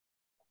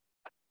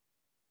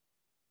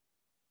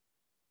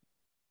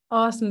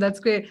Awesome. That's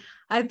great.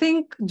 I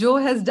think Joe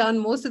has done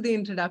most of the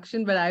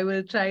introduction, but I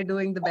will try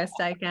doing the best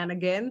I can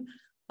again.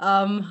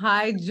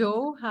 Hi,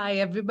 Joe. Hi,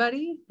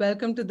 everybody.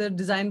 Welcome to the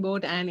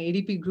DesignBoat and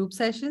ADP group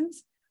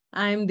sessions.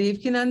 I'm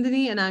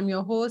Devakinandini, and I'm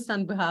your host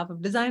on behalf of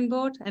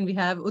DesignBoat, and we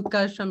have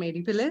Utkarsh from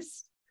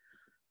ADPList.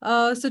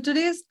 So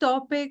today's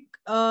topic,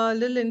 a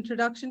little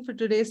introduction for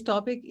today's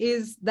topic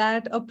is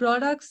that a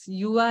product's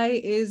UI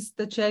is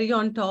the cherry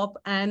on top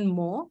and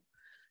more.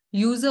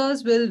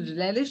 Users will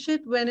relish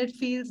it when it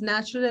feels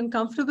natural and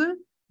comfortable,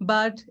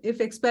 but if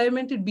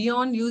experimented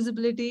beyond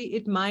usability,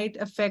 it might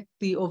affect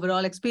the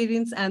overall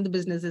experience and the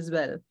business as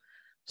well.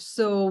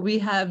 So we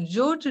have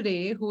Joe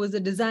today, who is a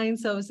design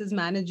services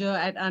manager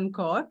at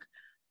Unqork,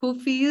 who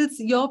feels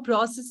your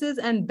processes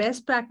and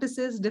best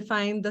practices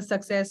define the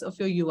success of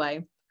your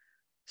UI.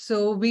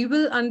 So we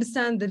will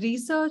understand the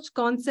research,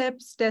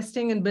 concepts,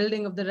 testing, and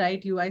building of the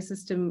right UI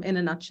system in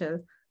a nutshell.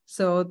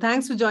 So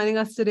thanks for joining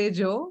us today,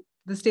 Joe.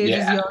 The stage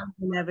is yours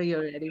whenever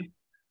you're ready.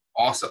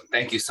 Awesome.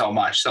 Thank you so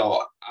much.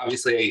 So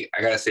obviously,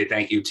 I got to say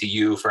thank you to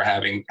you for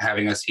having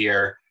us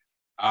here.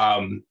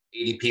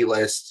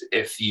 ADPList,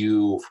 if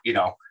you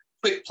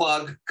quick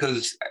plug,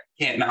 because I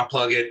can't not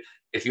plug it.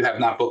 If you have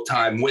not booked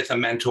time with a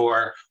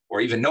mentor or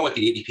even know at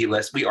the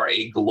ADPList, we are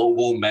a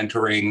global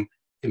mentoring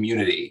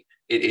community.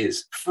 It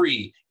is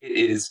free. It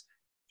is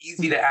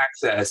easy to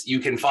access. You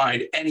can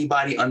find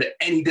anybody under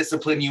any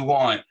discipline you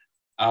want.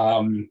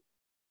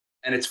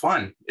 And it's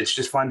fun. It's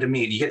just fun to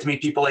meet. You get to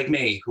meet people like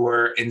me who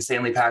are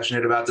insanely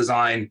passionate about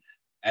design,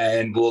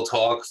 and we'll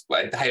talk.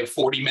 I have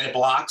 40-minute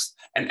blocks,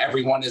 and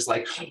everyone is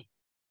like, oh,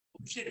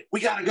 shit, we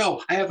got to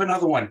go. I have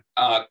another one.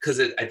 Because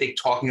I think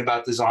talking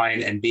about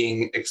design and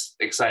being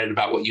excited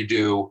about what you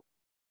do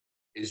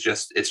is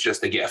just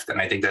a gift. And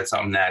I think that's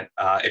something that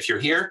if you're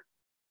here,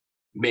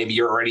 maybe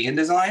you're already in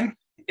design.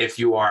 If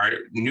you are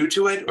new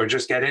to it or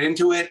just getting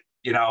into it,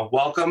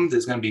 welcome.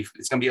 It's going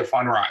to be a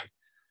fun ride.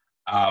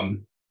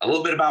 A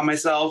little bit about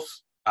myself.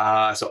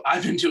 So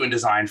I've been doing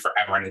design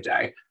forever and a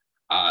day.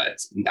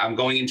 I'm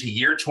going into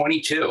year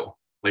 22,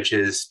 which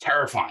is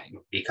terrifying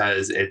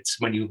because it's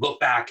when you look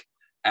back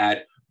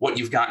at what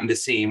you've gotten to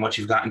see and what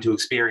you've gotten to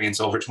experience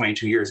over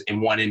 22 years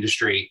in one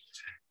industry,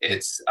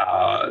 it's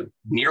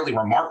nearly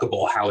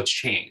remarkable how it's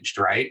changed,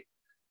 right?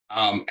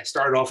 I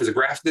started off as a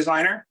graphic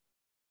designer.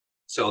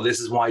 So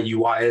this is why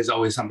UI is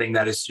always something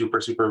that is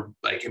super, super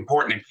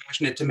important and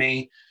passionate to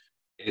me.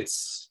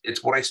 It's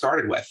what I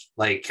started with.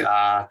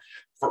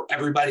 For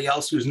everybody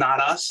else who's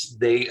not us,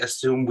 they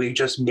assume we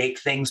just make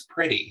things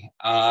pretty,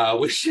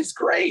 which is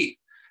great.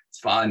 It's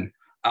fun.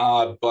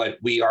 But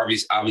we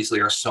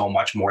obviously are so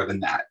much more than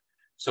that.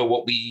 So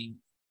what we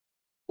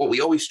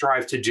always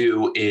strive to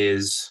do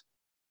is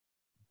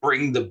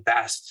bring the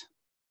best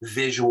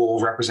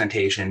visual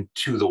representation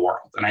to the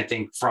world. And I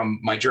think from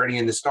my journey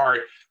in the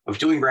start of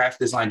doing graphic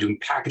design, doing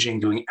packaging,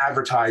 doing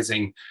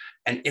advertising,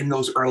 and in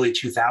those early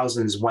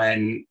 2000s,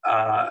 when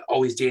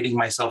always dating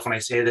myself when I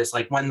say this,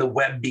 like when the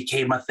web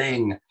became a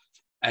thing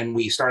and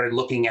we started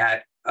looking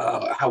at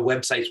how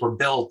websites were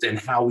built and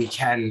how we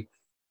can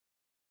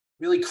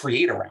really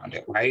create around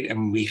it, right?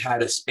 And we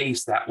had a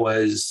space that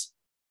was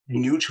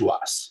new to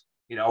us.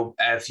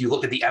 If you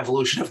look at the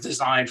evolution of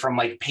design from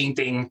like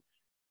painting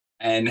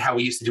and how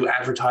we used to do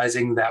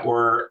advertising that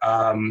was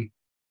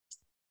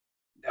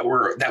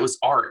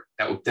art,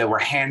 that were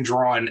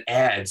hand-drawn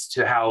ads,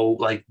 to how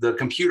like the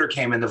computer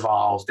came and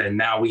evolved. And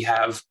now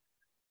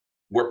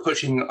we're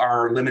pushing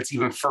our limits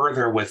even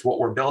further with what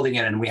we're building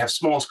in. And we have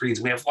small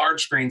screens, we have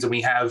large screens, and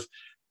we have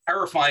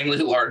terrifyingly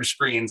large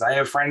screens. I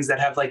have friends that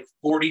have like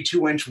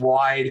 42-inch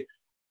wide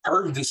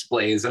curved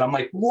displays. And I'm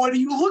like, what do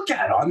you look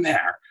at on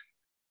there?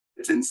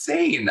 It's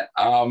insane.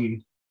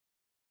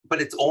 But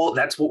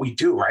that's what we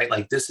do, right?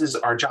 Like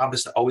our job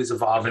is to always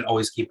evolve and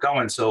always keep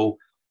going. So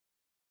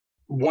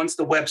once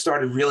the web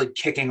started really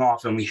kicking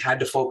off and we had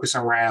to focus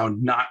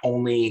around not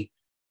only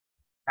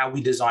how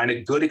we design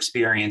a good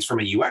experience from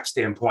a UX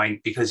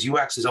standpoint, because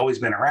UX has always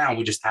been around,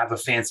 we just have a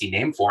fancy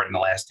name for it in the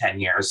last 10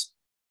 years,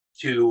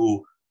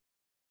 to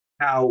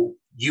how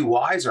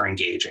UIs are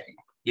engaging.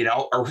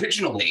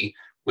 Originally,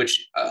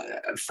 which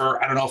I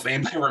don't know if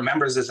anybody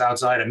remembers this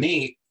outside of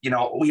me,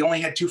 we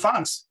only had two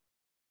fonts.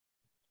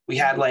 We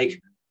had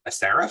like a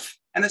serif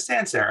and a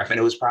sans serif, and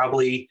it was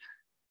probably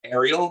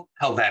Arial,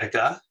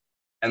 Helvetica,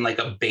 and like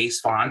a base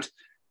font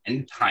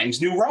and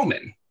Times New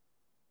Roman.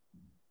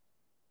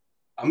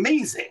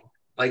 Amazing.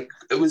 Like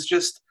it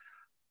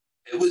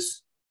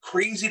was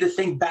crazy to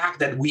think back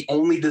that we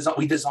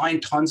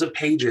designed tons of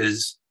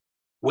pages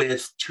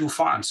with two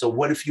fonts. So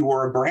what if you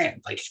were a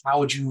brand? Like how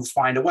would you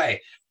find a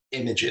way?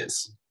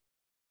 Images.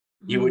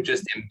 You would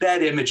just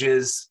embed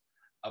images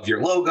of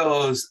your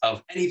logos,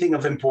 of anything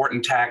of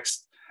important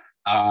text.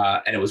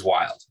 And it was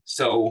wild.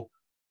 So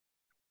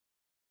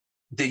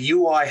the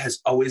UI has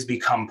always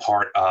become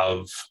part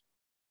of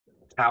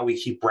how we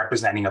keep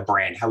representing a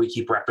brand, how we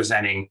keep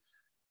representing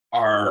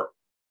our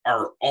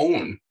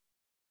own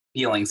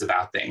feelings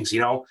about things.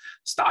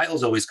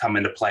 Styles always come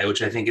into play,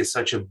 which I think is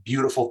such a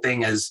beautiful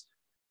thing as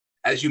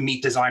you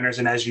meet designers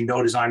and as you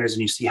know designers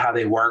and you see how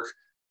they work.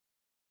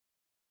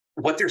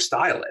 what their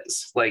style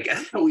is. Like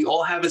we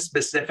all have a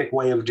specific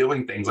way of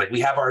doing things. Like we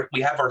have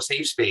our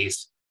safe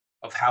space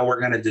of how we're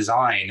going to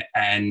design.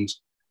 And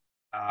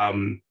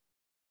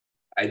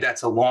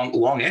that's a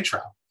long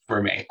intro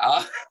for me.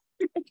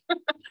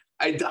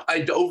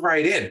 I dove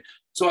right in.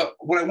 So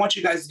what I want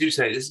you guys to do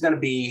today, this is going to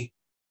be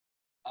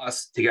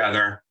us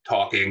together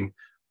talking.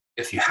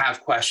 If you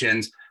have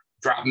questions,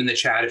 drop them in the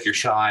chat if you're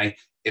shy.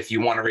 If you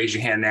want to raise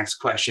your hand next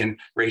question,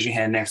 raise your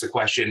hand next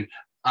question.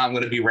 I'm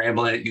going to be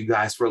rambling at you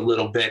guys for a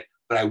little bit,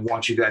 but I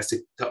want you guys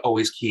to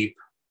always keep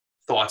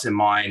thoughts in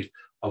mind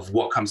of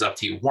what comes up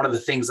to you. One of the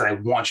things that I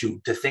want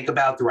you to think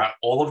about throughout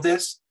all of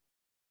this,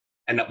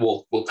 and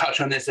we'll touch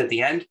on this at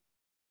the end,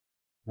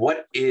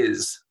 what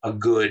is a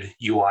good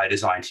UI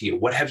design to you?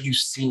 What have you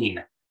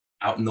seen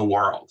out in the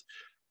world?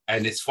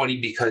 And it's funny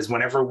because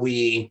whenever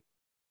we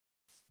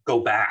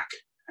go back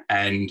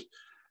and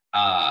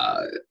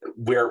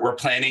we're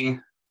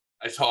planning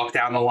a talk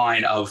down the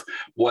line of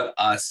what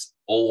us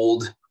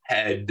old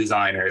head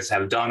designers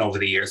have done over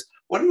the years.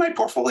 What did my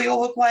portfolio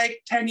look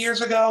like 10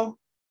 years ago?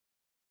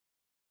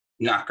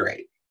 Not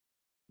great.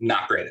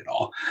 Not great at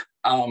all.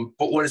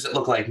 But what does it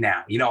look like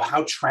now? You know,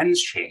 how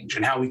trends change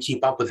and how we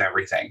keep up with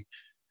everything.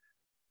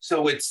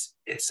 So it's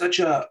such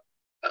an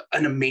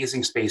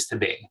amazing space to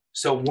be.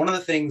 So one of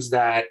the things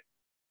that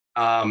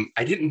I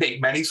didn't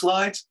make many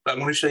slides, but I'm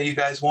going to show you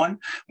guys one,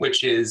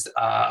 which is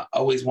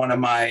always one of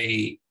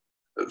my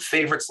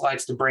favorite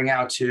slides to bring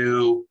out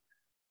to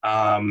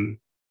the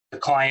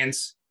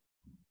clients.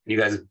 You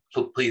guys,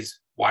 please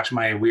watch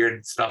my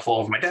weird stuff all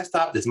over my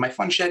desktop. This is my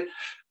fun shit.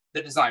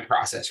 The design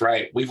process,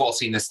 right? We've all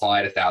seen this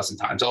slide 1,000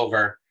 times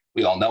over.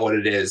 We all know what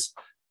it is.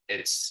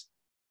 It's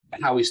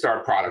how we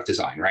start product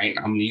design, right?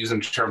 I'm going to use the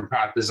term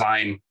product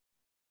design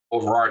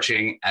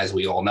overarching, as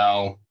we all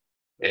know.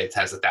 It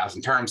has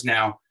 1,000 terms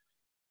now.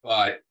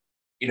 But,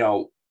 you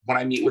know, when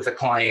I meet with a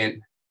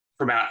client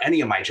from any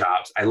of my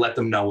jobs, I let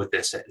them know what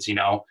this is. You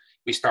know,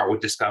 we start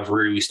with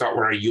discovery. We start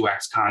with our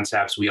UX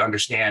concepts. We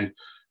understand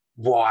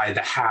why,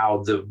 the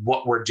how, the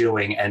what we're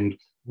doing and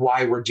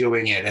why we're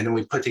doing it. And then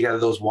we put together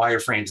those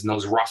wireframes and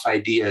those rough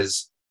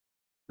ideas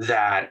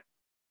that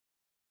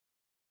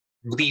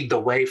lead the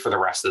way for the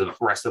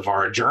rest of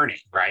our journey,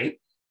 right?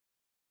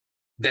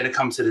 Then it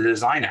comes to the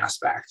design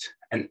aspect.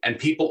 And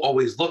people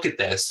always look at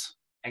this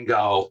and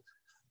go,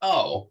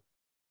 oh,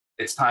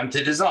 it's time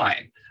to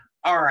design.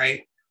 All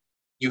right,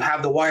 you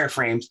have the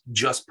wireframes,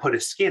 just put a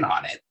skin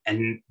on it.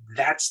 And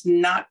that's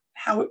not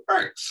how it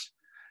works.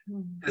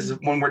 Because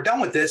when we're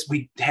done with this,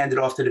 we hand it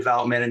off to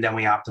development and then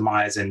we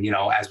optimize. And, you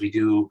know, as we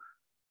do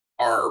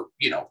our,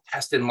 you know,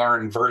 test and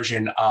learn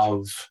version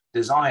of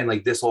design,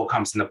 like this all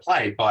comes into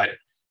play. But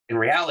in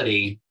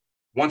reality,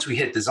 once we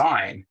hit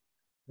design,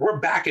 we're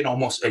back in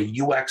almost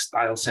a UX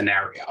style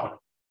scenario.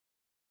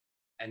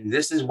 And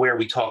this is where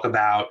we talk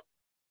about,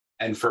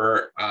 and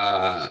for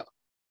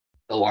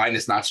the line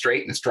is not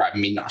straight and it's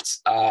driving me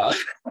nuts,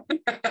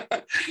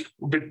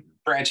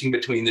 branching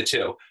between the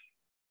two.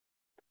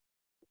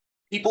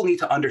 People need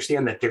to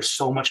understand that there's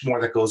so much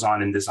more that goes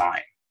on in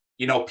design.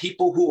 You know,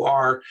 people who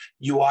are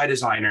UI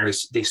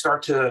designers, they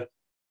start to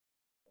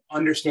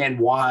understand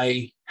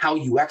how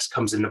UX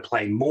comes into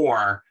play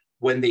more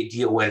when they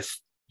deal with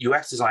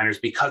UX designers,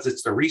 because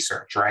it's the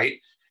research, right?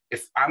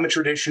 If I'm a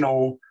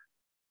traditional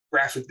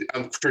graphic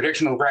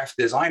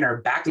designer,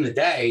 back in the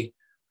day,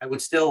 I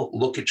would still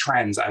look at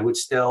trends. I would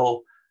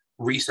still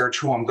research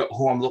who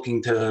I'm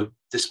looking to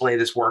display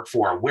this work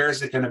for. Where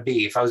is it going to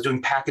be? If I was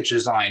doing package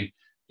design,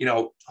 you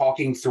know,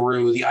 talking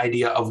through the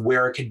idea of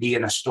where it could be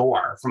in a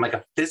store from like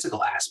a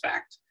physical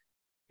aspect,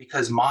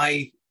 because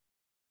my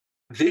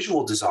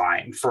visual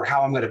design for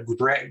how I'm going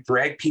to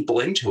drag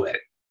people into it,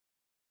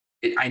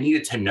 I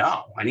needed to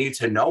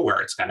know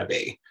where it's going to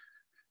be.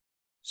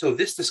 So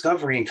this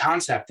discovery and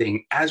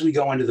concepting as we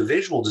go into the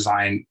visual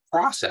design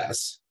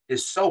process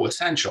is so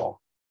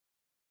essential.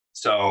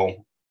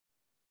 So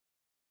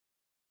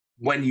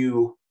when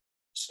you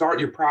start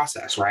your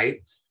process,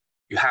 right,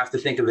 you have to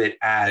think of it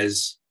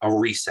as a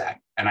reset.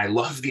 And I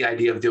love the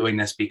idea of doing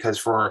this because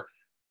for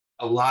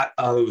a lot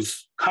of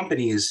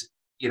companies,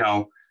 you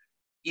know,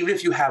 even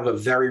if you have a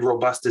very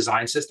robust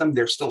design system,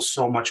 there's still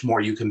so much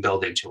more you can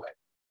build into it.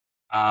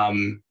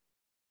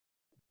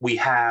 We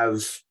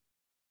have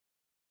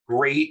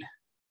great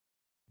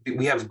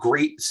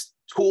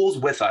tools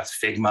with us.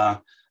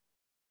 Figma,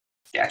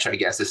 Sketch, I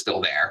guess, is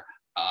still there.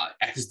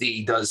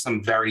 XD does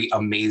some very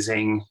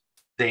amazing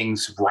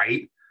things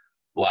right,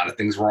 a lot of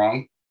things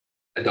wrong.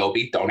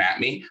 Adobe, don't at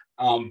me.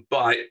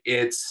 But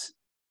it's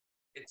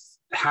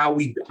how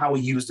we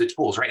use the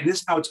tools, right? And this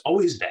is how it's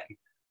always been.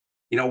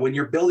 You know, when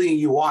you're building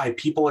a UI,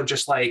 people are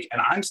just like,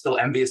 and I'm still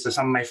envious of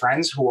some of my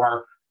friends who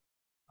are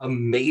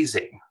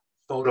amazing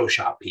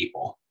Photoshop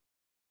people.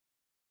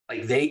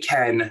 Like they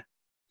can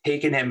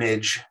take an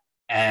image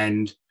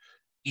and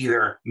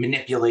either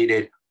manipulate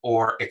it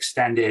or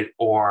extend it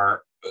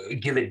or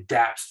give it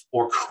depth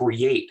or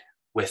create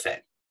with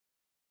it.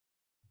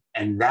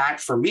 And that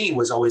for me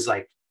was always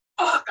like,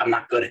 fuck, I'm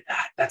not good at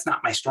that. That's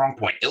not my strong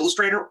point.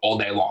 Illustrator all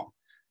day long.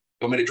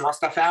 You want me to draw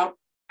stuff out?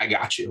 I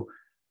got you.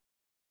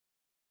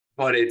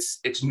 but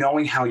it's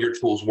knowing how your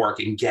tools work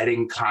and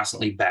getting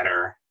constantly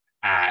better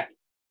at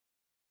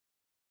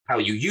how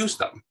you use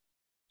them.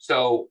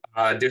 So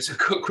there's a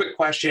quick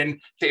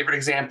question. Favorite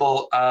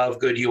example of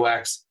good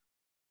UX.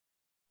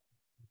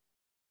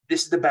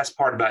 This is the best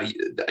part about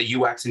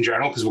UX in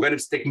general, because we're going to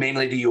stick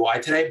mainly to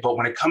UI today. But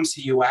when it comes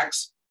to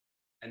UX,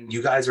 and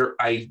you guys are,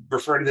 I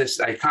refer to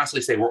this, I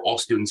constantly say we're all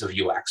students of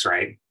UX,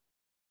 right?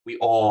 We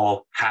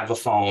all have a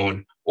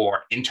phone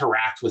or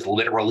interact with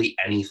literally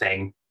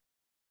anything.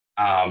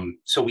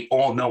 So we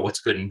all know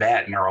what's good and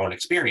bad in our own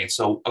experience.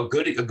 So a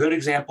good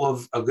example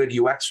of a good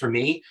UX for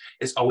me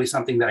is always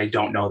something that I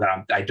don't know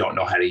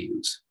how to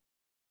use.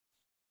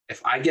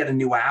 If I get a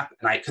new app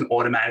and I can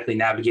automatically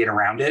navigate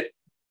around it,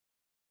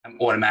 I'm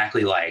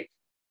automatically like,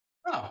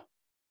 oh,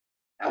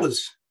 that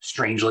was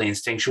strangely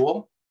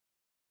instinctual.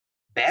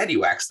 Bad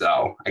UX,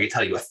 though, I can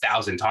tell you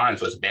 1,000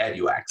 times what's bad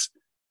UX,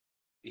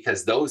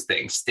 because those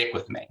things stick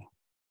with me.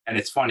 And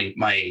it's funny,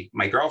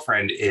 my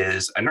girlfriend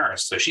is a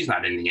nurse, so she's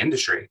not in the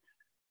industry.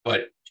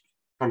 But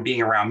from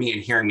being around me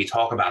and hearing me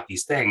talk about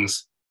these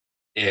things,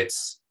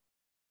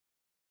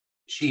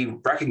 she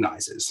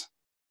recognizes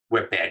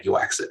what bad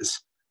UX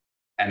is.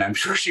 And I'm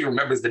sure she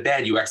remembers the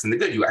bad UX and the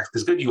good UX,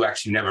 because good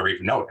UX you never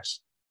even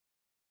notice.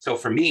 So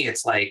for me,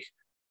 it's like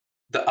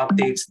the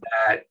updates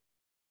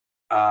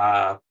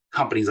that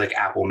companies like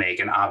Apple make,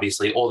 and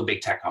obviously all the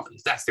big tech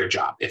companies, that's their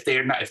job. If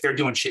they're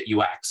doing shit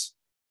UX,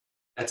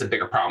 that's a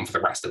bigger problem for the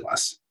rest of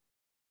us.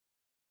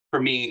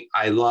 For me,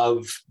 I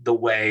love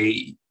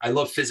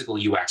physical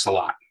UX a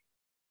lot.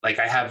 Like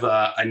I have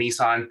a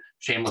Nissan,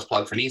 shameless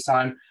plug for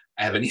Nissan.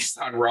 I have a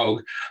Nissan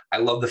Rogue. I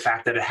love the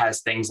fact that it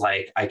has things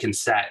like I can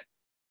set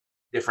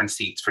different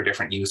seats for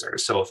different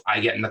users. So if I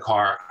get in the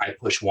car, I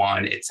push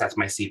one, it sets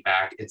my seat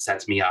back, it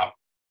sets me up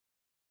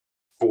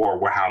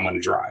for how I'm going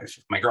to drive.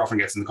 If my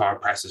girlfriend gets in the car,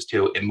 presses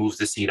two, it moves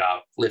the seat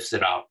up, lifts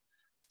it up,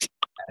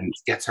 and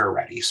gets her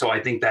ready. So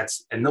I think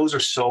those are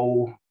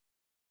so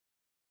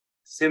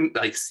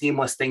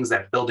seamless things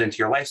that build into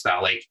your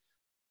lifestyle. Like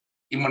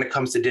even when it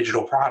comes to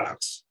digital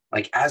products,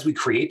 like as we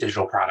create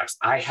digital products,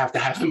 I have to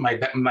have in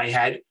my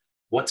head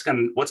what's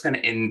going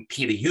to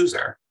impede a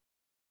user.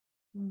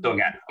 So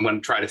again, I'm going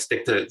to try to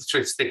stick to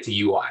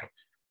UI.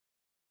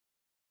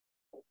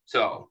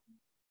 So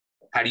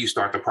how do you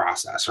start the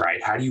process, right?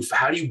 How do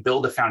you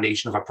build a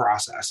foundation of a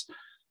process?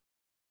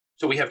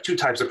 So we have two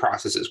types of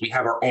processes. We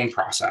have our own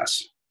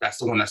process. That's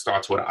the one that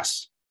starts with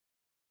us.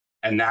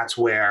 And that's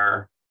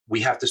where we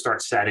have to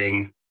start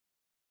setting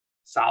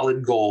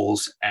solid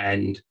goals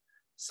and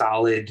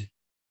solid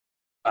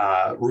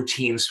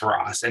routines for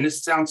us. And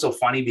this sounds so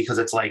funny because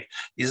it's like,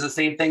 these are the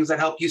same things that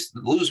help you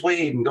lose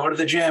weight and go to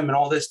the gym and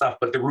all this stuff.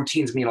 But the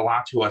routines mean a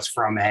lot to us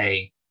from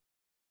a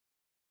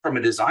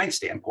design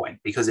standpoint,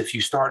 because if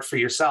you start for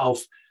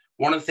yourself,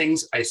 one of the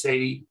things I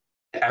say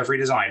to every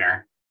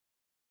designer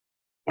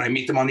when I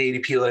meet them on the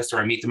ADPList or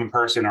I meet them in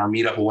person or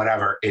meet up or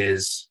whatever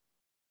is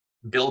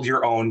build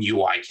your own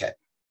UI kit.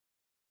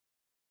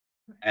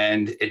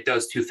 And it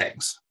does two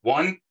things.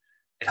 One,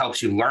 it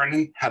helps you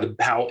learn how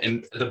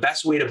the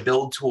best way to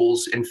build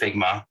tools in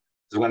Figma, because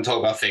we're going to talk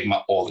about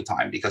Figma all the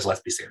time, because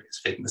let's be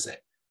serious, Figma's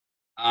it.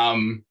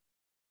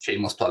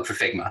 Shameless plug for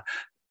Figma.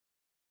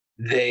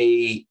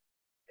 They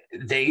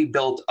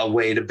built a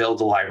way to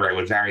build a library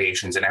with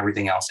variations and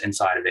everything else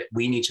inside of it.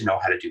 We need to know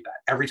how to do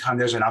that. Every time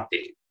there's an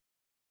update,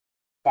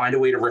 find a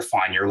way to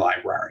refine your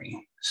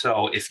library.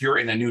 So if you're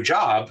in a new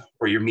job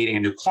or you're meeting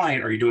a new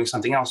client or you're doing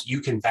something else, you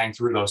can bang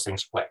through those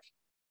things quick.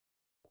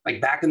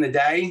 Like back in the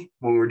day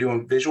when we were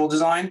doing visual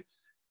design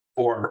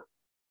for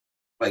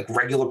like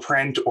regular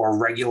print or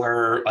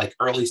regular like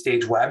early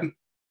stage web,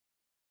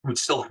 we'd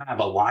still have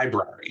a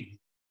library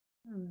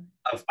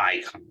of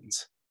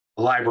icons,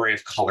 a library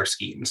of color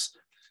schemes.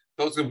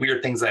 Those are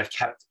weird things that I've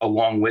kept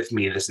along with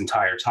me this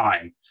entire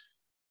time,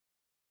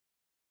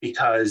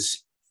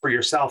 because for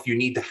yourself, you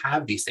need to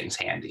have these things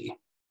handy,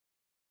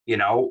 you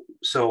know?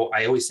 So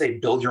I always say,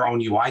 build your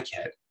own UI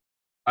kit,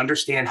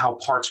 understand how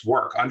parts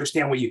work,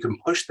 understand where you can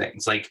push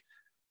things. Like,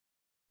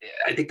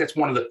 I think that's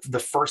one of the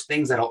first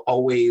things that'll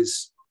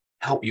always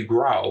help you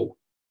grow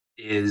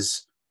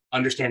is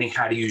understanding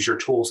how to use your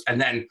tools.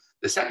 And then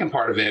the second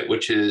part of it,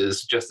 which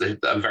is just a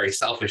very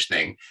selfish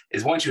thing,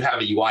 is once you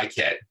have a UI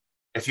kit,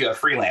 if you have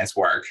freelance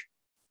work,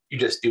 you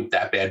just dupe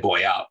that bad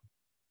boy up,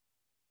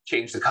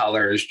 change the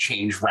colors,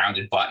 change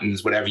rounded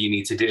buttons, whatever you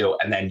need to do,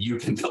 and then you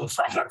can build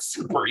products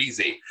super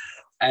easy.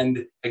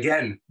 And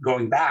again,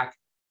 going back,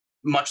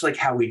 much like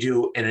how we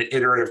do in an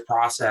iterative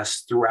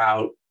process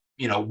throughout,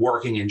 you know,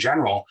 working in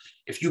general,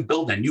 if you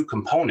build a new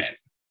component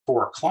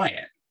for a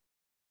client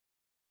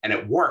and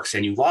it works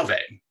and you love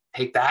it,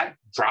 take that,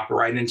 drop it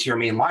right into your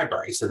main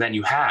library. So then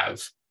you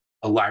have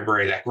a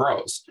library that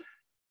grows.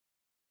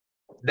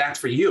 That's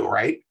for you,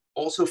 right?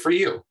 Also for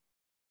you.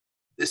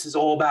 This is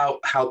all about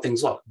how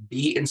things look.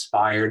 Be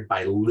inspired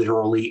by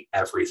literally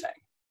everything.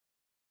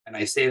 And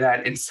I say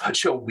that in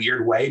such a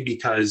weird way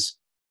because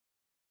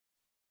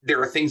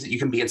there are things that you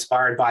can be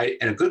inspired by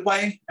in a good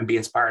way and be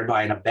inspired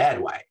by in a bad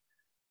way.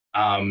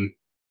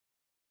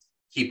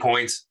 Key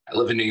points. I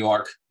live in New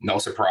York. No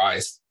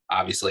surprise.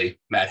 obviously,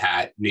 Med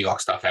Hat, New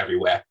York stuff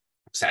everywhere,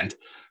 sent.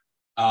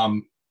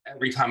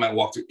 Every time I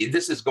walk through,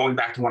 this is going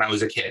back to when I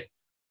was a kid.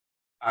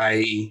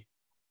 I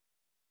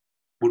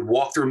would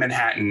walk through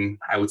Manhattan.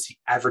 I would see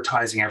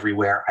advertising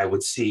everywhere. I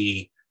would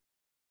see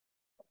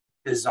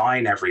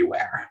design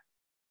everywhere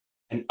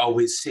and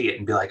always see it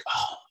and be like,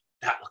 oh,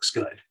 that looks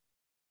good.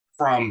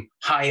 From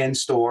high-end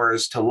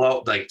stores to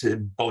low, like to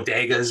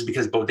bodegas,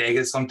 because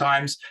bodegas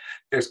sometimes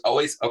there's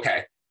always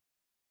a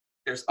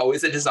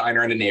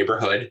designer in a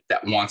neighborhood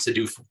that wants to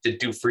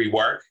do free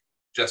work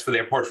just for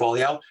their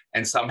portfolio.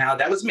 And somehow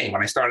that was me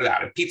when I started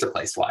out at pizza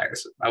place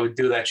flyers. I would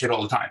do that shit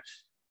all the time.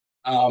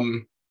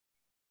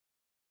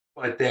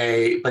 But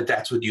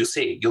that's what you'll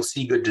see. You'll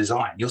see good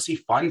design. You'll see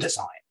fun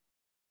design.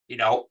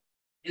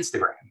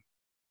 Instagram.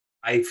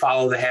 I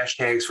follow the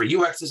hashtags for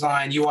UX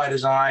design, UI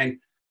design,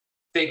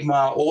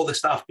 Figma, all the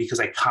stuff, because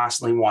I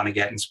constantly want to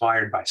get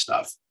inspired by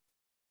stuff.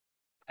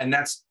 And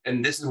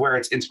this is where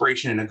it's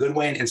inspiration in a good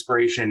way and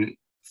inspiration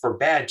for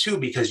bad too,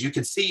 because you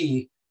can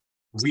see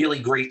really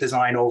great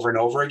design over and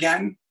over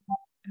again.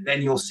 And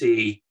then you'll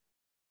see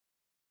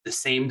the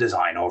same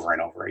design over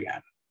and over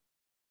again.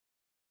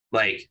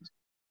 Like,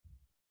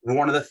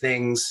 one of the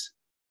things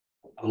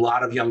a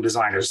lot of young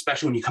designers,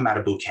 especially when you come out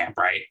of boot camp,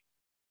 right?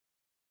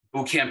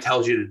 Boot camp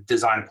tells you to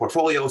design a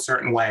portfolio a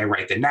certain way,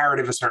 write the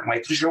narrative a certain way,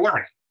 because you're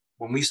learning.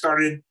 When we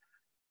started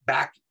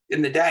back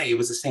in the day, it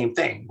was the same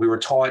thing. We were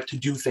taught to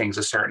do things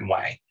a certain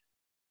way.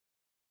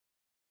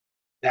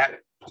 That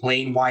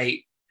plain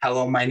white,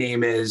 hello, my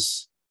name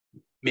is,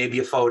 maybe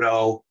a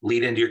photo,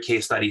 lead into your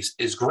case studies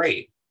is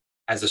great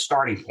as a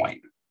starting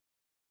point.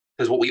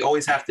 Because what we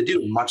always have to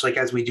do, much like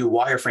as we do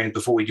wireframes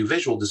before we do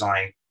visual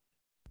design,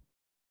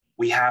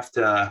 we have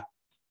to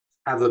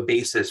have a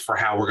basis for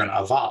how we're going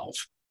to evolve.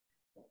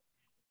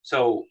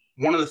 So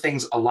one of the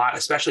things a lot,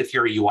 especially if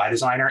you're a UI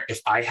designer,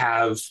 if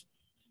I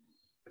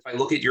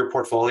look at your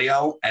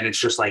portfolio and it's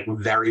just like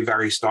very,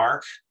 very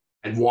stark,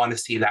 I'd want to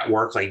see that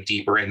work like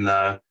deeper in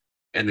the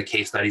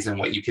case studies and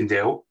what you can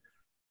do.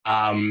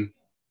 And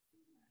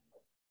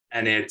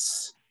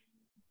it's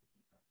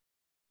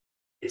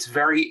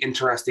very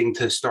interesting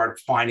to start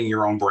finding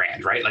your own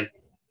brand, right? Like,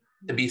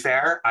 to be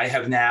fair, I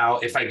have now,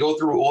 if I go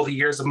through all the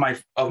years of my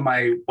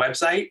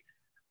website,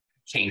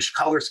 changed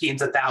color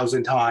schemes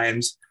 1,000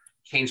 times,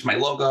 changed my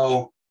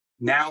logo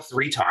now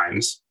 3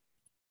 times,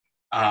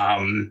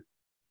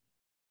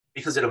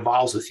 because it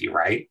evolves with you,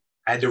 right?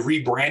 I had to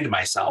rebrand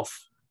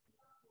myself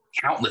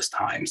countless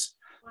times.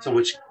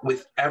 So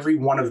with every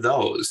one of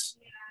those,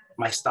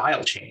 my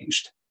style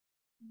changed.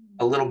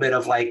 A little bit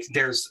of like,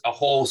 there's a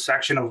whole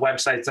section of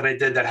websites that I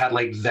did that had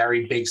like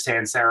very big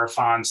sans serif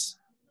fonts.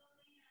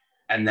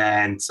 And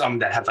then some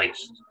that have like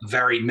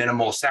very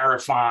minimal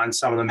serif fonts.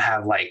 Some of them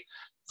have like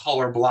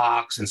color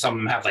blocks and some of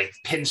them have like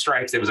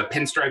pinstripes. There was a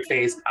pinstripe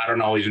face. I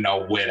don't even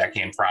know where that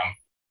came from.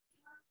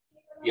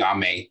 Beyond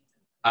me.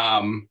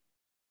 But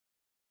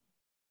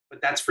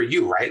that's for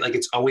you, right? Like,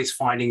 it's always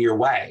finding your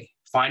way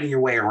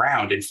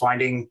around and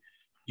finding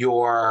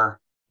who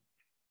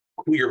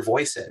your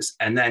voice is.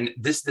 And then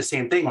this is the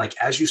same thing. Like,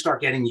 as you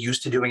start getting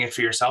used to doing it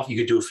for yourself, you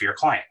could do it for your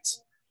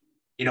clients.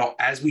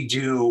 As we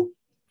do,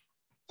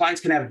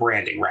 clients can have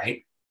branding,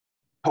 right?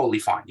 Totally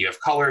fine. You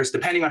have colors,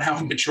 depending on how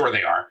mature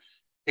they are.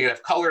 They can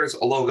have colors,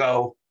 a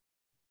logo,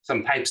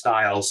 some type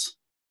styles.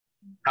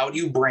 How do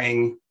you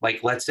bring,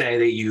 like, let's say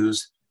they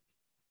use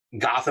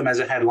Gotham as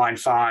a headline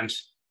font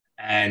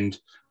and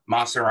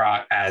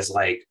Montserrat as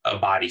like a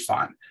body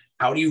font.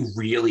 How do you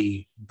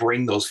really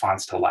bring those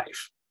fonts to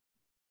life?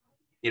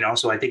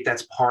 So I think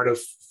that's part of,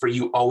 for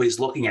you, always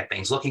looking at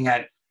things, looking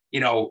at,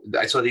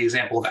 I saw the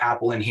example of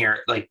Apple in here.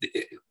 Like,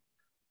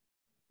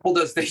 Apple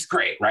does things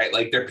great, right?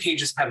 Like, their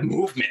pages have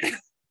movement.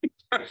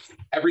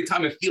 Every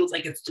time it feels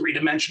like it's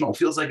 3-dimensional,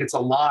 feels like it's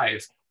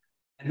alive.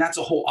 And that's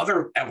a whole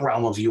other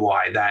realm of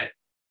UI that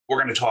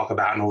we're going to talk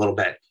about in a little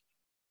bit.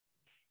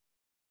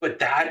 But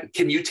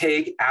can you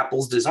take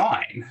Apple's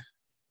design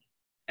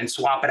and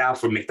swap it out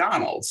for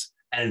McDonald's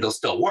and it'll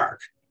still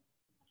work?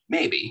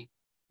 Maybe,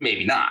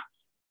 maybe not.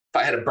 If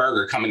I had a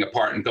burger coming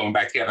apart and going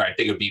back together, I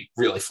think it would be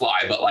really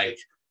fly, but like,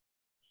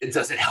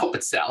 does it help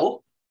it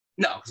sell?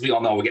 No, because we all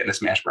know we're getting a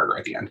smash burger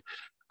at the end.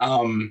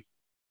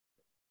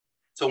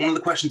 So one of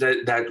the questions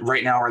that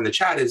right now are in the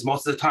chat is,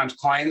 most of the times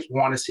clients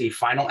want to see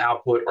final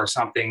output or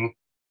something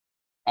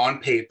on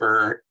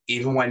paper,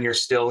 even when you're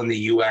still in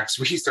the UX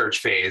research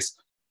phase.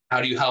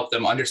 How do you help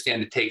them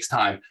understand it takes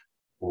time?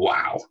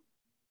 Wow.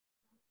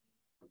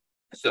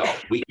 So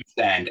we can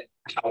spend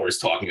hours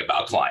talking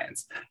about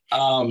clients.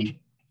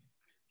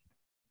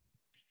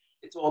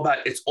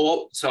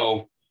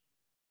 So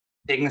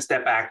taking a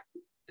step back,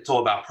 it's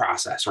all about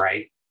process,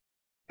 right?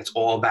 It's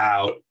all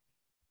about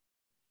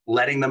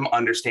letting them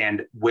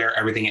understand where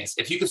everything is.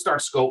 If you can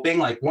start scoping,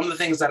 like, one of the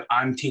things that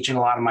I'm teaching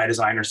a lot of my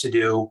designers to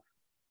do,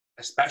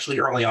 especially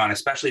early on,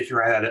 especially if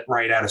you're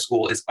right out of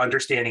school, is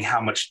understanding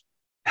how much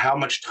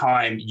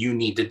time you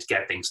need to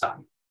get things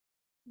done.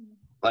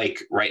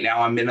 Like, right now,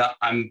 I'm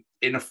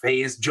in a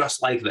phase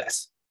just like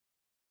this.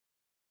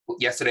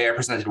 Yesterday, I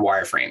presented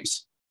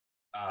wireframes.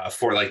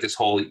 for like this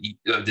whole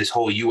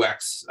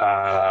UX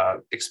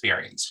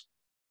experience.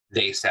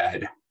 They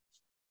said,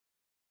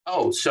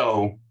 "Oh,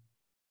 so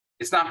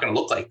it's not going to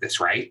look like this,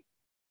 right?"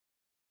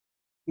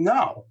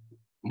 No,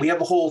 we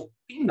have a whole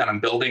theme that I'm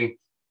building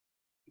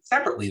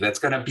separately that's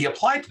going to be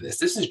applied to this.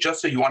 This is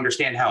just so you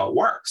understand how it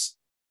works.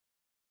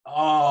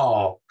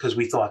 Oh, because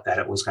we thought that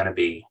it was going to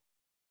be,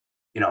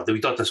 we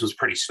thought this was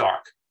pretty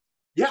stark.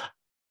 Yeah,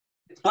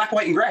 it's black,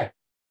 white, and gray.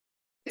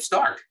 It's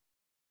dark.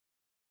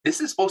 This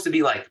is supposed to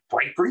be like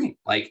bright green.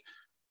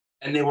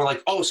 And they were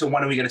like, "Oh, so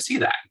when are we going to see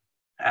that?"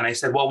 And I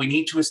said, "Well, we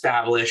need to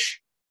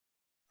establish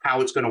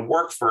how it's going to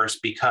work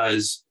first,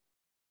 because,"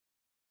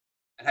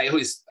 and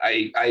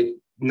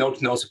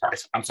no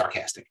surprise, I'm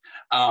sarcastic.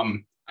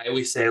 I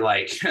always say,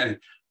 like,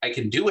 I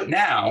can do it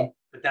now,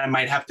 but then I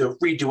might have to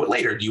redo it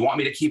later. Do you want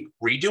me to keep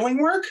redoing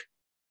work,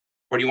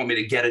 or do you want me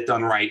to get it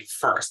done right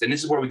first? And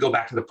this is where we go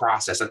back to the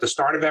process. At the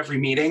start of every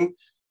meeting,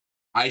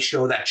 I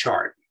show that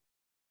chart.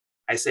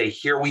 I say,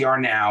 here we are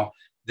now.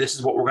 This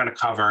is what we're going to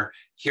cover.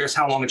 Here's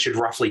how long it should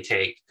roughly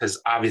take.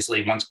 Because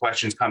obviously, once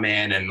questions come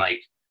in and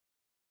like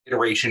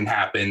iteration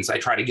happens, I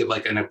try to give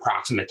like an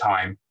approximate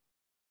time.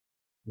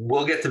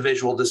 We'll get to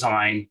visual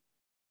design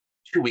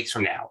 2 weeks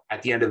from now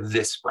at the end of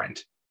this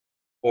sprint,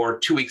 or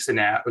 2 weeks from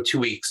now, or 2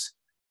 weeks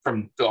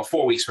from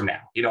 4 weeks from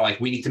now. Like,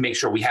 we need to make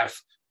sure we have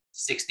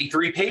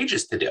 63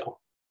 pages to do.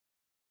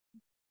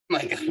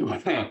 Like,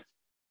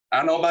 I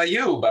don't know about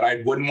you, but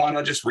I wouldn't want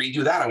to just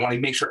redo that. I want to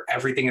make sure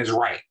everything is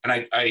right.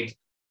 And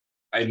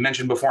I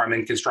mentioned before, I'm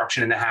in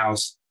construction in the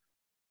house.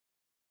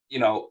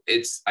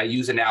 I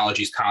use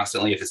analogies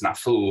constantly. If it's not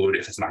food,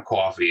 if it's not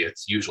coffee,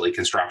 it's usually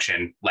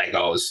construction,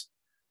 Legos.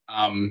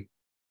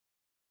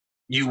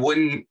 You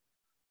wouldn't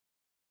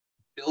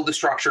build the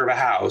structure of a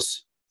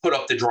house, put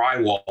up the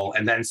drywall,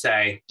 and then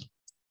say,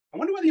 "I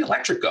wonder where the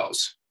electric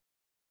goes."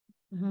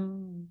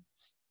 Mm-hmm.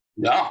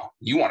 No,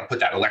 you want to put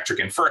that electric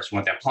in first. You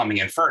want that plumbing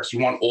in first. You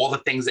want all the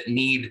things that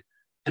need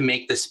to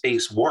make the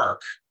space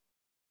work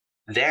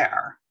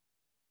there.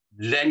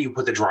 Then you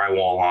put the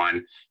drywall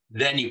on.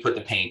 Then you put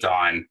the paint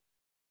on.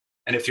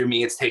 And if you're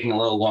me, it's taking a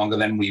little longer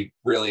than we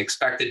really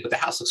expected, but the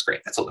house looks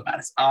great. That's all that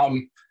matters.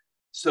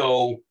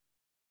 So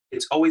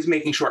it's always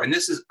making sure. And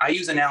I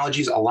use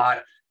analogies a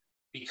lot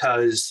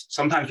because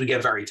sometimes we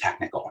get very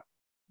technical.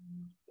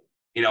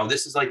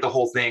 This is like the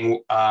whole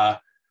thing.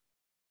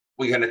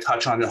 We're going to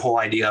touch on the whole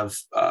idea of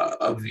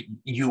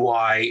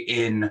UI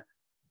in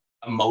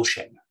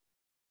emotion,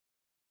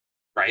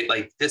 right?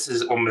 Like, this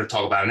is what I'm going to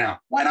talk about now.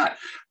 Why not?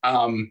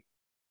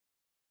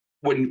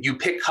 When you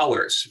pick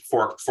colors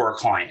for a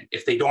client,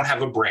 if they don't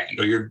have a brand,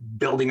 or you're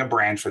building a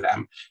brand for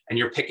them and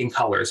you're picking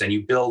colors and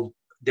you build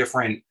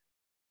different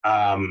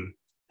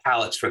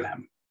palettes for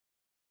them,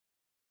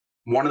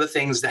 one of the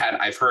things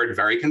that I've heard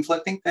very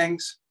conflicting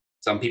things.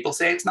 Some people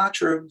say it's not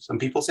true. Some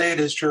people say it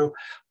is true.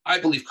 I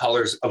believe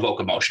colors evoke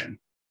emotion.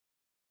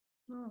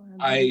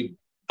 I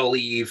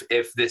believe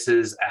if this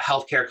is a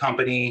healthcare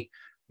company,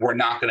 we're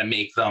not going to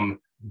make them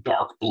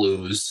dark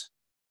blues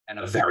and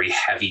a very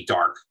heavy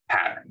dark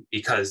pattern,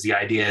 because the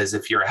idea is,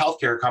 if you're a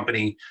healthcare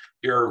company,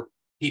 your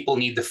people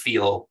need to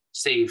feel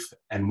safe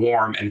and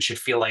warm, and it should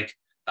feel like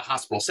the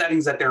hospital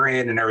settings that they're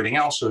in and everything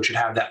else. So it should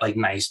have that like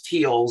nice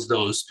teals,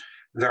 those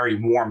very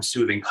warm,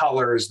 soothing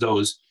colors,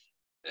 those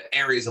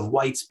areas of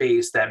white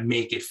space that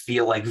make it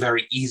feel like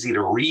very easy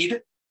to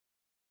read,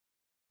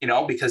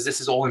 because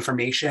this is all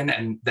information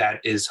and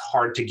that is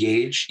hard to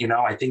gauge.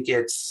 I think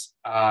it's,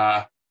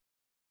 I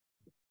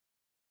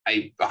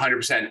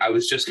 100%, I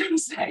was just going to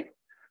say,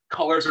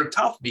 colors are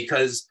tough,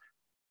 because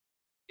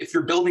if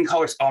you're building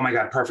colors, oh my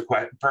God, perfect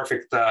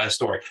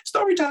story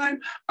time.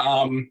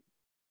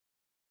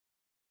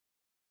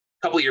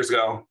 Couple years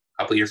ago,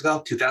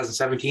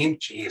 2017,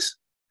 geez,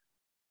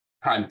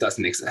 time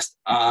doesn't exist.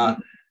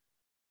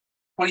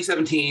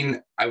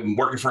 2017, I'm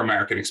working for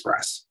American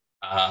Express.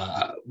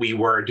 We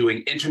were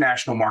doing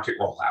international market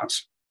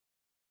rollouts.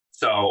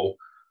 So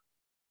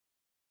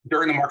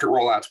during the market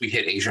rollouts, we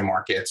hit Asian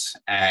markets,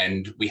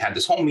 and we had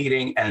this whole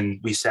meeting, and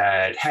we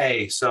said,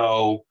 "Hey,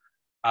 so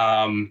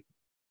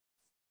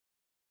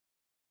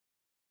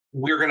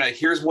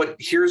here's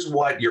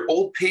what your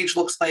old page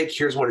looks like.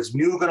 Here's what it's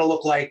new going to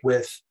look like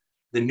with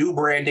the new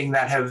branding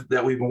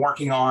that we've been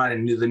working on,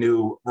 and the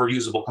new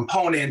reusable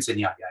components, and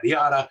yada, yada,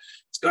 yada.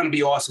 It's going to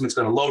be awesome. It's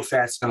going to load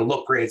fast. It's going to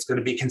look great. It's going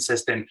to be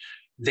consistent."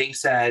 They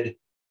said,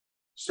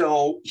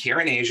 "So here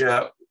in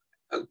Asia,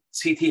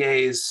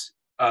 CTAs,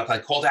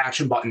 like call to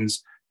action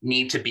buttons,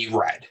 need to be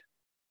red."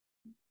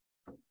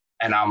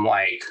 And I'm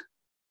like,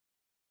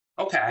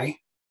 okay,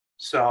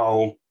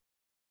 so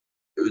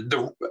in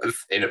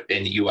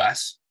the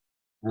US,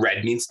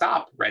 red means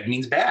stop. Red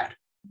means bad.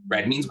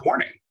 Red means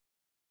warning.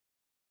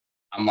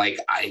 I'm like,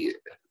 I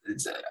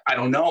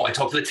don't know. I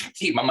talked to the tech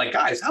team. I'm like,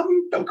 guys,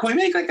 can we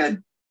make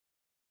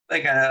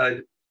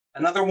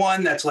another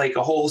one that's like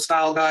a whole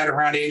style guide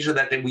around Asia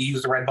that we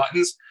use the red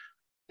buttons?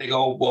 They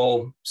go,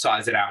 "Well,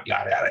 size it out,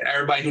 yada, yada."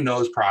 Everybody who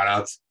knows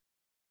products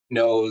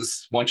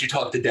knows once you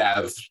talk to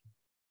dev, it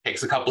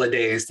takes a couple of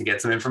days to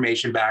get some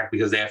information back,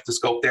 because they have to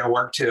scope their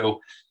work too.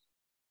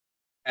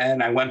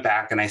 And I went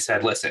back and I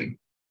said, listen,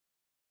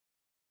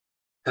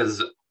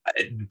 because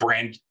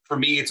brand, for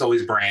me, it's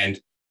always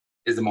brand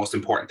is the most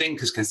important thing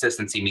because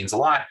consistency means a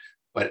lot.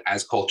 But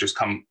as cultures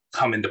come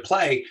into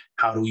play,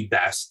 how do we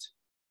best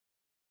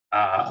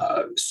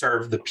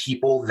serve the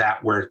people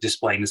that we're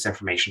displaying this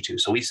information to?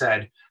 So we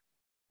said,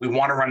 we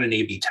want to run an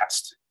A/B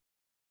test.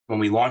 When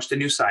we launched a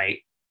new site,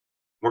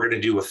 we're going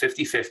to do a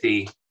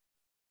 50-50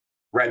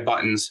 red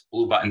buttons,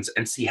 blue buttons,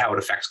 and see how it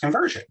affects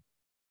conversion.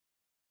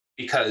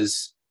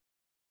 Because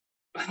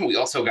we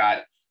also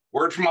got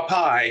word from up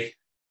high,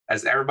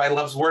 as everybody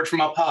loves word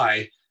from up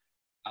high.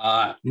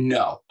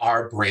 No,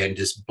 our brand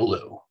is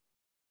blue.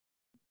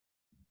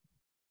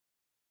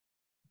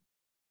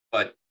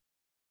 But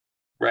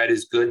red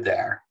is good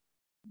there.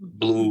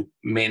 Blue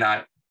may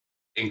not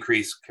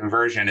increase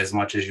conversion as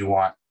much as you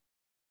want.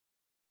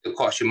 It'll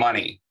cost you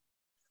money.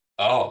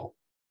 Oh,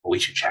 well, we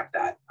should check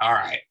that. All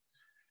right.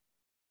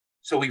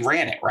 So we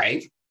ran it,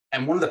 right?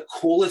 And one of the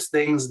coolest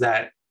things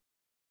that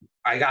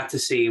I got to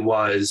see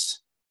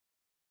was,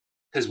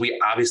 because we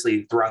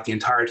obviously, throughout the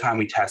entire time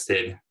we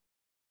tested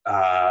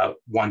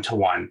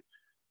one-to-one,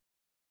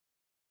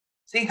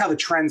 seeing how the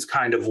trends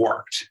kind of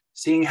worked,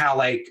 seeing how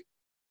like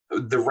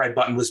the red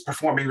button was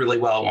performing really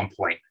well at one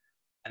point,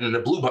 and then the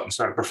blue button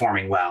started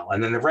performing well,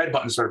 and then the red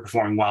button started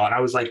performing well. And I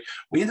was like,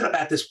 we ended up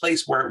at this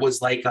place where it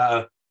was like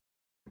a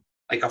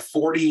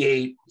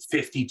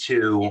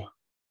 48-52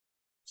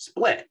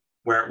 split,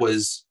 where it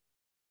was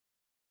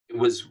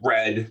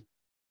red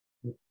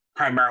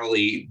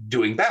primarily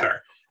doing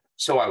better.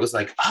 So I was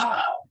like,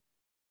 oh,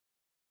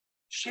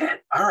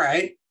 shit, all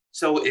right.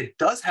 So it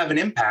does have an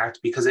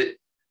impact because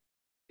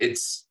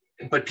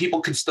but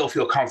people can still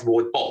feel comfortable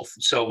with both.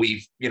 So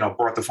we've,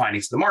 brought the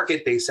findings to the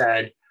market. They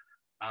said,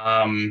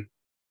 we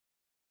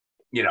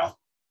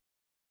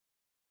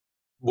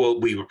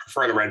would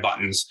prefer the red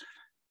buttons.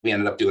 We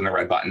ended up doing the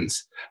red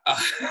buttons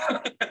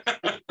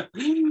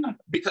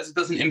because it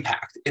doesn't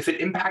impact. If it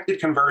impacted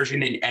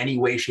conversion in any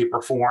way, shape,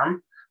 or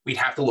form, we'd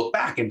have to look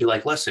back and be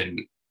like,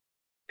 listen,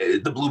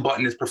 the blue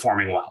button is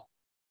performing well.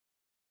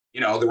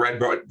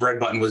 The red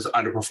button was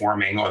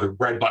underperforming, or the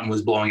red button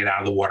was blowing it out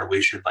of the water.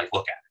 We should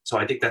look at it. So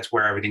I think that's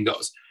where everything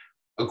goes.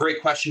 A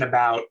great question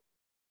about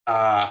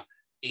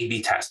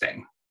A/B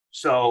testing.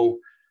 So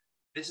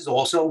this is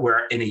also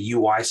where in a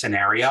UI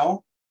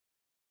scenario,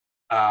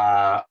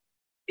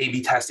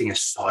 A/B testing is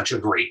such a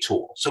great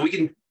tool. So we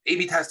can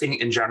A/B testing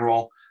in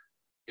general.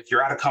 If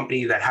you're at a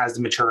company that has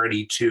the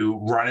maturity to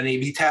run an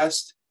A/B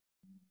test,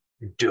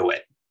 do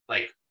it.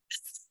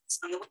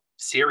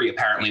 Siri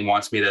apparently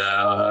wants me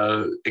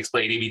to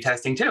explain A/B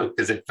testing too,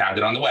 because it found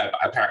it on the web.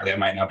 Apparently, I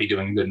might not be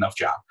doing a good enough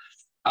job.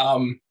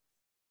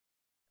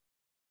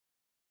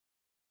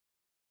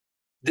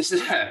 This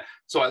is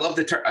so I love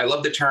the term. I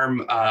love the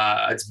term.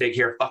 It's big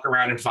here. Fuck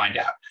around and find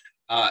out.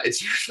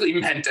 It's usually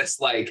meant as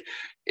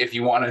if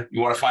you want to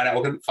find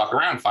out, we'll fuck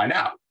around, find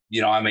out.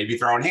 I may be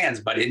throwing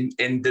hands, but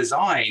in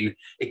design,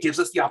 it gives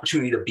us the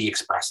opportunity to be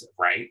expressive,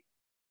 right?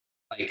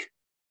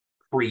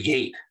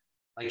 Create.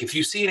 If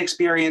you see an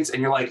experience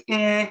and you're like,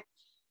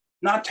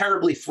 not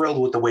terribly thrilled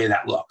with the way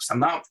that looks. I'm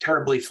not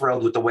terribly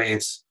thrilled with the way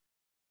it's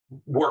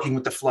working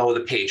with the flow of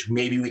the page.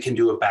 Maybe we can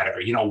do it better.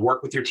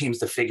 Work with your teams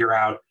to figure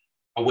out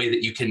a way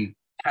that you can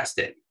test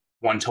it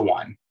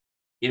one-to-one.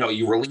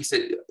 You release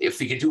it.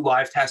 If you can do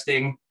live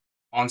testing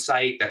on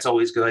site, that's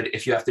always good.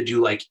 If you have to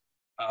do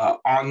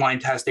online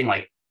testing,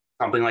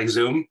 something like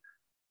Zoom,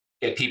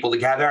 get people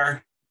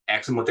together,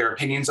 ask them what their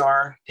opinions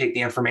are, take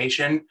the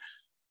information.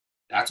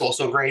 That's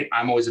also great.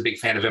 I'm always a big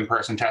fan of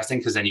in-person testing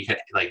because then you can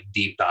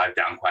deep dive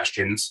down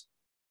questions.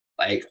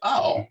 It's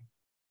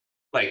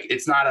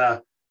not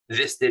a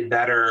this did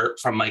better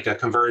from a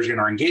conversion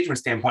or engagement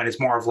standpoint. It's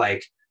more of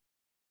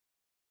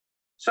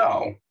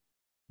so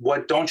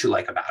what don't you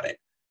like about it?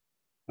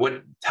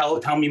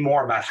 Tell me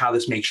more about how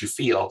this makes you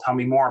feel. Tell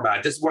me more about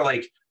it. This is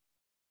where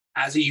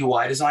as a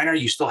UI designer,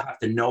 you still have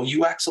to know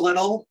UX a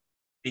little,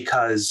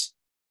 because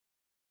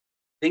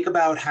think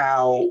about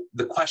how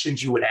the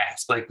questions you would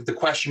ask, the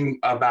question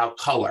about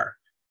color.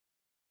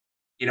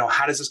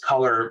 How does this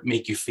color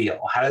make you feel?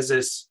 How do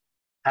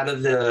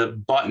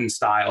the button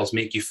styles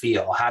make you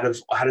feel? How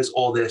does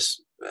all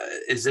this,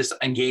 is this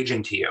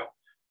engaging to you?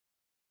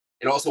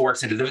 It also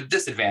works into the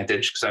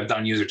disadvantage, because I've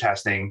done user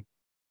testing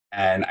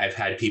and I've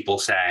had people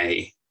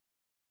say,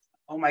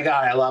 oh my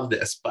God, I love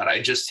this, but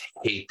I just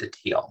hate the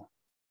teal.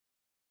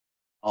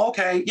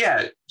 Okay,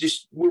 yeah,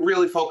 we're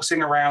really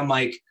focusing around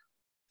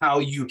how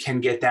you can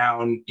get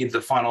down into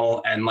the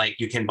funnel and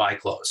you can buy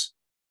clothes.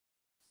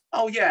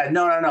 Oh yeah,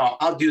 no,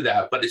 I'll do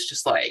that, but it's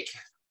just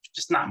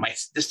not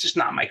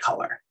my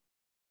color.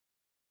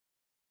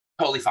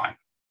 Totally fine.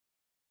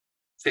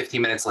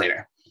 15 minutes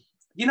later,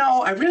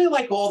 I really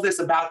like all this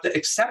about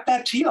except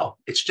that teal.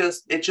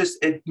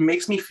 It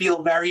makes me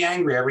feel very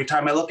angry every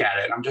time I look at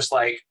it. I'm just all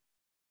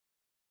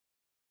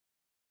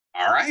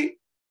right,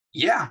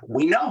 yeah,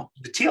 we know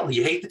the teal.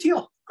 You hate the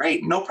teal.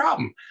 Great, no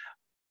problem.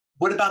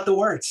 What about the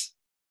words?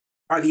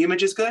 Are the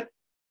images good?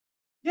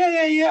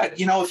 Yeah.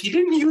 If you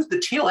didn't use the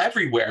teal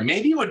everywhere,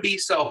 maybe it would be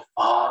so,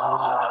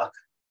 fuck.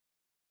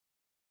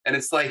 And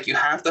it's like, you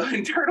have to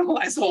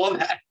internalize all of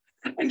that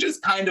and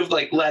just kind of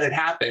like let it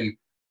happen.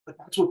 But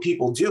that's what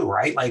people do,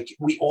 right? Like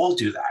we all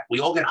do that. We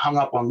all get hung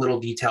up on little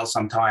details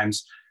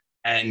sometimes.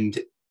 And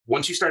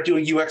once you start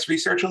doing UX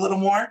research a little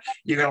more,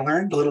 you're going to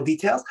learn the little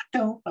details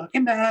don't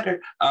fucking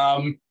matter.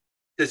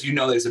 Because you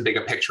know there's a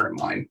bigger picture in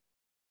mind.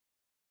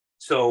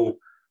 So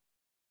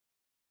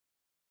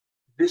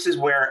this is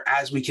where,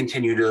 as we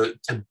continue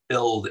to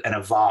build and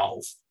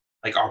evolve,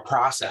 like our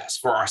process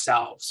for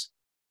ourselves,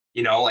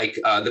 you know, like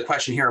the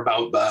question here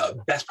about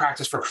best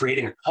practice for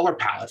creating a color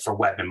palette for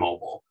web and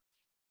mobile.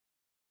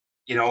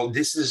 You know,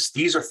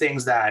 these are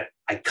things that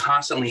I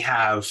constantly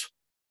have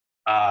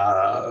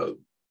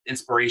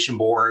inspiration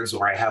boards,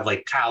 or I have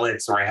like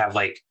palettes, or I have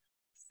like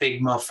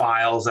Figma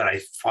files that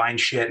I find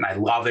shit and I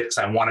love it because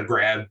I want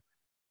to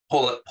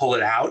pull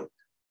it out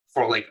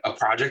for like a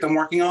project I'm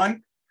working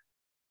on.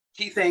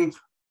 Key thing,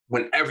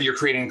 whenever you're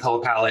creating a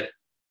color palette,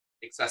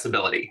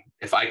 accessibility.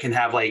 If I can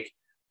have like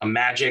a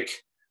magic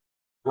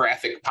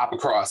graphic pop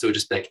across, it would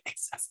just be like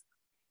accessible.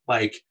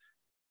 Like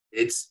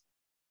it's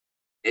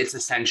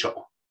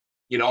essential.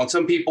 You know, and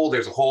some people,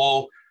 there's a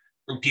whole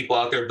group of people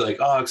out there like,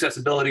 oh,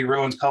 accessibility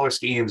ruins color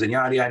schemes and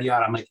yada, yada,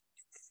 yada. I'm like,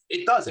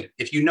 it doesn't.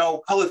 If you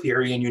know color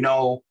theory and you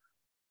know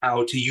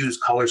how to use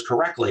colors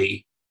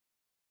correctly,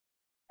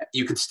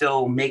 you can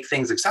still make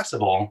things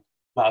accessible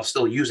while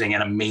still using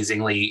an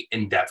amazingly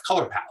in-depth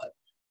color palette.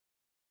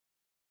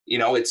 You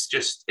know, it's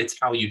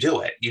how you do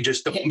it. You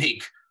just don't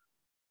make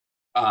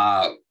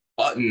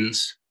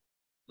buttons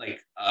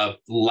like a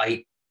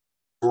light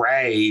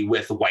gray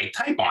with white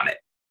type on it.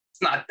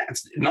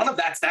 None of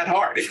that's that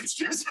hard. It's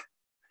just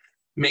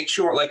make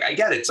sure, like, I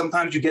get it.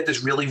 Sometimes you get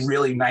this really,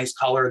 really nice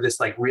color, this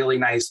like really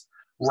nice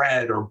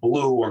red or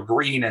blue or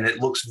green, and it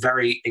looks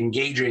very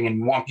engaging and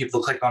you want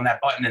people to click on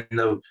that button, and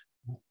the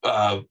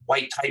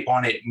white type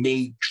on it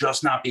may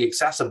just not be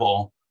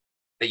accessible,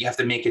 that you have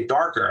to make it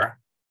darker.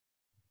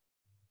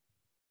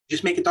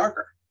 Just make it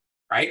darker,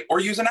 right? Or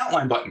use an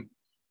outline button.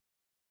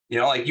 You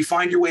know, like you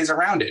find your ways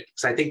around it,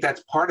 because I think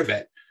that's part of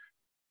it.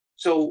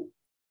 So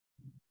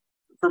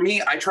for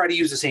me, I try to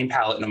use the same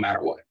palette no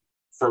matter what,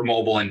 for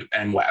mobile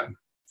and web.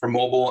 For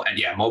mobile and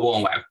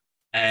web.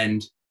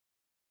 And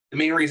the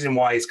main reason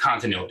why is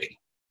continuity.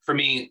 For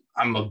me,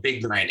 I'm a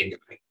big branding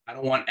guy. I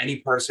don't want any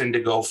person to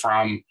go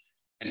from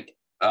an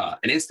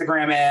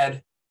Instagram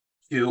ad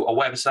to a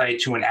website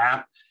to an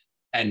app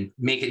and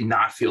make it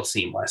not feel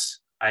seamless.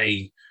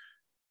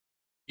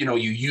 You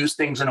use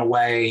things in a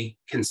way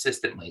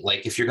consistently.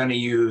 Like if you're going to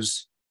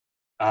use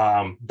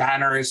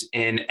banners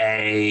in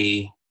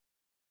a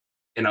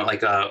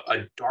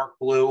dark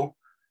blue,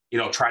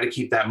 try to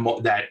keep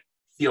that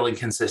feeling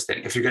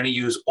consistent. If you're going to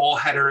use all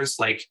headers,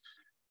 like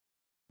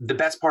the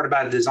best part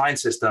about a design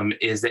system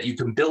is that you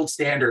can build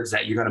standards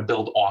that you're going to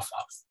build off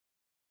of.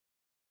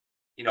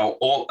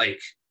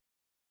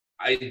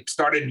 I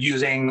started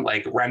using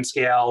like rem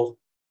scale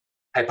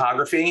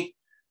typography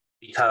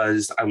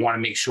because I want to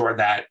make sure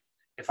that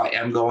if I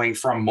am going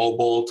from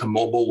mobile to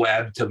mobile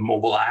web to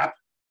mobile app,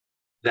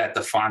 that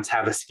the fonts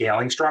have a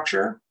scaling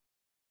structure.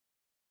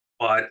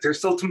 But there's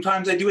still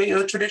sometimes I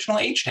do traditional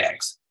H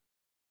tags,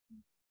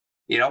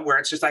 where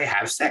it's just I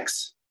have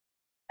 6.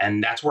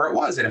 And that's where it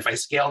was. And if I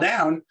scale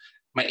down,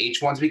 my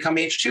H1s become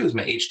H2s,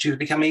 my H2s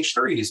become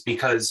H3s,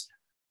 because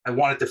I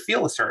want it to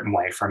feel a certain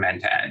way from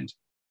end to end.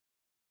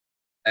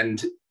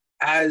 And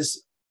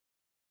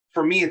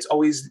for me, it's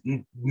always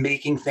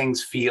making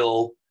things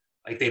feel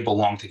like they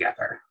belong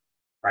together,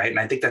 right? And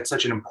I think that's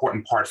such an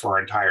important part for our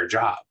entire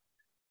job.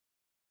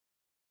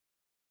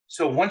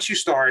 So once you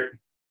start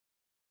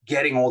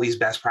getting all these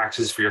best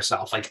practices for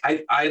yourself, like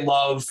I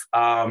love,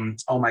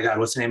 oh my God,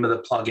 what's the name of the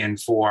plugin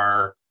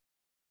for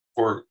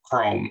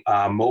Chrome?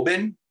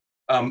 Mobin?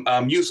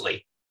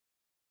 Musely.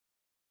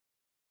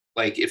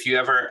 Like if you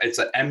ever, it's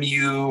a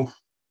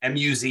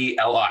Muzli.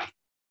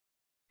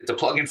 It's a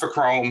plugin for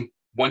Chrome.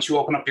 Once you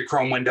open up your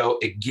Chrome window,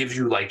 it gives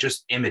you like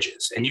just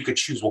images, and you could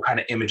choose what kind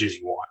of images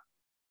you want.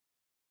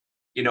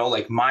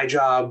 Like my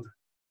job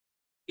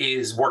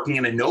is working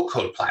in a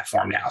no-code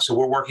platform now. So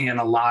we're working in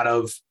a lot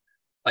of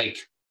like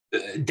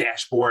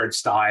dashboard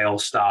style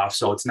stuff.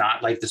 So it's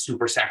not like the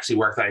super sexy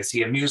work that I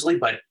see in Musely,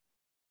 but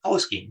color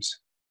schemes,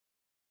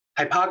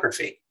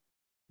 typography,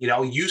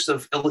 use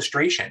of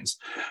illustrations.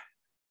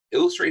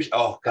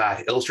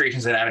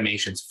 Illustrations and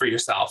animations for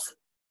yourself.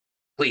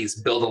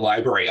 Please build a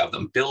library of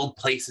them, build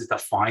places to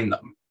find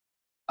them.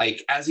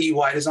 Like as a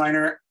UI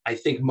designer, I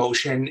think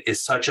motion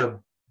is such a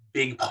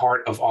big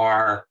part of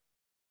our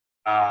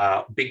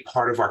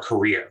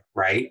career,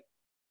 right?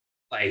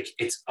 Like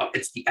it's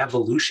the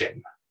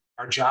evolution.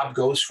 Our job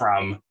goes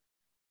from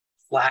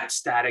flat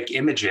static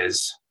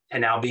images to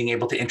now being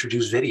able to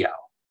introduce video,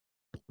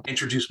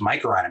 introduce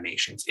micro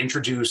animations,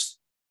 introduce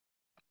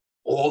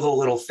all the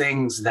little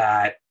things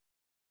that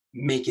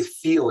make it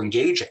feel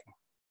engaging.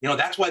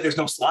 That's why there's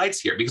no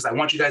slides here, because I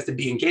want you guys to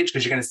be engaged,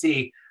 because you're going to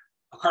see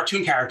a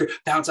cartoon character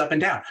bounce up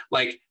and down.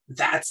 Like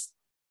that's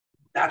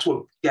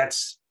what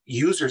gets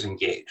users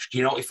engaged.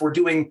 If we're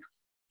doing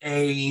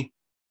an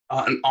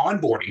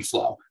onboarding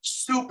flow,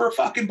 super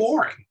fucking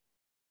boring.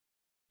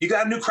 You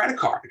got a new credit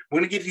card. We're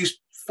going to give you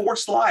 4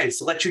 slides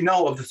to let you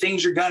know of the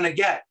things you're going to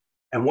get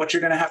and what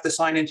you're going to have to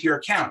sign into your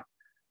account.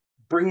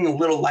 Bringing a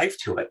little life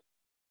to it.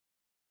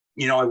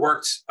 You know, I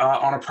worked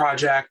on a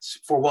project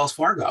for Wells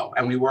Fargo,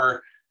 and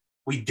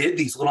we did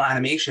these little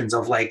animations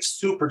of like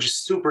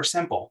just super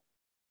simple,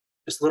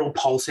 just little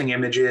pulsing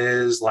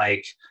images,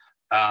 like,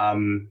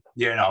 you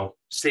know,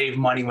 save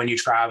money when you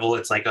travel.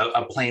 It's like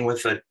a plane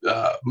with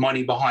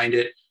money behind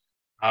it.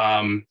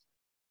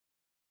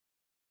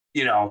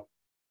 You know,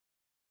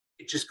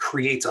 it just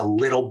creates a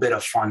little bit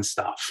of fun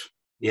stuff.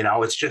 You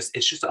know, it's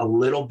just a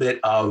little bit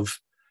of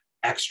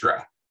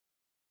extra.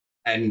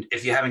 And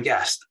if you haven't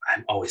guessed,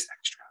 I'm always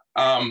extra.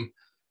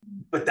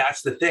 But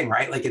that's the thing,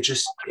 right? Like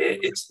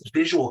it's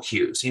visual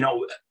cues, you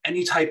know,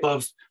 any type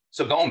of,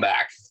 so going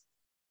back,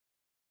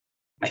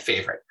 my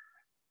favorite,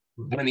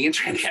 when the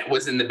internet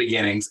was in the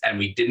beginnings and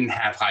we didn't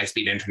have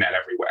high-speed internet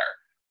everywhere,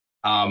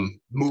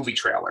 movie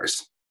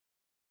trailers.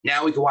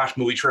 Now we can watch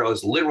movie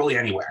trailers literally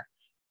anywhere.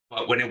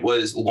 But when it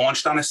was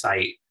launched on a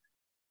site,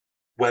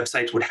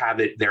 websites would have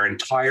it, their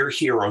entire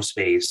hero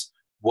space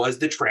was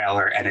the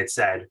trailer, and it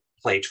said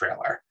play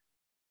trailer.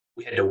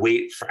 We had to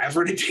wait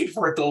forever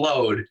for it to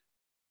load,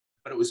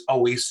 but it was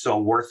always so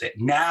worth it.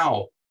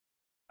 Now,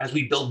 as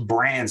we build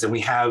brands and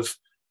we have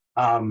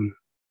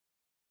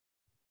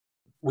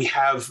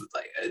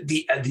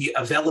the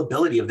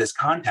availability of this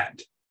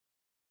content,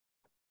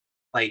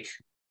 like,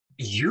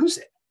 use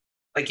it.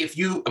 Like,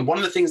 one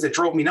of the things that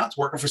drove me nuts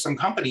working for some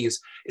companies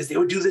is they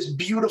would do this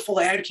beautiful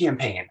ad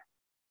campaign.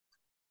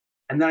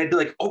 And then I'd be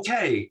like,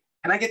 okay,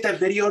 can I get that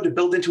video to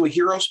build into a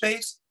hero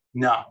space?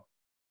 No.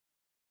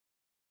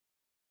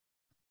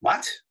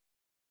 What?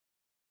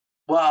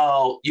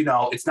 Well, you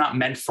know, it's not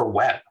meant for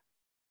web.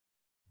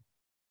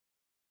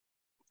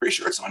 Pretty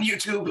sure it's on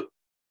YouTube.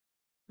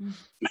 Meant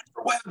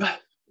for web.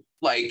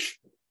 Like,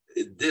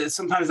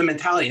 sometimes the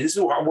mentality, this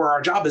is where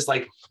our job is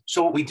like,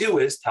 so what we do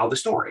is tell the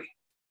story.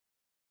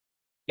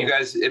 You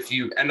guys, if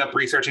you end up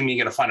researching me,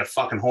 you're going to find a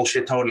fucking whole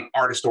shit ton of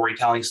art of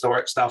storytelling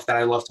stuff that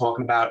I love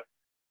talking about.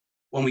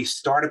 When we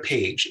start a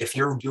page, if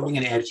you're doing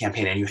an ad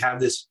campaign and you have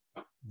this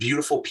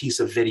beautiful piece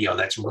of video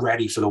that's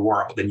ready for the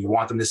world and you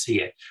want them to see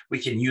it, we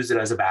can use it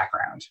as a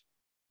background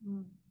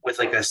with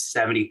like a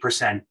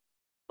 70%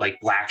 like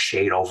black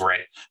shade over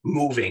it,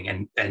 moving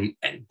and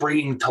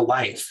bringing to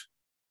life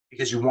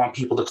because you want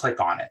people to click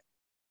on it.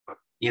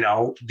 You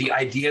know, the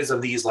ideas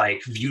of these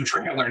like view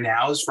trailer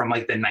nows from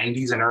like the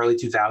 90s and early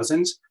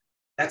 2000s,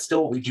 that's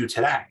still what we do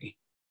today.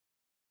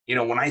 You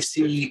know, when I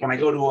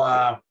go to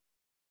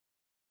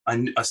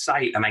a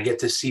site and I get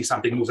to see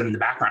something moving in the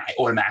background, I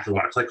automatically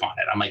want to click on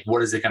it. I'm like,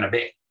 what is it going to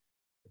be?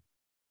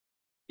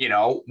 You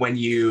know, when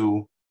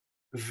you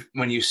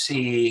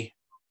see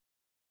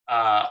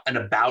an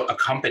about a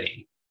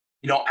company,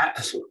 you know,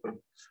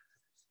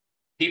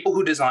 people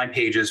who design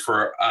pages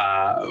for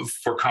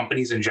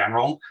companies in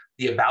general,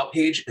 the about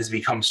page has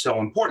become so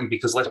important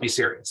because, let's be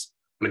serious,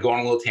 I'm going to go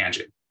on a little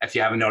tangent. If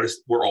you haven't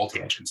noticed, we're all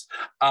tangents.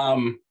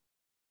 When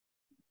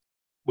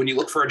you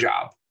look for a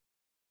job,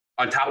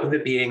 on top of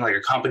it being like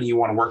a company you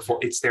want to work for,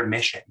 it's their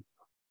mission.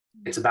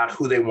 It's about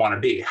who they want to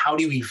be. How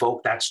do you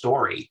evoke that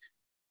story?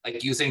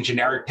 Like using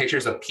generic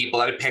pictures of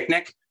people at a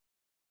picnic?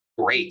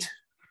 Great.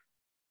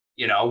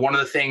 You know, one of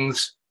the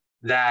things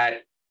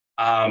that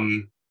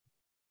I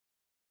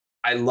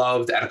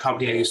loved at a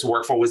company I used to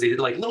work for was they did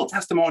like little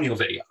testimonial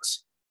videos.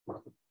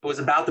 It was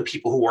about the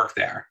people who work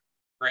there.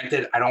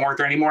 Granted, I don't work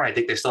there anymore. I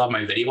think they still have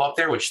my video up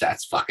there, which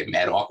that's fucking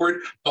mad awkward.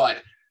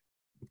 But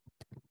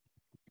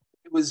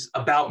it was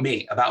about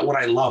me, about what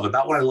I love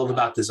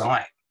about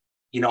design.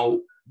 You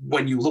know,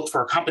 when you look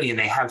for a company and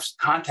they have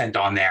content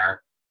on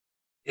there,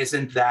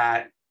 isn't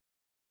that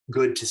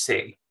good to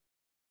see?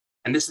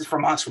 And this is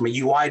from us, from a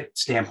UI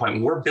standpoint.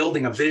 When we're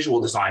building a visual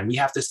design, we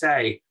have to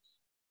say,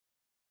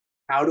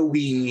 how do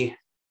we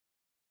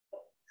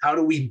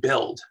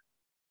build?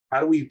 How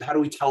do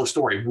we tell a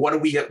story? What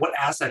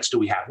assets do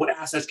we have? What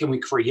assets can we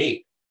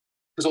create?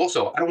 Because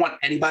also, I don't want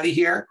anybody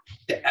here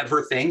to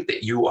ever think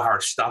that you are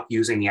stuck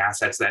using the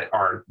assets that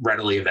are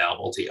readily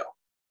available to you.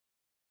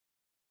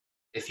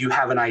 If you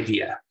have an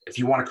idea, if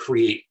you want to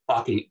create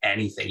fucking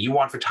anything, you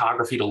want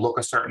photography to look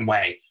a certain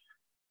way,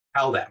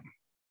 tell them.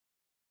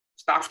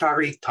 Stock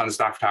photography, tons of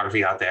stock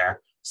photography out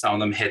there. Some of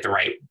them hit the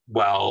right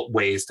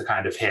ways to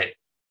kind of hit,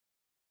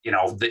 you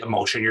know, the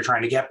emotion you're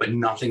trying to get, but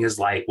nothing is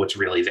like what's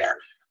really there.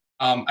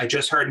 I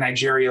just heard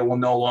Nigeria will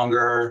no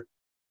longer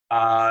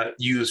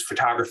use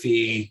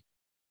photography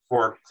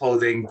for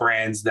clothing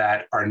brands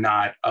that are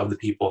not of the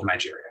people of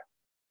Nigeria.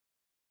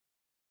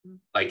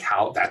 Like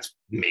how that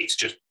makes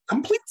just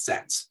complete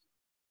sense.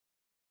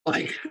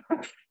 Like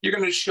you're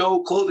going to show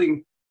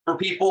clothing for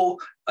people,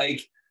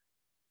 like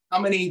how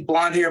many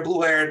blonde hair,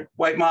 blue haired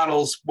white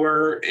models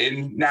were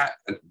in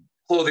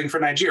clothing for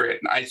Nigeria?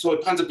 I saw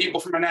tons of people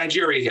from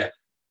Nigeria here.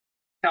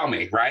 Tell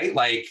me, right?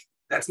 Like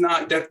that's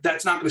not going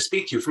to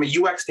speak to you from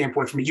a UX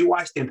standpoint, from a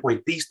UI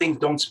standpoint. These things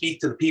don't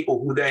speak to the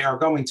people who they are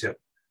going to.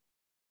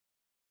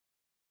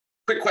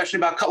 Quick question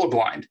about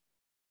colorblind.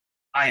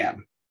 I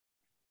am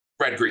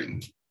red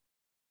green.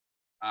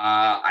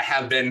 I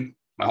have been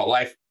my whole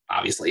life,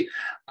 obviously.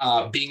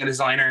 Being a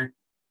designer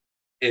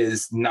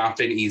is not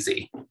been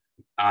easy,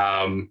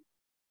 but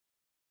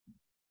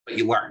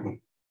you learn.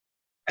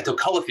 I took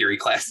color theory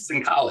classes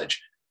in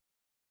college.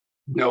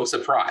 No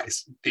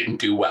surprise,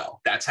 didn't do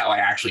well. That's how I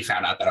actually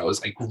found out that I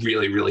was like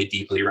really, really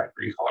deeply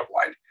red-green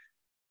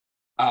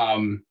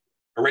colorblind.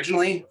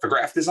 Originally, for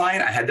graphic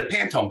design, I had the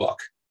Pantone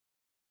book.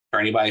 For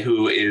anybody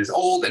who is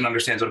old and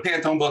understands what a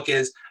Pantone book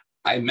is,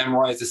 I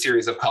memorized a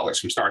series of colors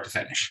from start to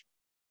finish.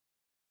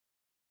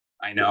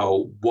 I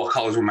know what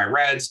colors were my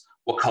reds,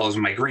 what colors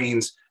were my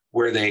greens,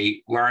 where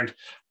they learned.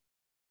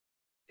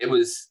 It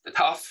was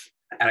tough,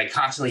 and I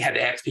constantly had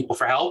to ask people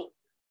for help,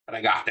 but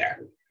I got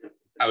there.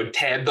 I would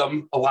tab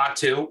them a lot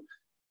too.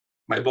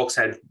 My books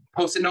had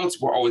Post-it notes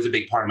were always a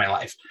big part of my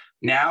life.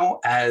 Now,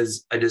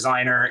 as a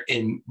designer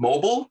in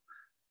mobile,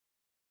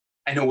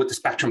 I know what the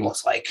spectrum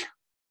looks like.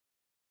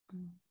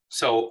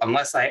 So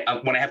unless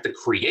when I have to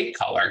create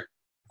color,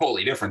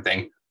 totally different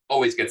thing,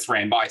 always gets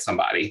ran by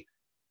somebody,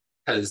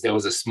 because there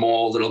was a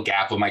small little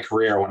gap of my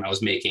career when I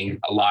was making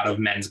a lot of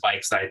men's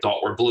bikes that I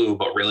thought were blue,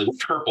 but really were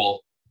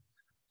purple.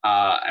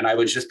 And I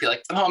would just be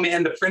like, oh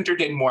man, the printer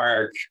didn't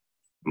work.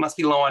 It must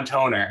be low on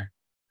toner.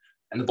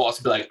 And the boss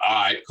would be like,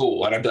 all right,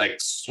 cool. And I'd be like,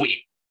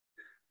 sweet.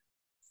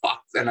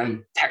 Fuck. And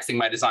I'm texting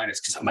my designers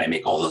because I might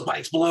make all those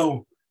bikes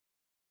blue.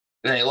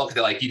 And they look at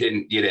it like, you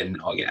didn't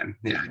know again.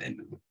 Yeah, I didn't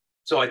know.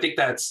 So I think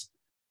that's,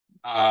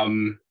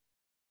 Kathy,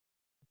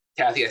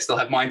 I still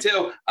have mine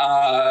too.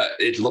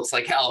 It looks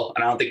like hell.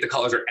 And I don't think the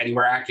colors are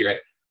anywhere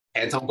accurate.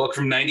 Pantone book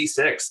from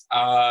 96.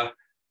 But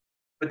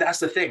that's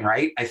the thing,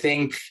 right? I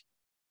think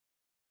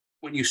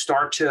when you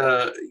start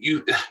to,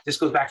 this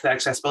goes back to that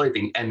accessibility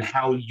thing and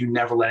how you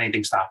never let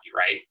anything stop you,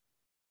 right?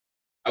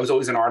 I was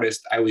always an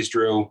artist. I always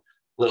drew.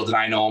 Little did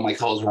I know my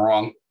colors were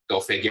wrong. Go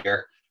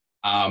figure.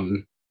 I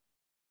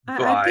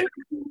think it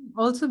can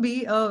also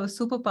be a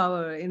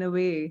superpower in a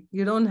way.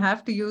 You don't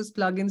have to use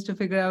plugins to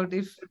figure out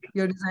if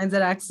your designs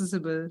are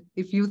accessible.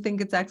 If you think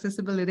it's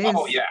accessible, it is.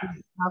 Oh, yeah.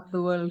 Half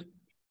the world.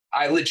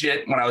 I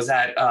legit, when I was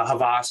at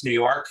Havas, New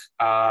York,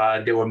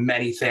 there were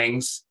many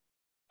things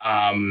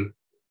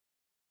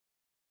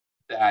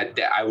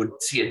that I would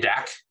see a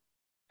deck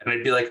and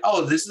I'd be like,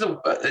 oh,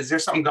 is there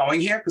something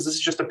going here? Because this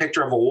is just a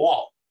picture of a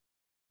wall.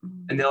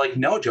 And they're like,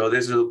 no, Joe,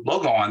 there's a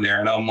logo on there.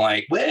 And I'm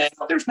like, well,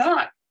 there's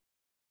not.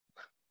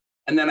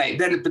 And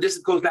but this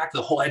goes back to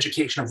the whole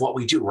education of what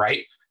we do,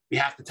 right? We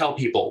have to tell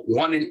people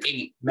 1 in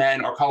 8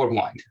 men are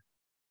colorblind.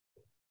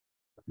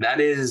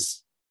 That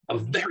is a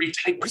very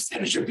tight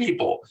percentage of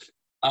people.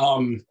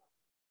 And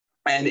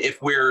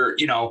if we're,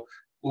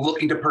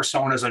 looking to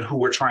personas on who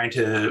we're trying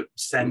to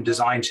send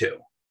design to,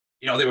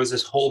 there was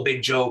this whole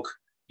big joke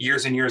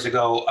years and years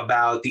ago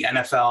about the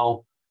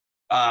NFL.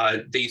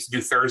 They used to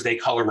do Thursday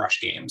color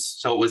rush games.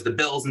 So it was the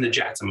Bills and the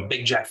Jets. I'm a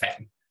big Jet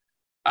fan.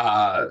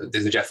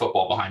 There's a Jet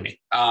football behind me.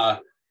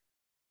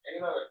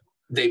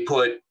 They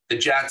put the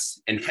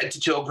Jets in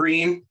head-to-toe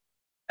green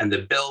and the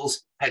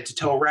Bills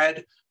head-to-toe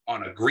red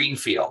on a green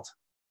field.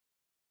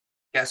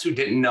 Guess who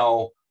didn't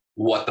know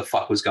what the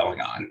fuck was going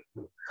on?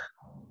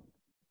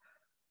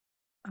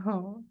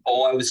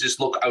 I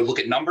would look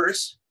at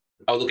numbers.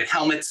 I would look at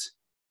helmets.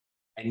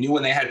 I knew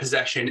when they had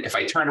possession. If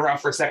I turned around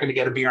for a second to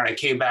get a beer and I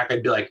came back,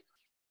 I'd be like,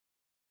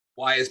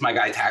 why is my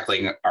guy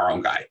tackling our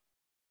own guy?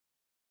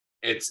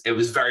 It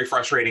was very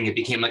frustrating. It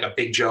became like a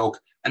big joke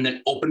and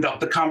then opened up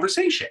the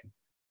conversation.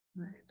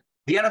 Right.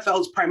 The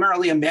NFL is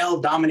primarily a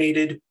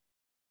male-dominated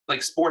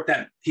sport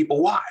that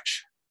people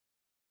watch,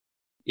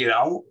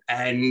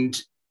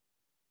 and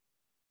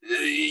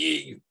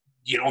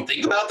you don't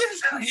think about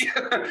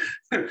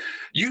this.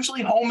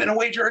 Usually home and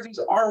away jerseys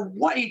are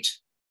white.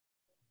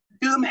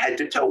 Do them head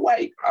to toe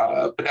white,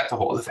 but that's a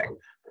whole other thing.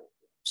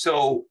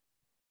 So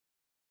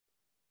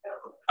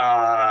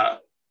I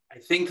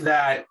think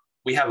that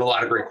we have a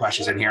lot of great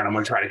questions in here, and I'm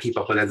going to try to keep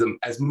up with them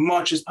as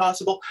much as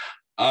possible.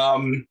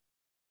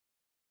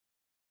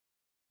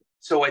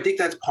 So I think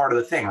that's part of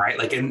the thing,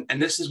 right?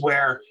 And this is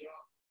where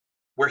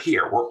we're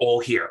here. We're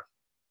all here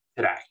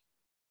today.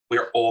 We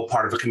are all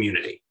part of a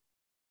community.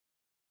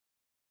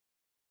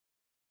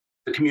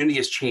 The community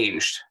has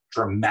changed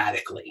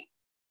dramatically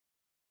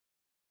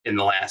in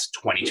the last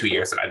 22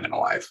 years that I've been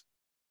alive.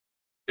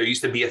 There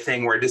used to be a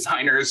thing where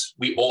designers,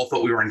 we all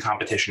thought we were in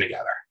competition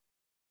together.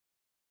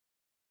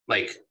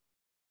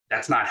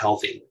 That's not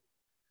healthy.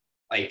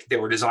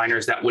 There were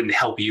designers that wouldn't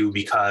help you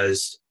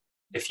because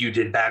if you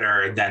did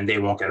better, then they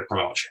won't get a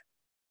promotion.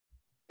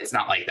 It's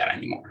not like that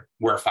anymore.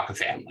 We're a fucking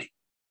family.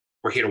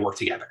 We're here to work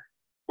together.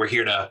 We're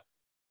here to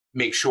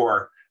make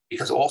sure,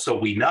 because also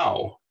we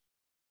know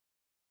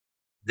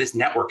this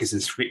network is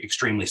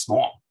extremely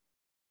small.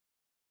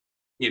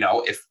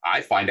 If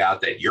I find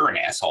out that you're an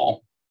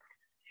asshole,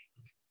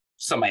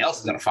 somebody else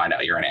is going to find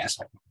out you're an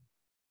asshole.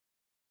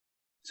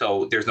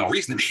 So there's no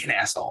reason to be an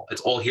asshole.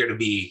 It's all here to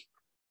be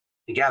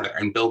together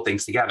and build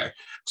things together.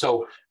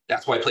 So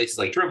that's why places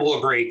like Dribbble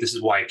are great. This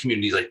is why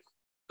communities like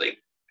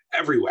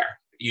everywhere.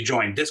 You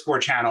join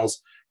Discord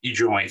channels, you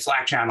join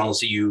Slack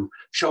channels, you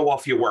show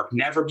off your work.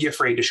 Never be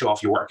afraid to show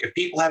off your work. If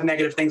people have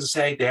negative things to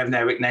say, they have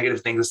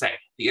negative things to say.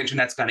 The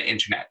internet's going to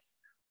internet.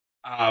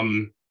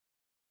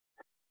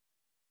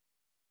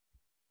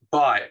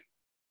 But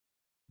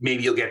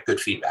maybe you'll get good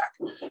feedback.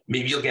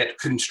 Maybe you'll get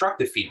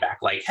constructive feedback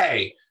like,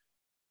 hey,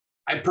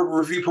 I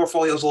review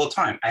portfolios all the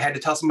time. I had to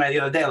tell somebody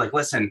the other day, like,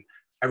 listen,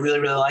 I really,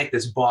 really like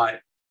this,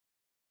 but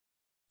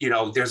you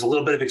know, there's a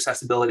little bit of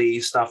accessibility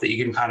stuff that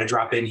you can kind of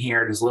drop in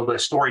here. There's a little bit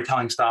of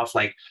storytelling stuff,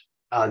 like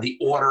the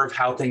order of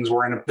how things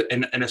were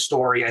in a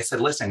story. I said,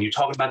 listen, you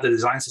talked about the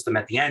design system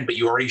at the end, but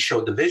you already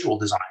showed the visual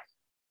design.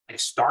 Like,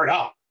 start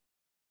up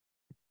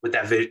with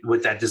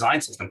that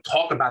design system.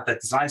 Talk about that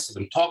design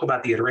system. Talk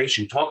about the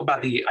iteration. Talk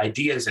about the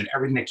ideas and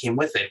everything that came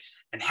with it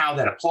and how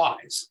that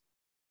applies.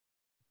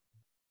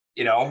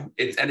 You know,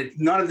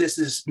 none of this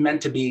is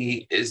meant to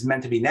be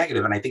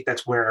negative. And I think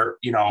that's where,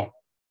 you know,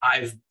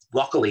 I've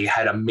luckily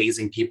had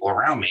amazing people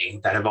around me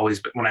that have always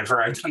been,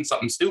 whenever I've done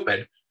something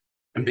stupid,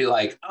 and be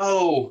like,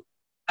 oh,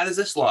 how does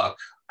this look?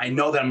 I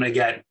know that I'm going to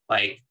get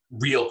like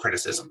real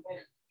criticism,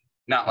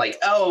 not like,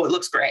 oh, it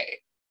looks great.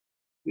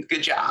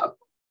 Good job.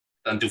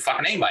 Doesn't do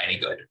fucking anybody any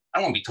good. I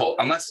don't want to be told,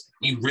 unless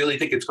you really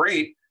think it's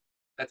great,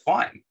 that's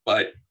fine.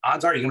 But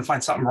odds are you're going to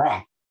find something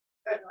wrong.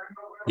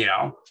 You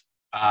know,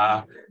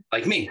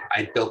 like me,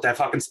 I built that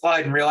fucking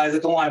slide and realized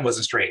that the line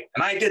wasn't straight.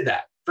 And I did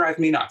that. Drives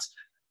me nuts.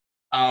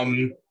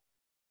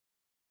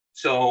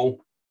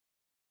 So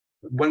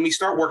when we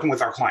start working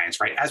with our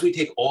clients, right, as we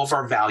take all of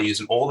our values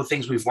and all the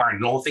things we've learned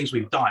and all the things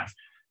we've done,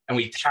 and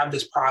we have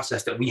this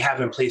process that we have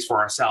in place for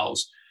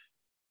ourselves,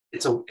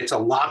 it's a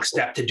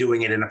lockstep to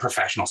doing it in a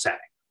professional setting.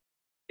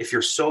 If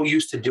you're so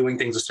used to doing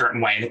things a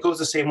certain way, and it goes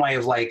the same way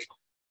of like,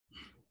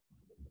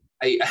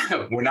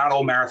 we're not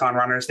all marathon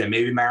runners. There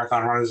may be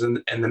marathon runners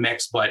in the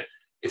mix, but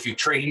if you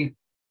train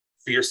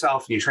for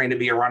yourself and you train to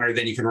be a runner,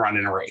 then you can run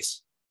in a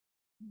race.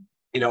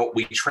 You know,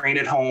 we train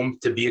at home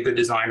to be a good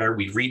designer.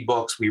 We read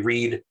books. We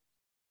read.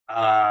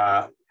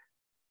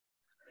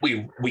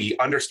 We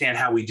understand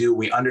how we do.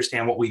 We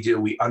understand what we do.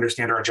 We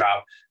understand our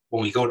job.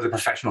 When we go to the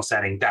professional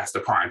setting, that's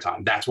the prime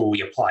time. That's where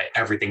we apply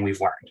everything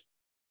we've learned.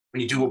 When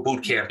you do a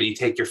boot camp and you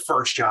take your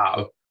first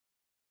job,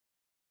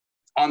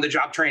 on the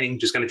job training,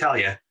 just going to tell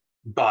you,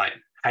 but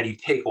how do you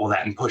take all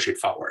that and push it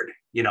forward,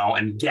 you know,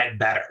 and get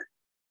better?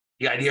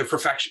 The idea of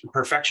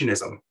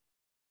perfectionism,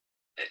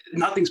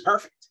 nothing's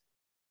perfect.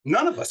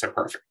 None of us are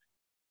perfect.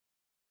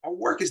 Our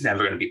work is never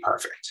going to be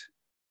perfect.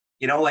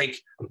 You know, like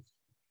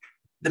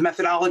the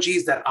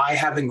methodologies that I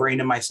have ingrained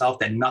in myself,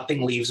 that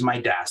nothing leaves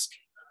my desk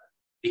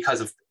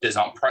because of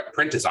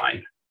print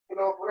design.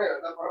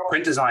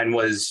 Print design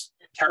was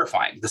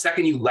terrifying. The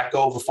second you let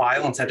go of a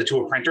file and send it to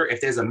a printer, if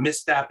there's a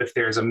misstep, if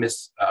there's a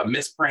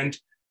misprint,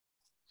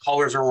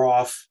 colors are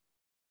off,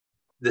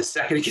 the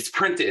second it gets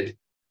printed,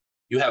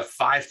 you have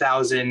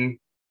 5,000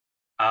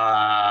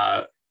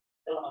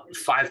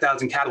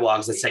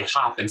 catalogs that say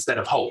hop instead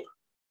of hope.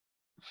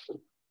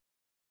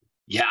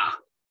 Yeah.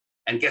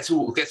 And guess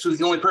who's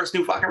the only person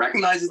who fucking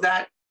recognizes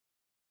that?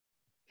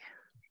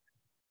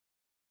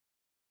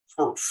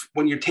 For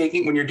when you're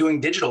doing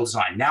digital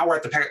design. Now we're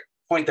at the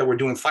point that we're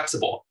doing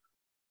flexible.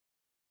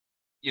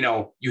 You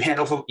know, you hand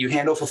off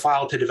a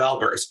file to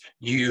developers.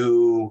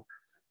 You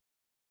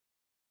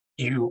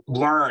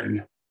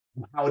learn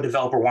how a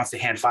developer wants to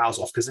hand files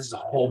off, because this is a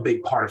whole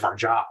big part of our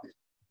job.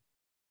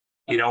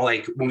 You know,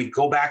 like when we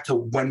go back to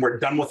when we're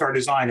done with our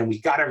design and we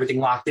got everything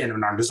locked in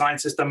our design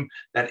system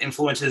that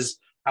influences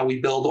how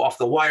we build off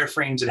the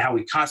wireframes and how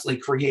we constantly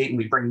create, and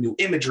we bring new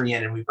imagery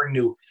in and we bring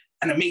new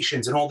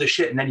animations and all this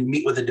shit. And then you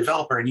meet with a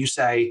developer and you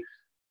say,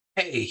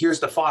 hey, here's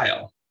the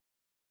file.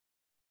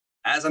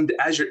 By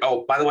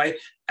the way,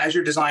 as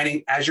you're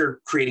designing, as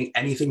you're creating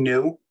anything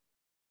new,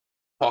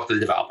 talk to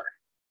the developer.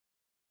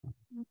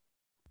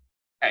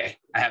 Hey,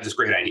 I have this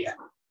great idea.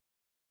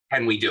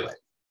 Can we do it?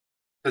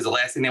 Because the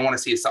last thing they want to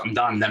see is something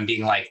done, them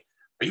being like,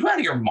 are you out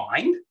of your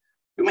mind?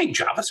 You make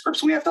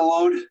JavaScripts we have to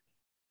load? And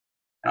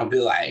I'll be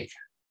like,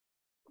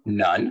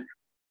 none.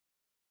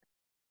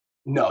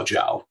 No,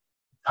 Joe.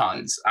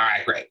 Tons. All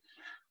right, great.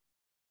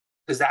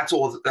 Because that's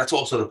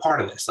also the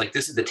part of this. Like,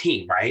 this is the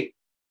team, right?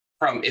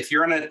 If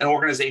you're in an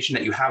organization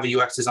that you have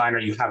a UX designer,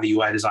 you have a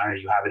UI designer,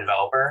 you have a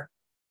developer,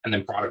 and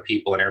then product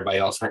people and everybody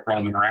else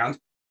roaming around,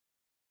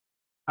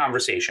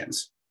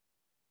 conversations.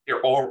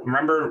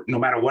 Remember, no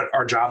matter what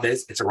our job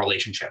is, it's a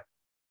relationship.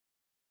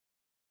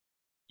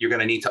 You're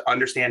going to need to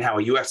understand how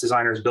a UX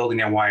designer is building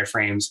their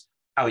wireframes,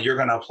 how you're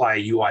going to apply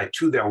a UI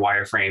to their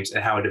wireframes,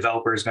 and how a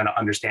developer is going to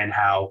understand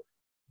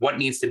what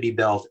needs to be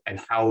built and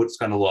how it's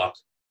going to look.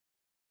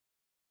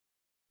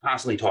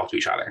 Constantly talk to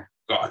each other.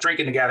 Go out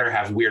drinking together,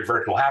 have weird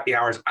virtual happy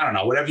hours. I don't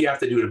know, whatever you have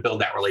to do to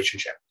build that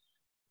relationship.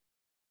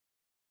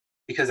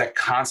 Because that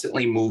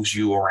constantly moves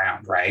you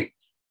around, right?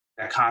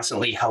 That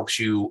constantly helps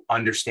you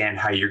understand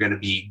how you're going to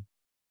be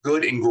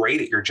good and great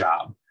at your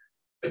job,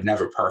 but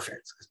never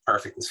perfect, because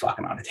perfect is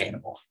fucking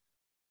unattainable.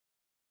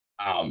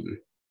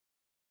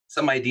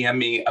 Somebody DM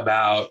me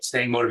about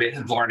staying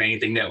motivated to learn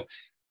anything new.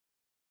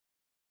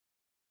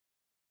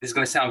 This is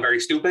going to sound very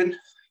stupid,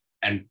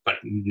 but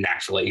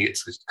naturally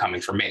it's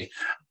coming from me.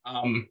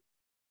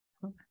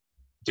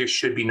 There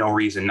should be no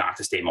reason not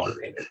to stay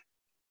motivated.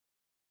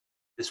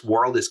 This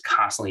world is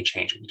constantly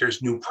changing.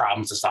 There's new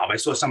problems to solve. I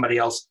saw somebody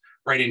else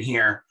right in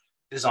here,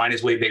 design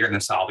is way bigger than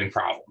solving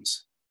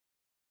problems.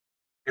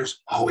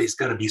 There's always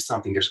going to be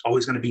something. There's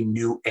always going to be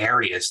new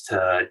areas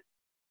to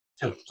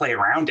play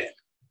around in.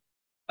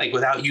 Like,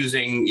 without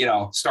using,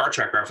 Star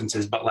Trek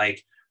references, but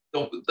like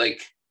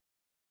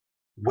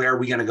where are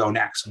we going to go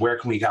next? Where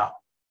can we go?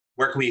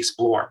 Where can we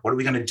explore? What are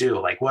we going to do?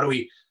 Like, what do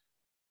we,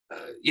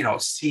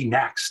 see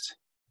next?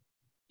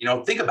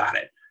 Think about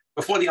it.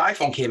 Before the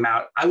iPhone came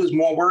out, I was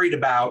more worried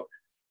about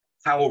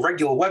how a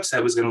regular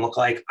website was going to look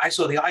like. I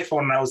saw the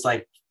iPhone and I was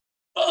like,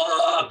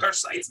 fuck, our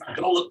site's not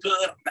going to look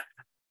good.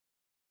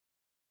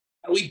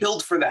 We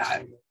build for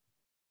that.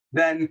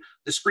 Then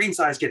the screen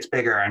size gets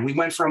bigger, and we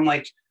went from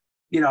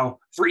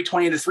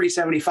 320 to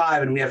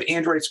 375, and we have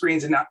Android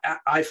screens and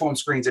iPhone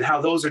screens and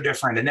how those are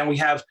different. And then we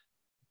have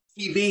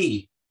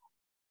TV,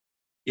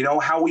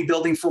 how are we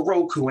building for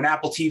Roku and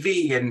Apple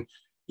TV? And,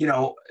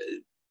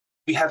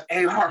 we have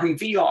AR and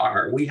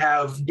VR, we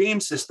have game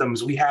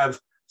systems, we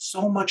have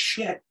so much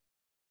shit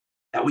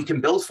that we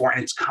can build for,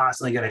 and it's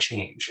constantly going to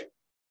change.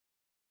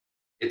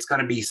 It's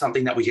going to be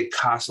something that we could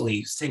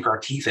constantly sink our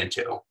teeth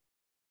into.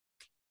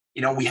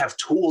 We have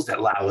tools that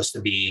allow us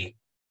to be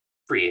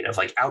creative,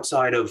 like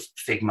outside of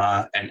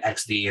Figma and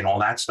XD and all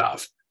that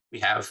stuff. We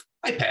have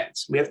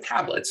iPads, we have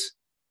tablets.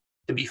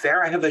 To be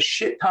fair, I have a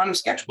shit ton of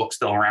sketchbooks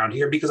still around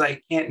here because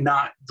I can't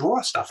not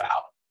draw stuff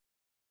out.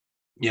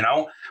 When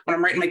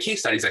I'm writing my case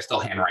studies, I still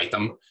handwrite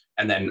them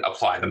and then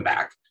apply them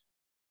back.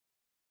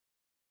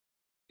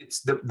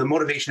 It's the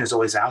motivation is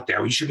always out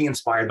there. You should be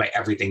inspired by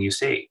everything you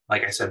see.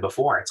 Like I said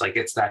before,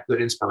 it's that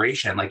good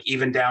inspiration, like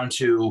even down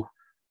to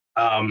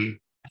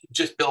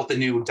just built a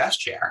new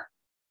desk chair.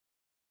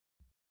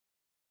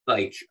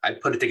 Like, I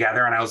put it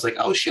together and I was like,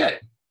 oh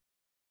shit,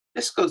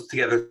 this goes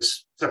together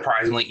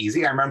surprisingly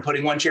easy. I remember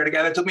putting one chair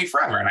together, it took me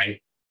forever, and I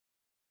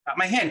got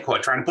my hand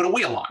caught trying to put a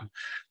wheel on.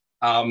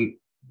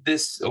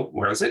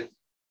 Where is it?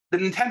 The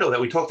Nintendo that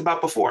we talked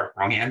about before.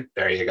 Wrong hand.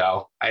 There you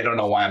go. I don't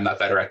know why I'm not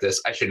better at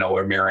this. I should know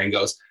where mirroring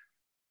goes.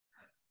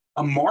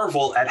 A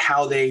marvel at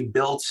how they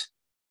built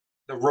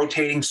the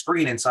rotating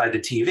screen inside the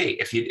TV.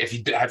 If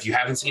you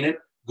haven't seen it,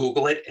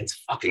 Google it. It's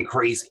fucking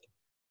crazy.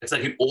 It's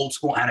like an old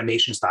school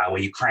animation style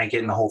where you crank it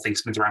and the whole thing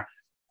spins around.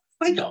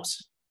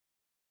 Legos.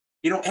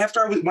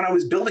 When I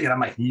was building it, I'm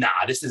like,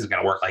 nah, this isn't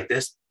going to work like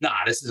this. Nah,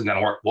 this isn't going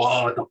to work.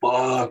 Whoa, what the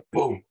fuck?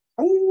 Boom.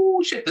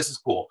 Oh, shit, this is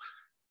cool.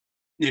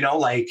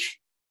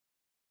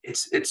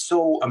 It's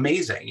so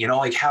amazing,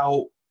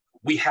 how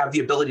we have the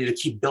ability to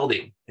keep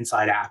building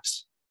inside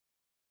apps.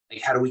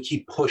 Like, how do we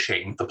keep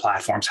pushing the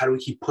platforms? How do we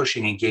keep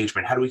pushing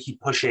engagement? How do we keep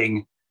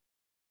pushing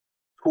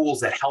tools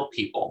that help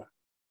people?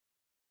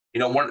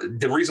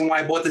 The reason why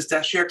I bought this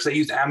desk chair, because I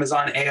used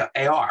Amazon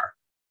AR.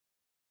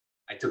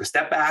 I took a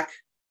step back,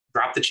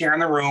 dropped the chair in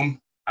the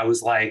room. I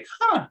was like,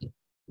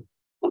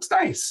 looks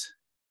nice.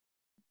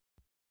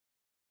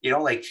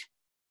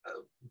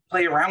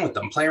 Play around with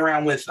them. Play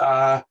around with,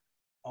 oh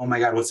my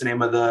God, what's the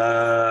name of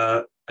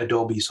the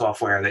Adobe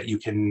software that you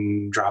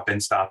can drop in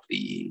stuff?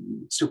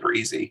 Super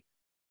easy.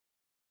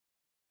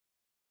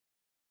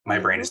 My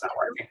brain is not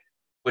working.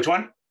 Which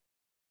one?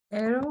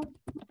 Arrow?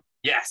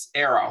 Yes,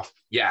 Arrow.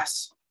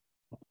 Yes.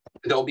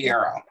 Adobe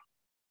Arrow.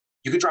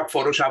 You could drop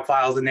Photoshop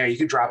files in there. You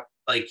could drop,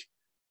 you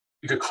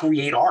could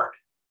create art.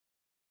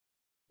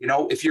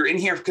 If you're in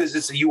here because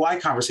it's a UI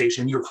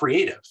conversation, you're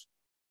creative.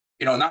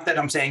 Not that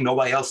I'm saying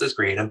nobody else is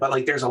creative,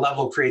 but there's a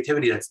level of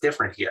creativity that's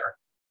different here.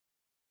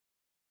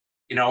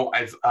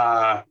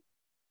 I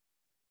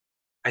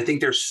think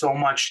there's so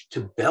much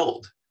to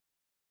build,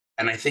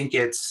 and I think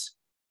it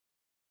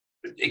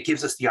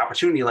gives us the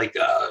opportunity.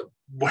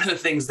 One of the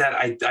things that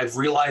I've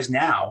realized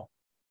now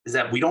is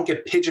that we don't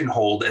get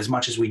pigeonholed as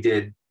much as we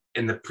did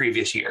in the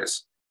previous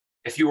years.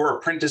 If you were a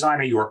print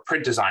designer, you were a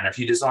print designer. If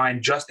you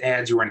designed just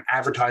ads, you were an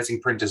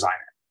advertising print designer.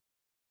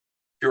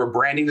 If you're a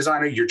branding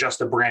designer, you're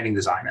just a branding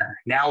designer.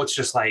 Now it's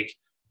just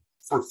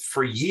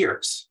for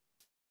years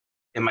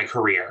in my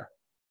career,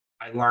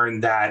 I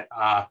learned that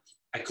I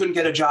couldn't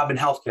get a job in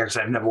healthcare because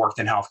I've never worked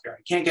in healthcare.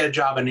 I can't get a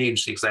job in an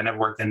agency because I never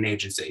worked in an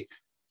agency.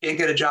 Can't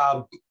get a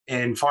job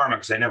in pharma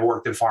because I never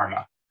worked in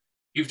pharma.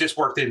 You've just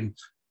worked in,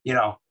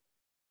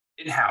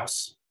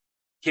 in-house.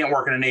 Can't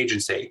work in an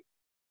agency.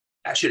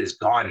 That shit is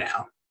gone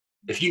now.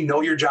 If you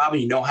know your job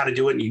and you know how to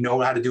do it and you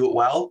know how to do it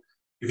well,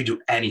 you can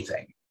do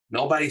anything.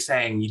 Nobody's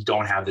saying you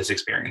don't have this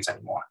experience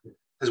anymore.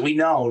 Because we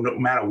know no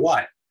matter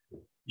what,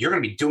 you're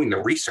going to be doing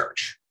the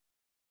research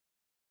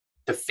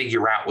to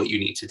figure out what you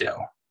need to do.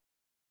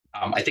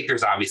 I think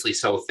there's obviously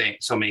so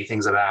many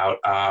things about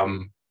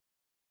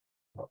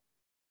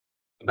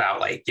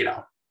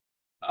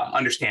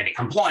understanding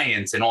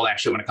compliance and all that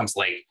shit when it comes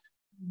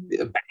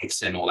to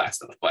banks and all that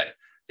stuff. But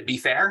to be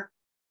fair,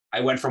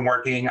 I went from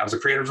I was a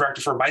creative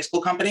director for a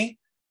bicycle company.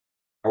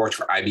 I worked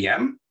for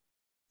IBM.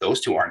 Those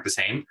two aren't the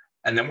same.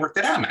 And then worked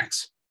at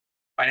Amex,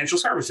 financial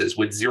services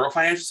with zero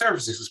financial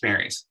services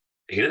experience.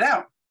 Figured it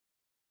out,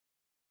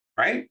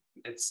 right?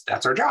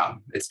 that's our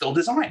job. It's still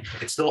design.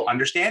 It's still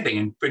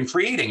understanding and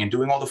creating and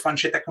doing all the fun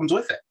shit that comes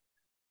with it.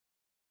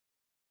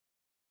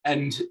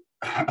 And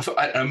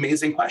an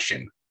amazing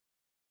question.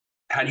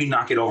 How do you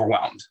not get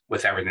overwhelmed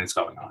with everything that's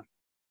going on?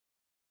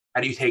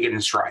 How do you take it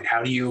in stride?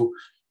 How do you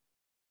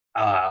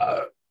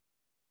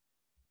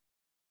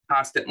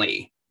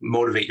constantly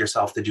motivate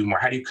yourself to do more?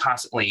 How do you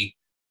constantly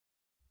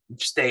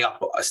stay up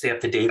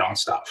to date on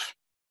stuff?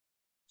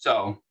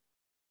 So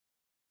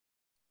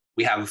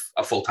we have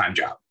a full-time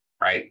job,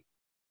 right?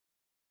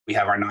 We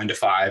have our 9 to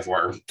 5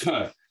 or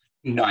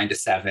 9 to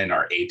 7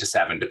 or 8 to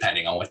 7,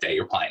 depending on what day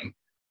you're playing.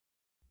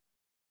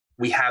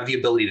 We have the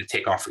ability to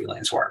take on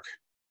freelance work.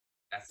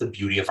 That's the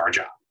beauty of our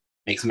job.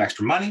 Make some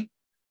extra money,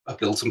 but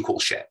build some cool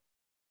shit.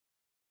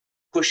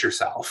 Push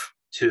yourself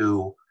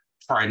to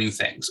try new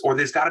things. Or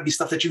there's got to be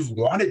stuff that you've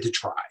wanted to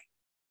try,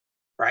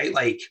 right?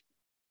 Like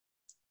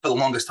for the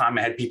longest time,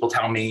 I had people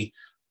tell me,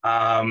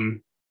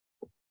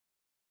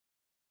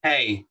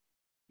 hey,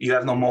 you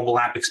have no mobile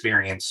app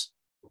experience.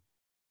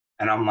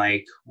 And I'm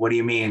like, what do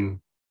you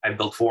mean? I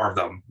built 4 of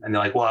them. And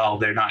they're like, well,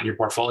 they're not in your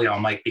portfolio.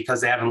 I'm like,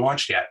 because they haven't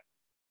launched yet.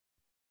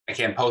 I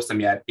can't post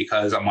them yet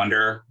because I'm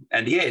under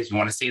NDAs. You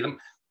want to see them?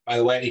 By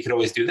the way, you could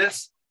always do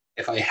this.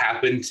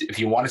 If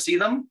you want to see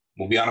them,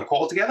 we'll be on a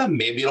call together.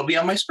 Maybe it'll be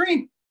on my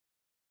screen.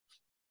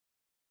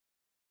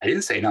 I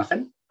didn't say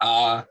nothing.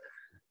 But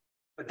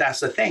that's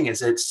the thing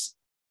is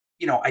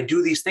I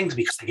do these things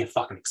because I get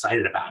fucking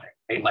excited about it.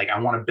 Right? Like I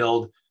want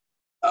to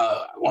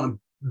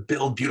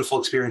build beautiful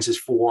experiences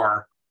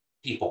for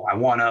people. I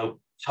want to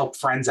help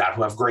friends out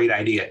who have great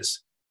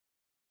ideas.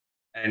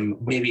 And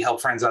maybe help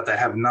friends out that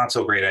have not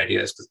so great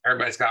ideas because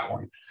everybody's got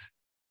one.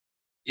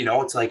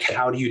 It's like,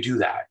 how do you do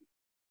that?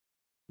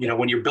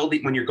 When you're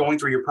going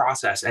through your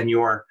process and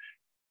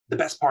the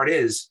best part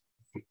is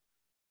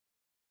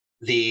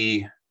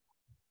the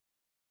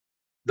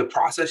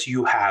process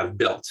you have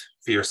built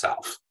for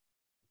yourself,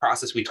 the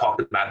process we talked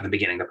about in the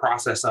beginning, the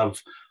process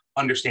of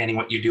understanding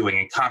what you're doing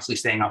and constantly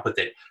staying up with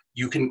it.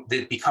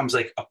 It becomes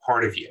like a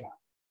part of you.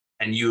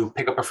 And you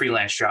pick up a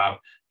freelance job,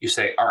 you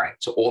say, all right,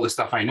 so all the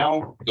stuff I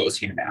know goes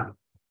here now.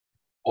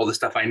 All the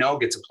stuff I know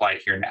gets applied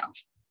here now.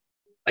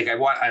 Like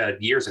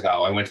years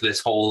ago, I went to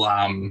this whole,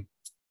 I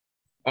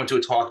went to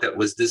a talk that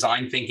was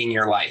design thinking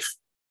your life.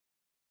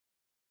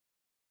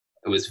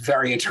 It was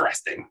very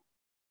interesting.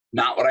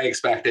 Not what I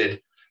expected.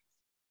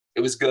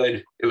 It was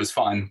good. It was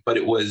fun, but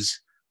it was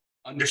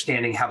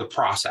understanding how the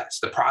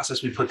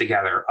process we put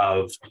together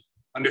of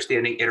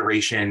understanding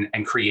iteration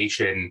and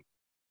creation,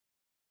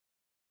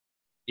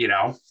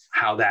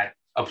 how that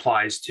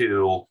applies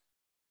to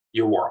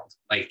your world.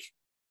 Like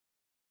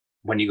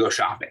when you go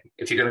shopping,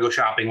 if you're going to go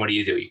shopping, what do?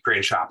 You create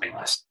a shopping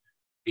list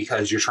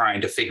because you're trying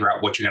to figure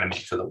out what you're going to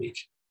make for the week.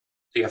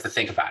 So you have to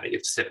think about it. You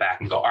have to sit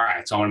back and go, all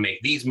right, so I want to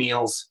make these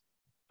meals.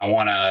 I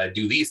want to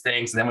do these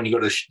things. And then when you go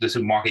to the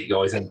supermarket, you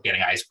always end up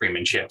getting ice cream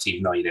and chips,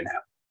 even though you didn't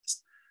have it.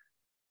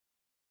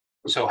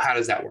 So how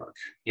does that work?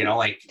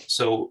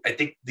 So I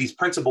think these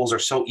principles are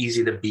so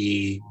easy to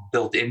be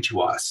built into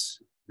us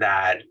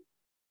that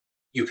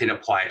you can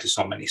apply it to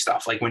so many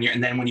stuff. Like when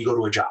you go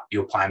to a job, you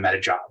apply them at a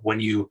job.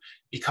 When you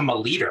become a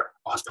leader,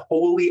 a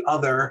totally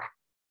other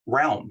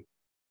realm.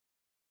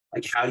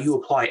 Like how do you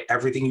apply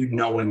everything you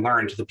know and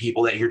learn to the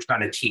people that you're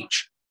trying to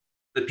teach,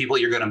 the people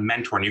that you're going to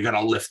mentor and you're going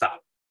to lift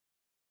up?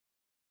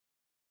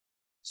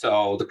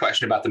 So the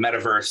question about the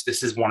metaverse,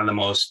 this is one of the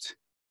most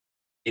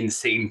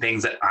insane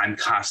things that I'm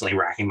constantly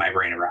racking my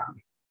brain around.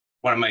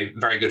 One of my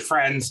very good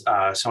friends,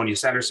 Sonia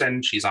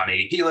Sanderson, she's on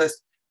ADPList.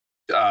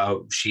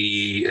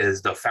 She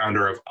is the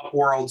founder of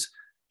Upworld.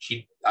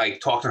 I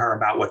talked to her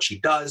about what she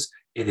does.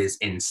 It is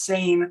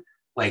insane.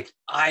 Like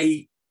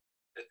I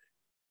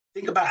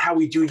think about how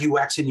we do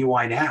UX and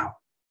UI now.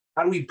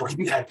 How do we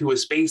bring that to a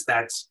space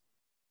that's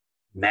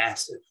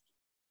massive?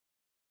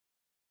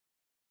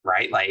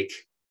 Right? Like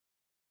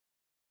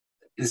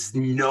there's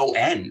no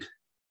end.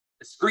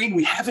 The screen,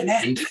 we have an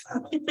end.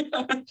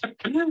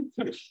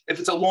 If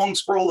it's a long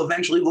scroll,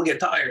 eventually we'll get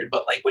tired.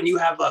 But like when you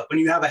have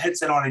a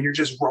headset on and you're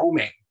just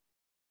roaming,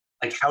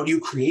 like how do you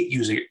create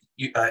user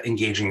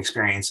engaging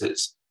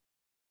experiences?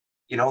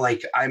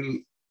 Like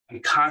I'm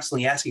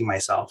constantly asking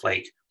myself,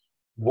 like,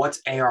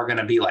 what's AR going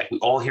to be like? We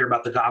all hear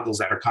about the goggles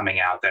that are coming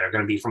out that are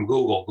going to be from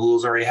Google.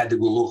 Google's already had the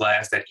Google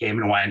Glass that came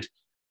and went.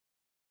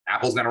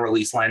 Apple's going to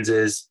release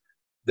lenses.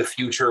 The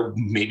future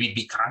maybe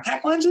be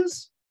contact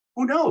lenses.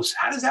 Who knows?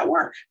 How does that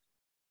work?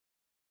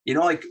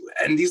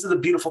 And these are the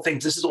beautiful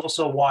things. This is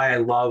also why I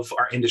love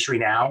our industry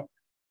now.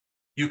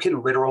 You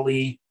can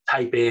literally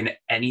type in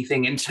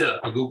anything into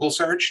a Google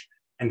search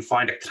and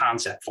find a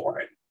concept for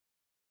it.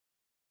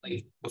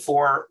 Like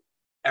before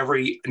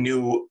every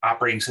new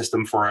operating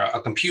system for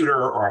a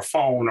computer or a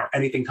phone or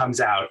anything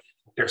comes out,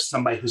 there's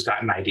somebody who's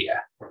got an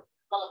idea.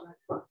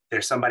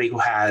 There's somebody who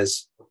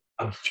has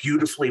a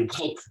beautifully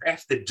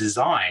well-crafted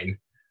design,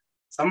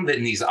 some of it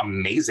in these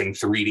amazing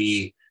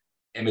 3D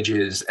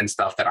images and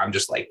stuff that I'm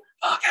just like,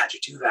 oh, how'd you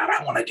do that?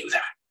 I want to do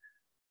that.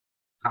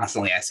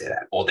 Constantly, I say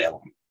that all day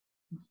long.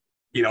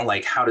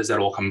 Like, how does that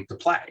all come to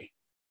play?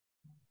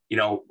 you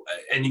know,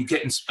 and you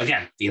get,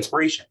 again, the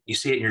inspiration. You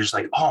see it and you're just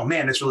like, oh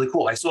man, that's really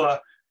cool. I saw,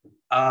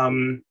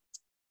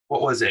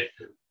 what was it?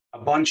 A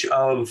bunch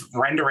of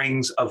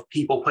renderings of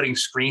people putting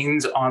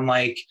screens on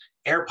like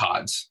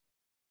AirPods,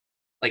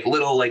 like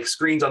little like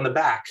screens on the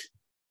back.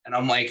 And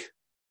I'm like,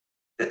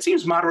 that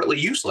seems moderately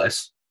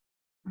useless,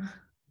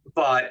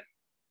 but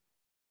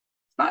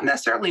not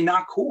necessarily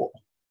not cool.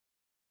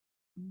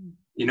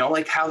 You know,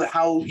 like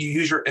how you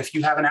use your, if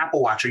you have an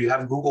Apple Watch or you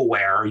have Google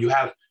Wear or you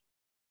have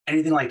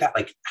anything like that,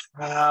 like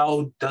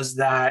how does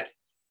that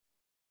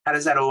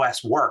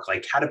OS work?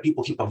 Like how do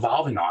people keep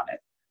evolving on it?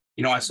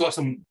 You know, I saw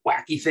some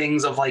wacky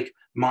things of like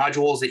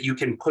modules that you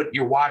can put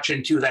your watch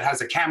into that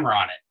has a camera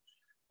on it.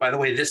 By the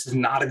way, this is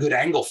not a good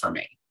angle for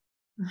me.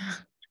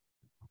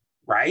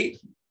 Right?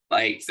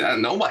 Like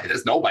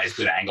nobody's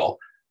good angle.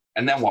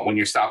 And then what, when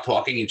you stop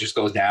talking, it just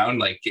goes down,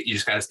 like you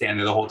just got to stand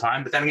there the whole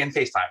time. But then again,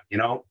 FaceTime, you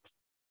know?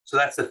 So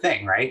that's the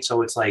thing, right?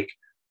 So it's like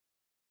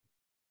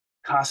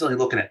constantly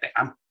looking at things.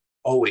 I'm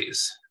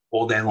always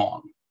all day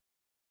long.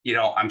 You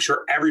know, I'm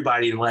sure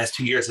everybody in the last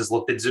 2 years has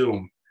looked at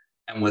Zoom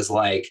and was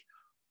like,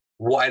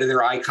 why do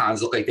their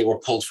icons look like they were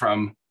pulled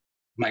from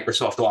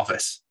Microsoft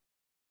Office?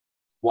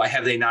 Why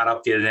have they not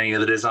updated any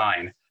of the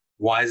design?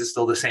 Why is it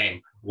still the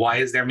same? Why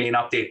is their main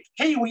update,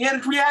 hey, we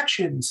added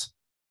reactions?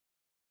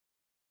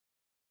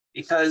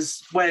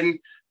 Because when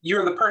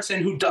you're the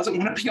person who doesn't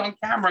want to be on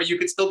camera, you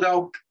could still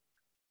go,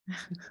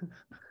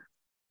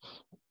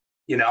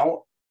 you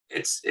know,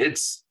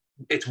 it's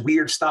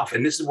weird stuff.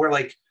 And this is where,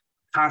 like,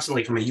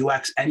 constantly from a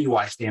UX and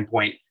UI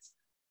standpoint,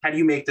 how do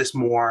you make this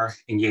more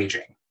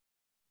engaging?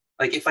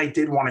 Like if I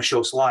did want to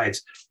show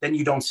slides, then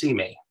you don't see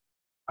me.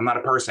 I'm not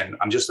a person.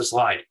 I'm just a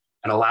slide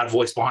and a loud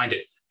voice behind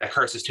it that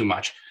curses too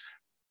much.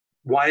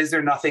 Why is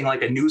there nothing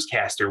like a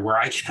newscaster where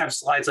I can have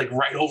slides like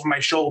right over my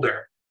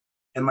shoulder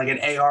and like an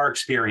AR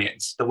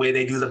experience, the way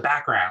they do the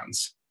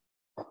backgrounds?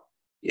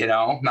 You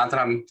know, not that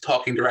I'm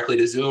talking directly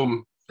to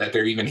Zoom, that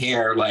they're even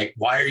here. Like,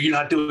 why are you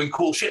not doing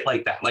cool shit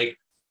like that? Like,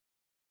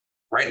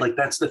 right? Like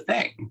that's the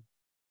thing.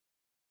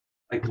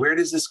 Like, where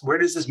does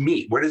this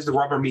meet? Where does the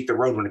rubber meet the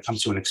road when it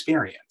comes to an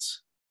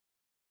experience?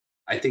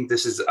 I think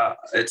this is,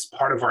 it's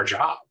part of our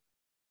job.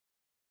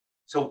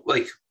 So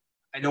like,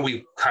 I know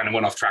we kind of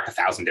went off track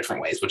 1,000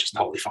 different ways, which is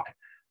totally fine.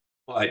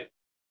 But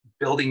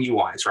building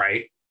UIs,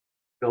 right?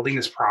 Building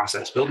this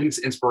process, building this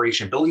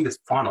inspiration, building this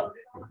funnel.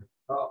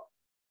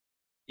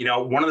 You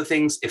know, one of the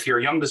things, if you're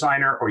a young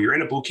designer or you're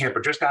in a boot camp or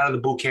just got out of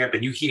the boot camp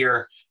and you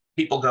hear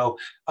people go,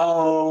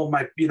 oh,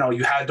 you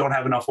don't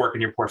have enough work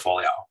in your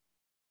portfolio.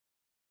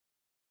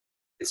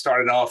 It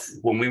started off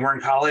when we were in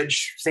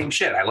college, same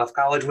shit. I left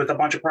college with a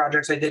bunch of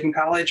projects I did in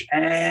college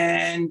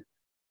and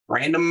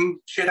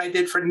random shit I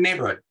did for the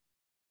neighborhood.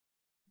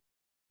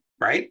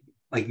 Right?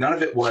 Like none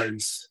of it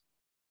was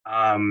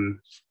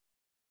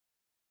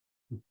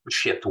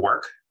shift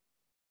work.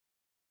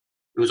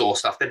 It was all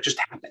stuff that just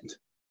happened.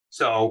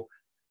 So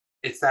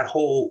it's that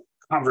whole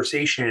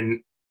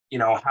conversation, you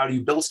know, how do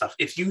you build stuff?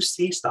 If you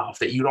see stuff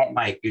that you don't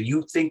like, or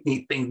you think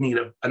things need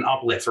an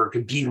uplift, or it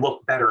could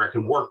look better, it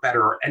could work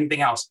better, or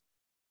anything else,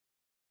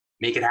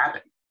 make it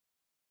happen.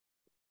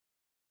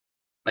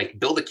 Like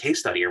build a case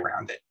study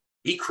around it.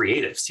 Be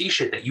creative. See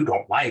shit that you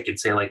don't like and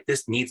say like,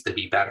 this needs to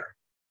be better.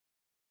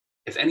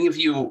 If any of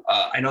you,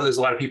 I know there's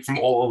a lot of people from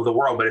all over the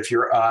world, but if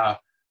you're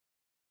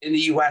in the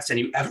US and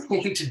you ever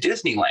went to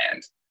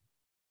Disneyland,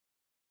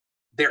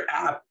 their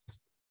app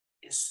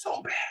is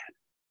so bad.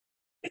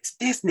 It's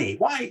Disney.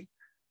 Why?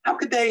 How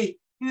could they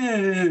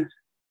have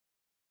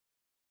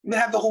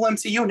the whole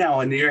MCU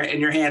now in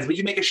your hands, but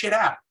you make a shit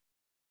app?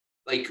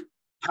 Like,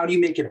 how do you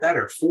make it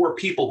better for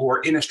people who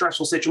are in a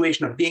stressful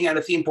situation of being at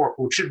a theme park,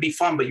 which should be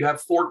fun, but you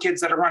have 4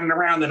 kids that are running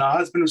around and a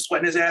husband who's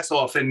sweating his ass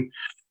off, and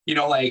you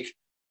know, like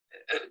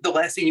the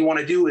last thing you want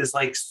to do is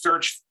like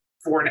search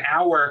for an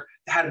hour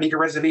how to make a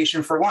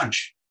reservation for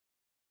lunch.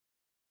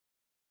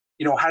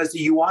 You know, how does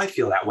the UI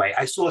feel that way?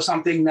 I saw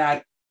something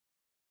that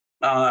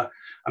I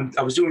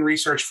was doing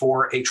research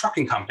for a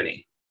trucking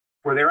company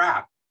for their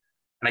app.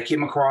 And I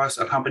came across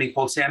a company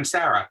called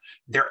Samsara.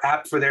 Their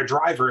app for their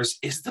drivers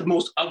is the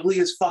most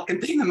ugliest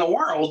fucking thing in the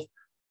world.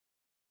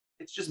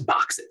 It's just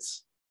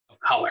boxes of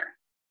color.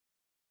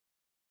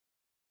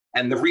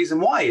 And the reason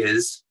why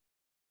is,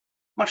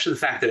 much to the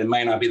fact that it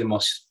might not be the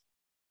most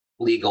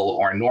legal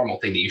or normal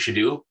thing that you should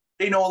do,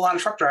 they know a lot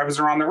of truck drivers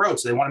are on the road,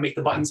 so they want to make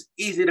the buttons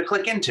easy to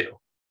click into.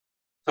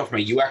 So from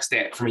a UX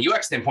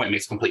standpoint, it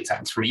makes complete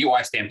sense. From a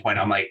UI standpoint,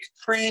 I'm like,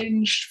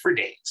 cringe for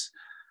days.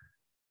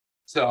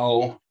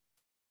 So,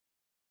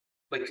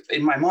 like,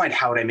 in my mind,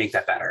 how would I make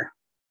that better?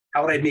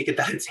 How would I make it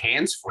that it's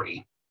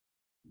hands-free?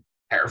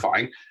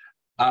 Terrifying.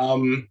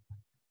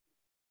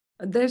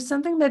 There's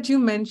something that you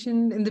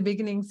mentioned in the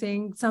beginning,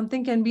 saying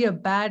something can be a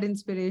bad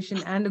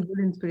inspiration and a good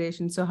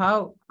inspiration. So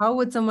how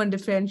would someone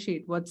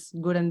differentiate what's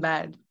good and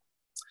bad?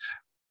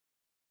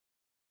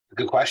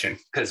 Good question,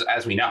 because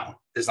as we know,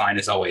 design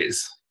is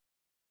always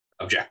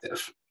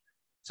objective.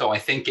 So I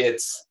think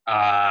it's,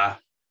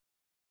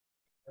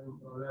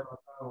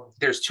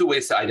 there's 2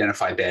 ways to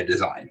identify bad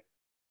design.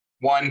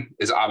 One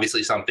is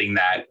obviously something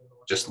that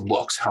just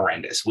looks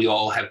horrendous. We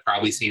all have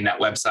probably seen that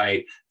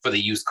website for the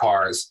used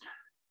cars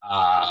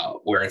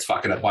where it's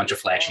fucking a bunch of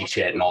flashy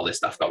shit and all this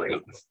stuff going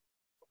on.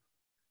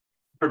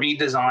 For me,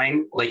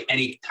 design, like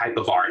any type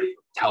of art,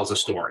 tells a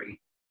story.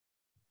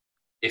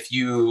 If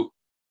you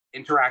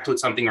interact with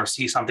something or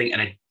see something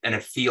and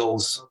it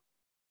feels,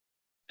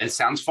 it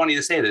sounds funny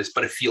to say this,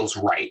 but it feels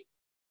right.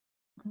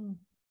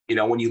 You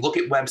know, when you look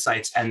at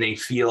websites and they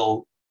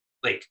feel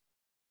like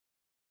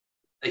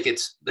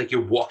it's like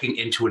you're walking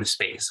into a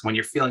space, when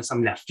you're feeling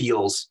something that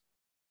feels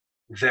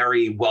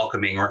very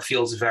welcoming or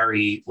feels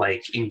very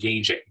like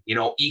engaging, you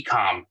know,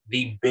 e-com,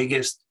 the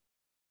biggest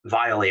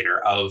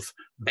violator of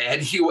bad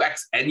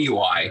UX and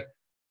UI,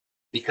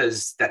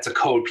 because that's a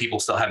code people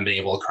still haven't been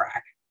able to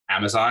crack.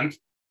 Amazon,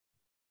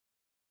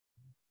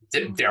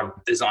 their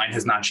design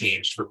has not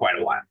changed for quite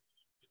a while.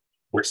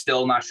 We're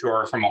still not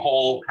sure from a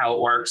whole how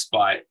it works,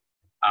 but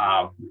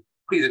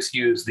please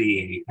excuse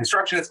the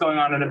construction that's going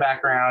on in the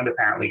background.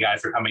 Apparently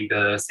guys are coming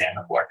to sand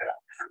the floor today.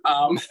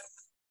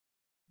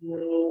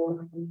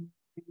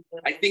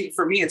 I think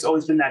for me, it's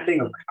always been that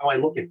thing of how I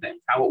look at things,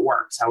 how it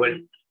works, how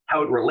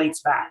it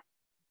relates back.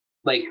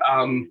 Like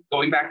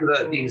going back to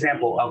the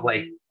example of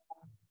like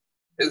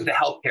the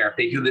healthcare, if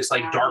they do this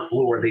like dark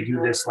blue or they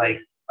do this like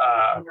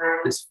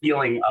this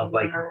feeling of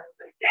like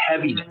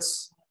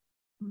heaviness,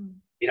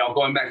 you know,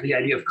 going back to the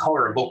idea of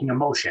color, evoking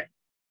emotion,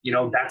 you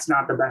know, that's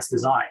not the best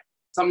design.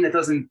 Something that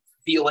doesn't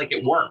feel like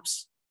it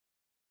works.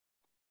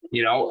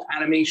 You know,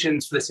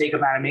 animations for the sake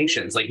of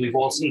animations, like we've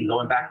all seen,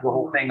 going back to the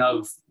whole thing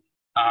of,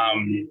 let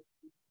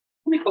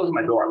me close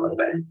my door a little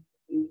bit.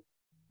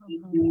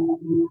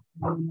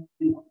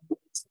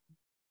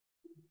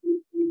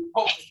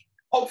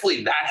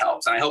 Hopefully that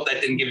helps. And I hope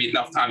that didn't give you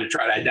enough time to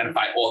try to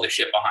identify all the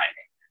shit behind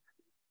me.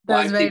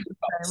 That was very good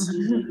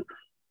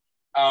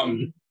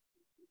time.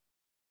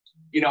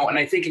 You know, and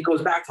I think it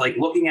goes back to like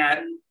looking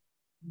at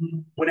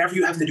whenever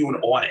you have to do an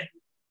audit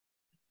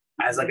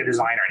as like a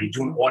designer, and you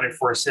do an audit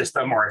for a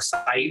system or a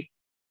site,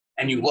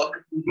 and you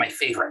look, my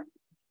favorite,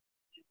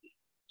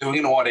 doing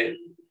an audit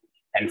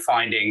and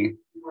finding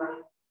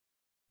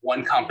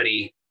one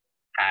company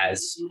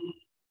has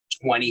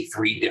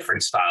 23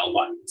 different style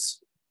buttons.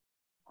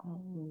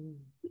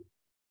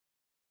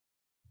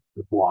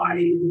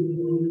 Why?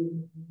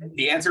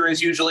 The answer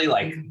is usually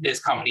like,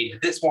 this company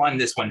did this one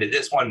did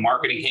this one,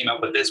 marketing came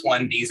up with this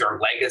one, these are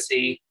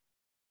legacy.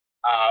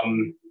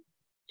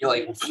 You're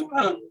like,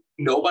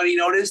 nobody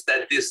noticed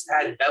that this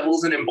had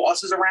bevels and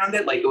embosses around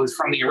it, like it was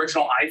from the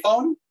original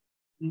iPhone?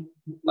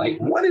 Like,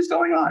 what is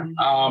going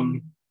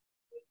on?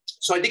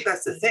 So I think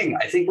that's the thing.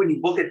 I think when you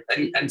look at,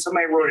 and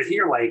somebody wrote it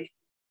here, like,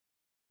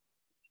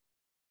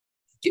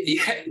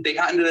 they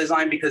got into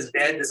design because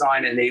bad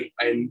design, and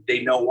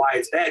they know why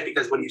it's bad,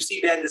 because when you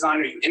see bad design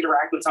or you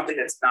interact with something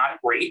that's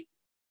not great,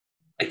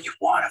 like you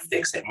want to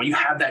fix it. When you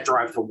have that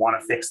drive to want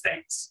to fix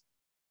things,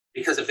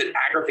 because if it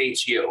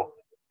aggravates you,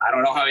 I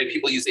don't know how many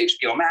people use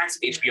HBO Max.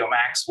 HBO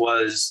Max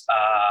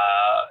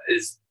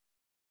is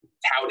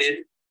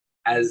touted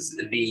as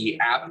the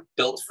app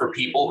built for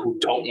people who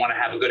don't want to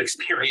have a good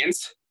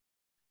experience,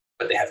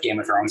 but they have Game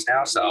of Thrones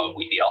now, so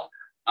we deal.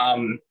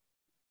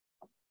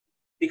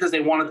 Because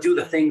they want to do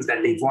the things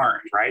that they've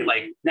learned, right?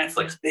 Like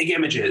Netflix, big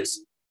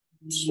images,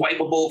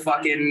 swipeable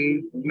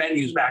fucking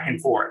menus back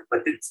and forth.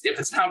 But if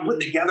it's not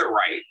put together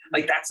right,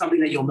 like that's something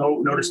that you'll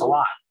notice a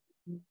lot.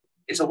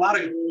 It's a lot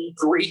of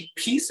great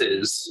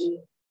pieces,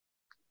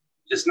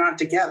 just not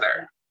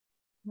together.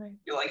 Right.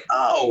 You're like,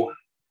 oh,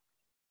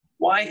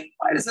 why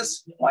is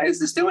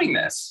this doing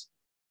this?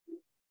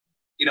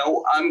 You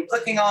know, I'm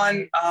clicking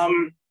on,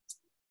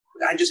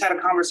 I just had a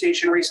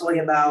conversation recently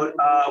about,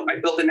 I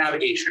built a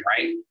navigation,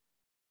 right?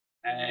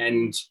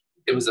 And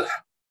it was a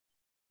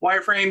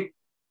wireframe,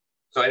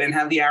 so I didn't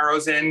have the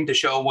arrows in to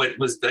show what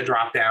was the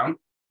drop down.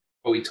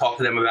 But we talked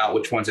to them about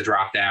which one's a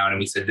drop down, and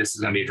we said this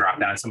is going to be a drop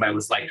down. And somebody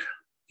was like,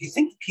 "Do you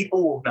think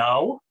people will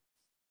know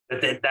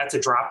that that's a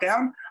drop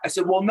down?" I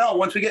said, "Well, no.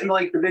 Once we get into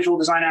like the visual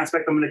design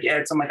aspect, I'm going to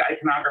add some like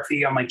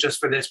iconography. I'm like, just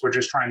for this, we're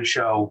just trying to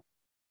show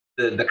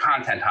the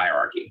content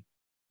hierarchy.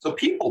 So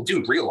people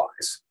do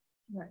realize,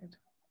 right?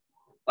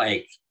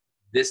 Like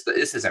this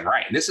isn't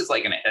right. This is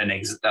like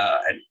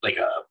like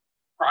a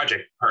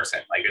project person.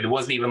 Like it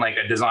wasn't even like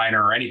a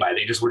designer or anybody.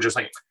 They just were just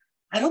like,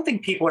 I don't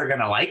think people are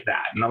gonna like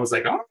that. And I was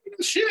like, oh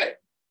shit.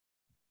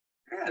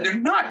 Yeah, they're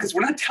not, because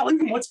we're not telling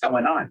them what's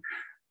going on.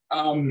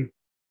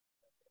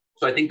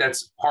 So I think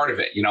that's part of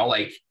it, you know,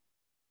 like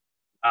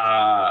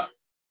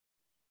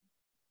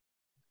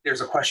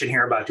there's a question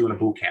here about doing a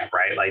boot camp,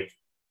 right? Like,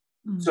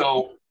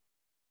 so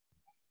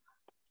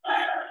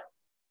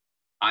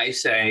I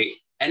say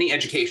any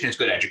education is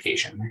good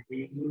education.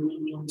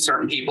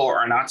 Certain people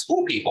are not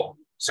school people.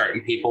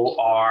 Certain people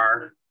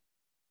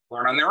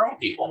learn on their own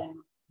people.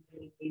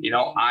 You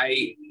know,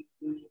 I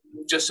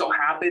just so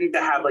happened to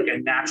have like a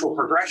natural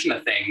progression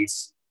of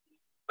things.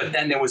 But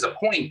then there was a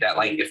point that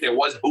like, if there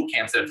was boot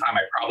camps at the time,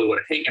 I probably would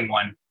have taken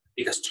one,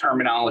 because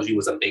terminology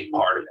was a big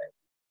part of it.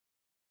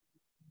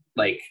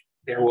 Like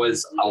there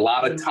was a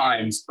lot of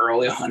times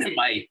early on in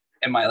my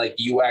like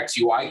UX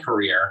UI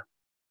career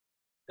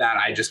that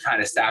I just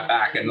kind of sat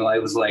back and I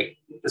was like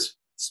just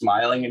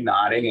smiling and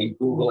nodding and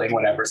Googling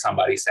whatever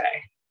somebody's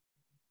saying.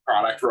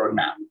 Product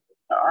roadmap.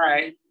 All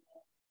right.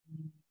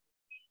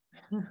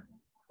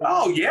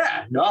 Oh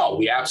yeah, no,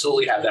 we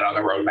absolutely have that on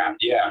the roadmap.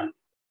 Yeah.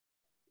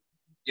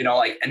 You know,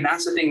 like, and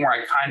that's the thing where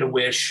I kind of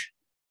wish,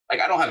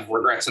 like, I don't have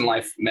regrets in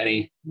life,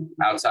 many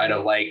outside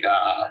of like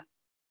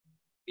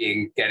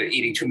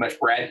eating too much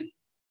bread,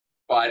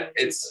 but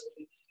it's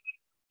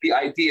the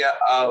idea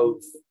of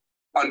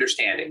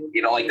understanding,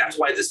 you know, like that's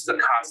why this is a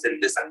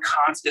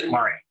constant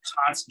learning,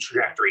 constant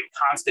trajectory,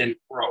 constant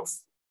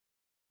growth,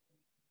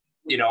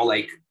 you know,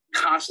 like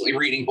constantly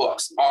reading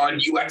books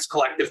on UX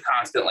Collective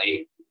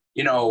constantly.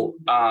 You know,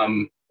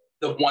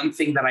 the one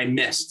thing that I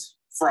missed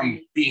from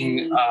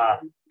being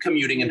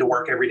commuting into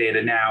work every day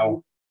to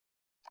now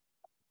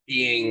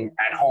being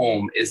at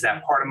home is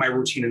that part of my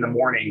routine in the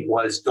morning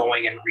was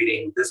going and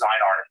reading design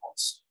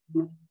articles.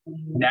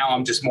 Now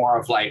I'm just more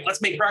of like,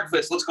 let's make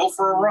breakfast, let's go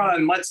for a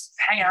run, let's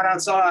hang out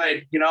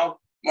outside, you know,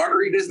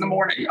 margaritas in the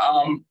morning.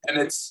 And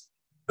it's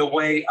the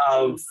way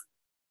of,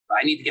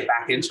 I need to get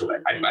back into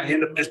it. I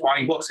end up just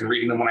buying books and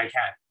reading them when I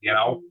can, you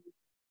know,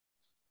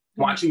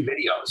 watching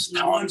videos,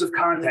 tons of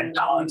content.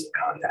 I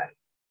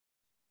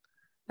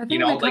think, You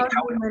know, like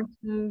how you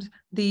mentioned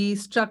the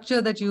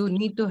structure that you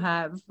need to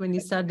have when you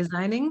start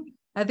designing.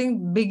 I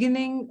think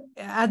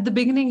at the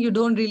beginning, you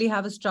don't really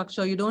have a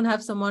structure. You don't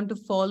have someone to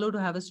follow to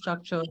have a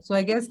structure. So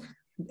I guess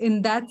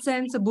in that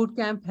sense, a boot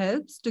camp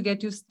helps to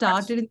get you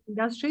started in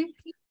the industry.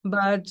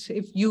 But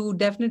if you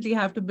definitely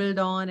have to build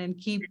on and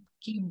keep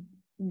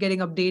getting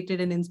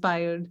updated and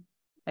inspired,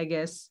 I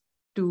guess,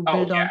 to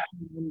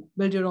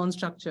build your own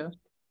structure.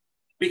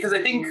 Because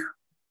I think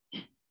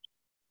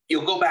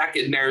you'll go back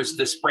and there's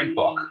the sprint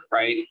book,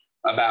 right?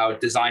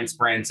 About design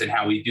sprints and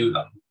how we do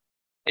them.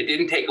 It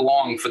didn't take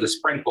long for the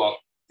sprint book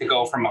to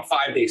go from a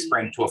 5-day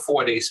sprint to a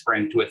 4-day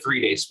sprint to a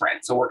 3-day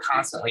sprint. So we're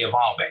constantly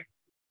evolving.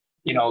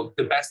 You know,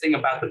 the best thing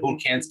about the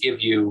boot camps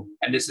give you,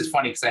 and this is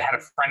funny because I had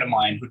a friend of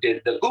mine who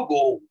did the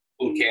Google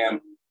boot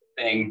camp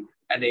thing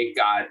and they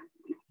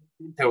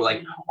were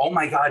like, oh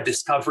my God,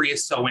 discovery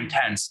is so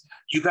intense.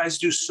 You guys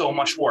do so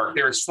much work.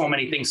 There are so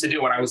many things to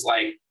do. And I was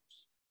like,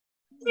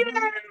 yeah,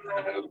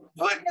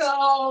 but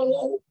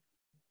no,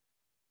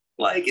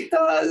 like it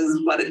does,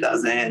 but it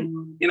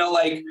doesn't, you know,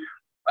 like,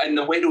 and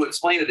the way to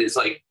explain it is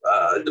like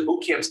the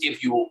boot camps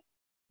give you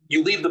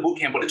leave the boot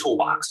camp with a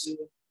toolbox.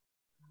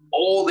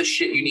 All the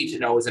shit you need to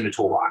know is in a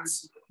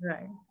toolbox.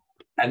 Right.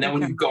 And then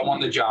when you go on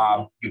the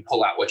job, you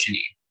pull out what you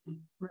need.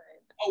 Right.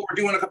 Oh, we're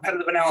doing a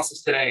competitive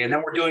analysis today, and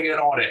then we're doing an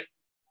audit.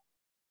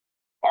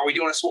 Are we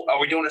doing a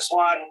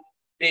SWOT?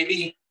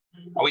 Maybe.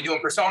 Are we doing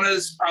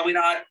personas? Probably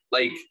not.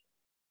 Like,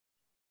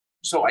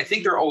 so I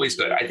think they're always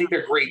good. I think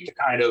they're great to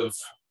kind of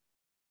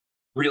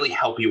really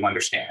help you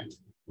understand.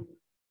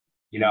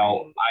 You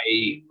know,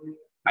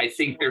 I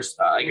think there's,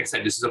 like I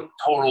said, this is a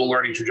total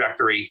learning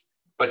trajectory,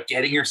 but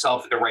getting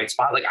yourself at the right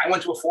spot. Like I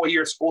went to a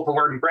 4-year school to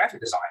learn graphic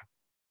design.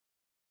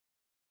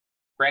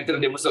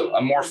 Granted, it was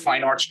a more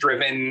fine arts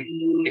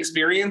driven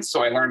experience.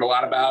 So I learned a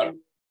lot about,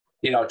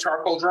 you know,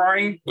 charcoal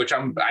drawing, which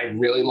I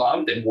really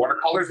loved, and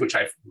watercolors, which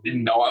I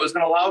didn't know I was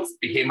going to love,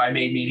 became my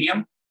main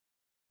medium.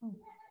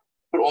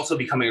 But also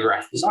becoming a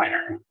graphic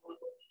designer.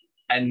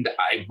 And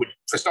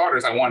for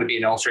starters, I want to be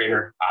an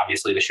illustrator.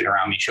 Obviously, the shit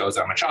around me shows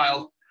that I'm a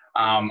child.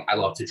 I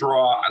love to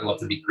draw. I love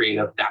to be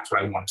creative. That's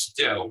what I wanted to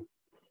do.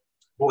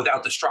 But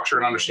without the structure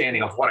and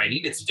understanding of what I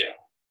needed to do,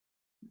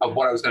 of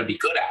what I was going to be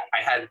good at,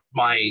 I had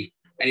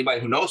anybody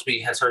who knows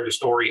me has heard the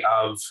story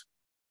of,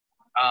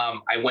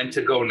 I went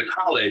to go into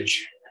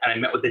college and I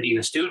met with the dean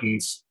of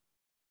students.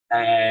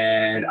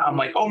 And I'm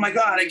like, oh my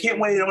God, I can't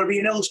wait. I want to be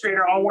an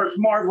illustrator. I'll work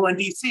for Marvel and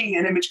DC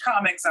and Image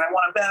Comics. And I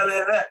want to blah,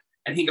 blah, blah.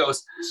 And he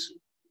goes,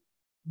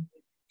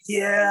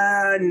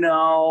 yeah,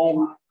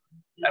 no.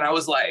 And I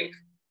was like,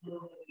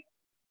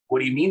 what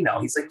do you mean no?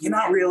 He's like, you're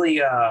not really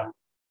an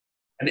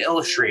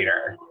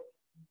illustrator.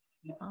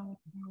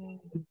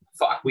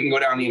 Fuck, we can go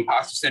down the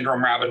imposter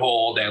syndrome rabbit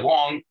hole all day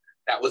long.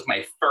 That was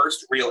my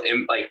first real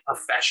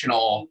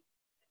professional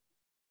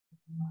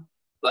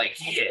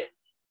hit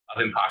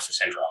of imposter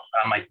syndrome.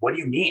 And I'm like, what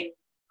do you mean?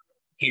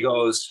 He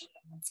goes,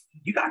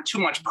 you got too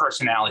much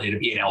personality to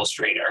be an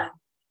illustrator.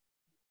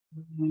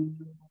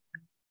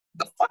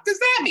 The fuck does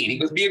that mean? He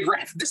goes, be a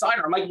graphic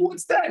designer. I'm like,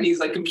 what's that? And he's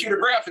like, computer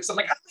graphics. I'm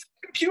like, I have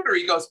a computer.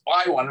 He goes,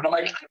 buy one. And I'm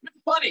like, I don't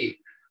have money.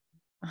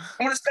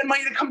 I want to spend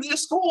money to come to the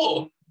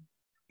school.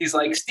 He's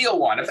like, steal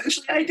one.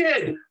 Eventually I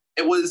did.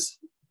 It was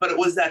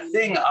that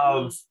thing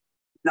of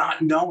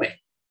not knowing.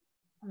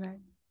 Right.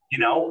 You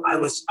know, I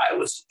was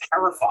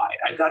terrified.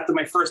 I got to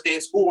my first day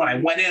of school and I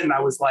went in and I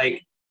was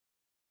like,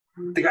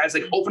 the guy's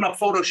like, open up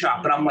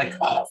Photoshop. And I'm like,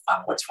 oh,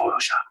 fuck, what's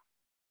Photoshop?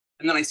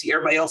 And then I see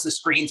everybody else's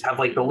screens have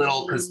like the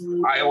little, because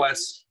Mac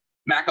OS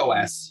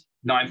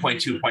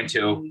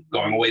 9.2.2,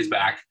 going a ways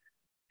back,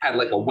 had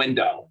like a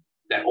window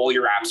that all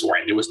your apps were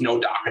in. There was no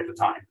dock at the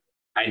time.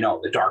 I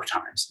know, the dark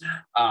times.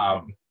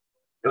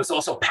 It was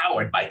also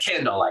powered by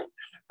candlelight.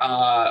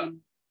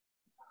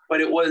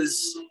 But it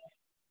was,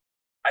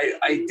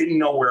 I didn't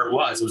know where it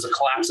was. It was a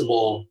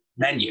collapsible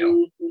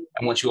menu.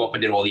 And once you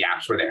opened it, all the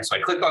apps were there. So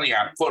I clicked on the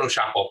app,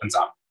 Photoshop opens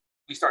up.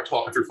 We start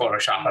talking through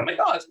Photoshop. And I'm like,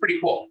 oh, that's pretty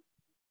cool.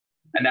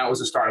 And that was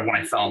the start of when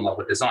I fell in love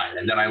with design.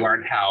 And then I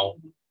learned how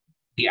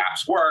the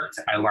apps worked.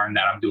 I learned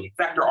that I'm doing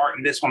vector art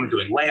in this one. I'm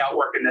doing layout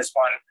work in this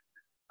one.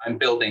 I'm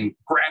building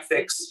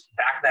graphics.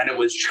 Back then it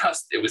was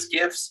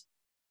GIFs,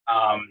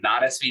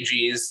 not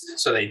SVGs.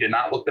 So they did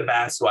not look the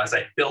best. So as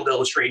I build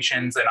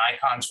illustrations and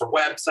icons for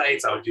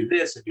websites, I would do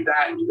this and do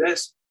that and do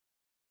this.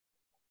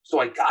 So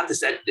I got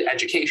this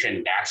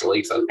education naturally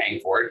because I was paying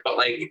for it. But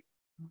like,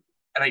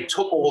 and I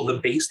took all the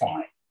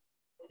baseline,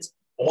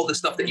 all the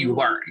stuff that you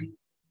learn,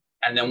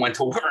 and then went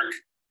to work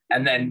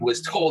and then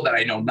was told that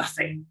I know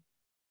nothing.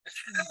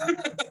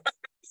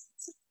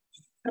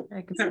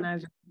 I can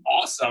imagine.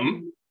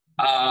 Awesome.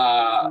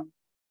 But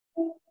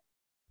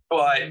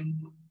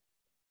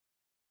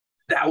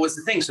that was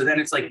the thing. So then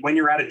it's like when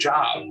you're at a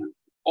job,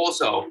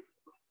 also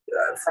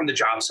from the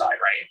job side,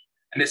 right?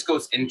 And this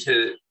goes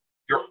into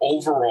your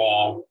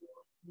overall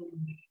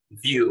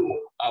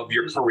view of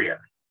your career.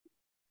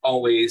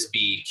 Always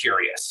be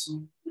curious.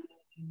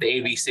 The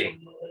ABC.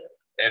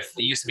 If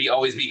it used to be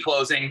always be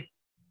closing,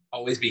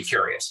 always be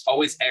curious.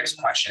 Always ask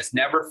questions.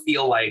 Never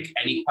feel like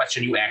any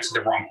question you ask is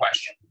the wrong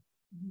question.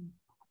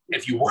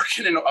 If you work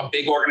in a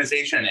big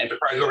organization, an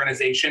enterprise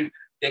organization,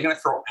 they're going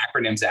to throw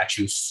acronyms at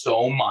you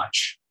so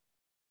much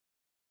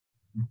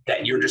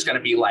that you're just going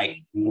to be like,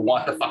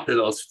 what the fuck do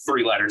those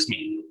 3 letters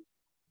mean?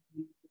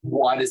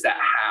 What is that?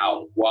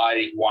 How?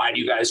 Why do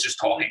you guys just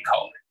talk in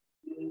code?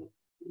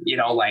 You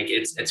know, like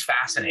it's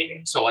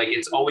fascinating. So like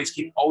it's always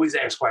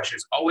ask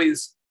questions,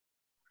 always,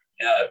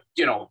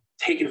 you know,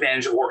 take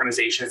advantage of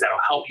organizations that'll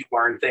help you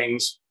learn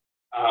things.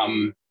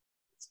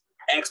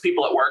 Ask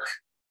people at work.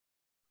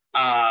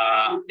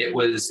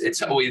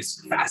 It's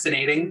always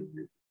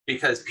fascinating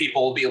because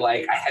people will be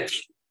like, I had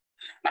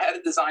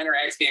a designer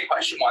ask me a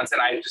question once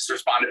and I just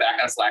responded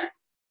back on Slack,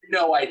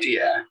 no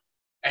idea.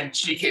 And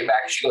she came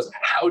back and she goes,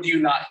 how do you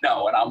not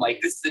know? And I'm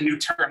like, this is a new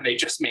term they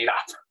just made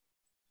up.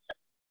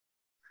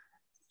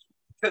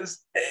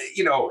 Because,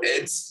 you know,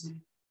 and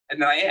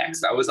then I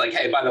asked, I was like,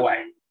 hey, by the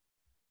way,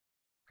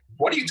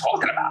 what are you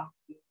talking about?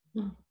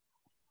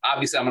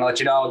 Obviously, I'm going to let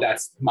you know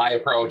that's my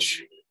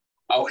approach.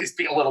 Always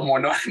be a little more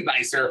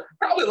nicer,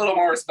 probably a little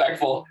more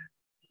respectful.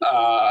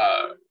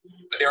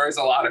 There is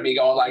a lot of me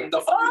going like,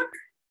 the fuck?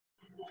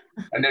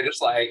 And they're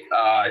just like,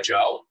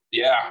 Joe,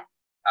 yeah.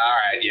 All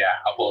right, yeah,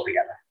 I'll pull it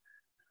together.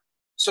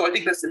 So I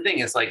think that's the thing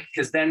is like,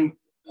 because then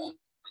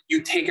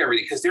you take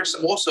everything, because there's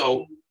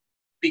also,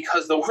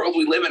 because the world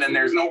we live in and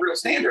there's no real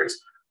standards,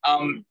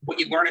 what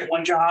you learn at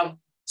one job,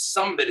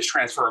 some of it is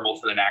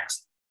transferable to the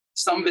next.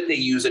 Some of it they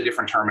use a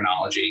different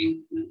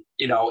terminology.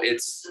 You know,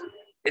 it's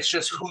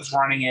just who's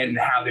running it and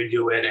how they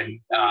do it. And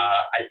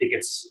I think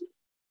it's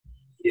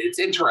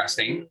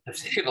interesting, to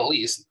say the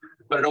least,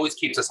 but it always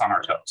keeps us on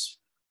our toes.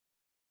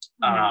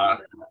 I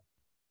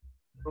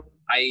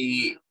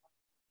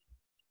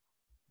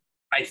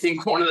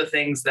think one of the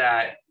things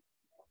that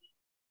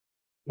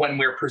when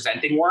we're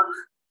presenting work,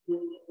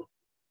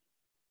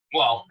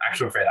 well,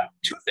 actually, I'm afraid of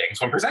 2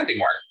 things when presenting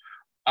work.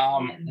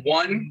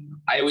 One,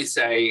 I always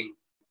say,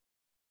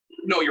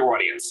 know your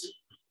audience,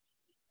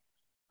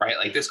 right?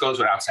 Like this goes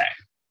without saying.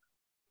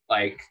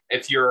 Like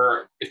if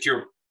you're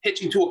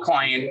pitching to a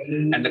client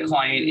and the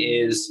client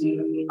is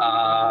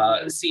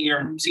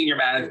senior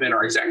management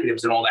or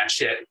executives and all that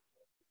shit,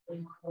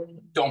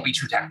 don't be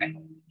too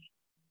technical.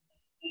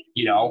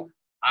 You know,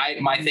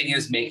 my thing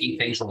is making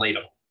things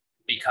relatable,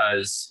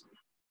 because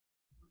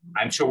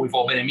I'm sure we've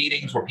all been in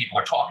meetings where people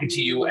are talking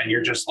to you and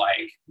you're just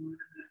like,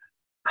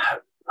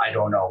 I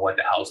don't know what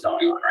the hell's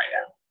going on right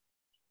now.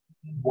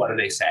 What are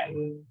they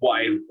saying?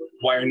 Why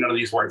are none of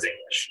these words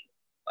English?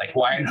 Like,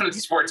 why do none of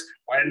these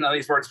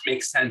words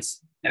make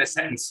sense in a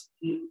sentence?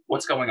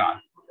 What's going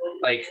on?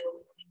 Like,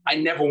 I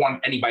never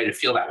want anybody to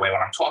feel that way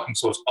when I'm talking.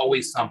 So it's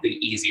always something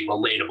easy,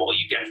 relatable.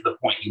 You get to the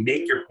point, you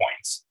make your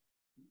points.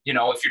 You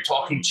know, if you're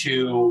talking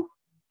to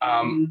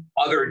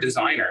other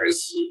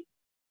designers,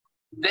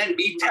 then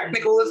be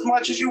technical as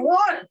much as you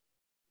want.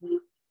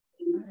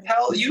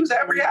 Use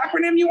every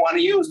acronym you want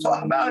to use.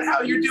 Talk about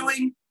how you're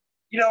doing,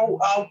 you know,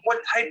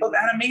 what type of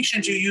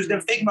animations you used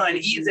in Figma and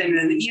ease in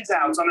and ease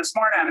outs on the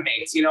Smart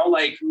Animates. You know,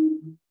 like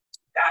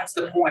that's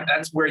the point.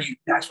 That's where you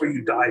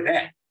dive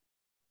in.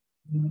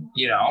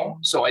 You know,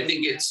 so I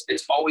think it's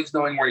always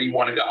knowing where you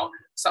want to go.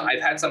 So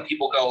I've had some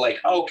people go like,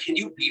 "Oh, can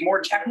you be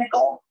more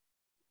technical?"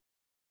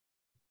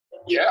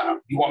 Yeah,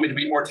 you want me to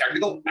be more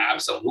technical?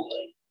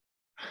 Absolutely.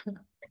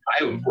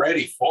 I am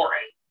ready for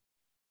it.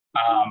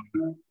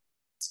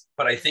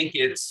 But I think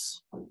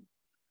it's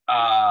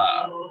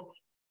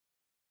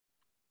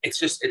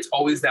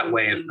always that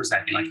way of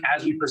presenting. Like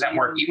as we present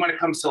work, even when it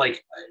comes to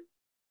like,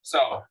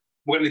 so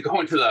we're going to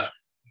go into the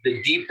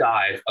deep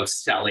dive of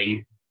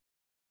selling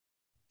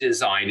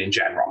design in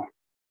general,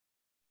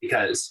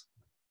 because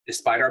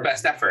despite our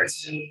best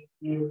efforts,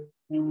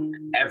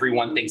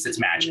 everyone thinks it's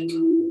magic.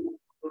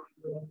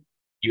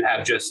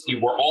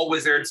 We're all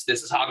wizards.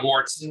 This is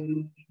Hogwarts.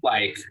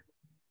 Like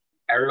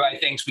everybody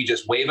thinks we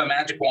just wave a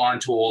magic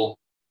wand tool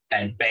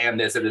and bam,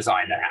 there's a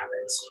design that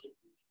happens.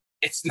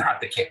 It's not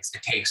the case.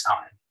 It takes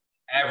time.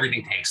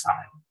 Everything takes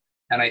time.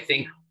 And I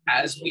think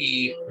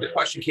the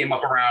question came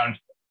up around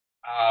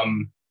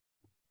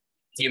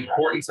the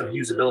importance of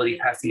usability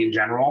testing in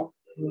general.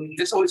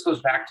 This always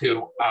goes back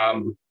to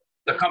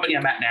the company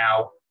I'm at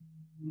now.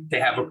 They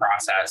have a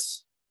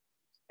process,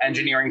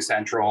 engineering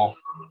central,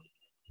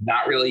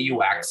 not really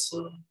UX,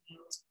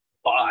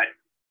 but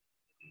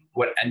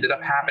what ended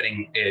up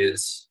happening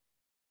is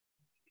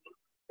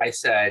I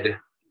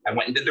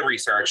went and did the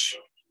research.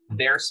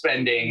 They're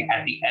spending,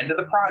 at the end of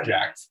the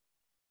project,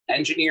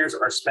 engineers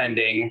are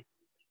spending,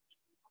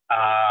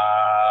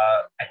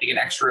 I think, an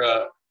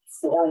extra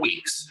 4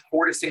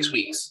 to 6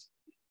 weeks,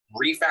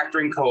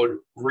 refactoring code,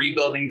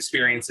 rebuilding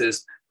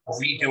experiences,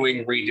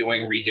 redoing.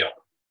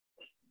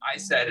 I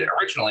said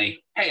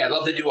originally, hey, I'd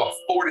love to do a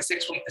 4 to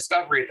 6 week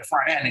discovery at the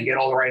front end and get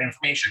all the right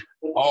information.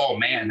 Oh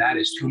man, that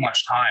is too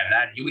much time.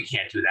 We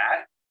can't do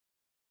that.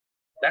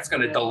 That's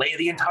going to delay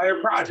the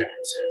entire project.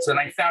 So then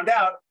I found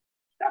out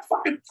that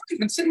you've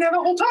been sitting there the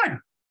whole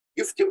time.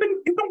 You've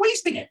been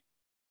wasting it.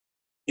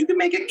 You can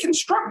make it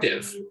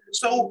constructive.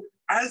 So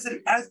as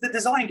the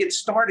design gets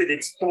started,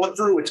 it's thought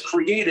through, it's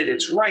created,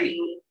 it's right.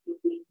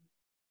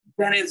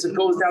 Then as it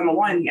goes down the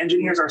line, the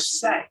engineers are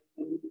set.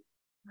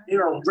 They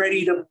are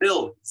ready to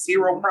build.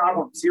 Zero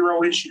problems,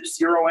 zero issues,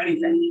 zero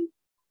anything.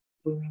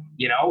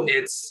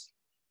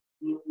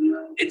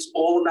 It's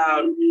all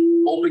about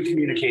open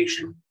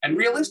communication and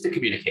realistic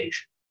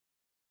communication.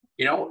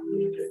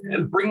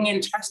 Bringing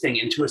in testing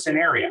into a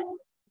scenario.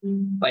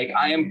 Like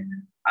I'm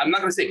not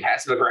going to say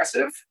passive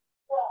aggressive,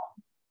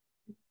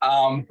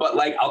 but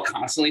like I'll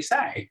constantly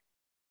say,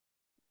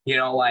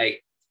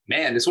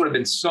 man, this would have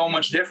been so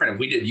much different if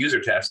we did user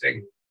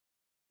testing.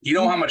 You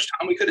know how much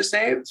time we could have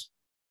saved?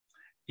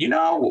 You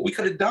know what we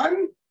could have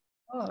done?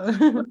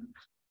 Oh.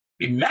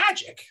 Be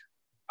magic.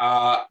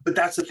 But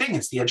that's the thing,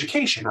 it's the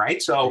education,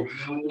 right? So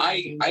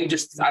I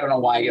don't know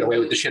why I get away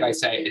with the shit I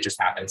say, it just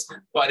happens.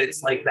 But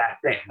it's like that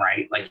thing,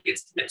 right? Like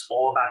it's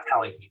all about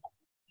telling people.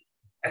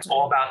 It's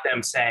all about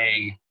them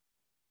saying,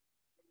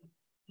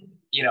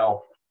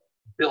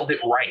 build it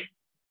right.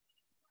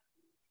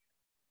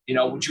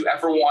 Would you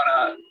ever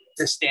want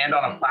to stand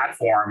on a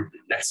platform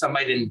that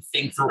somebody didn't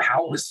think through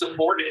how it was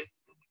supported?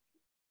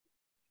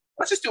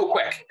 Let's just do it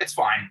quick. It's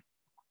fine.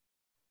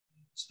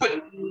 Just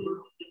put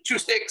 2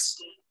 sticks,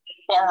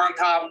 bar on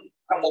top,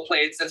 couple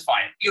plates. That's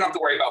fine. You don't have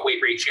to worry about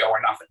weight ratio or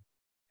nothing.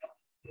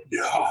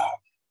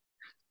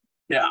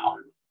 No.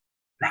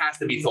 It has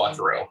to be thought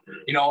through.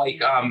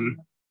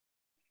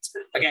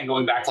 Again,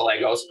 going back to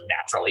Legos,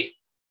 naturally,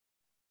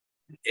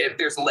 if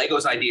there's a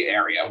Legos idea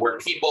area where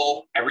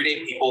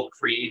everyday people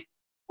create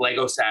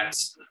Lego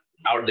sets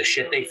out of the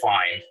shit they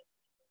find,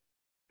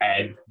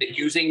 and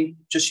using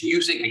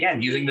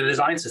the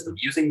design system,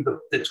 using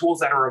the tools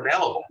that are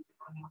available,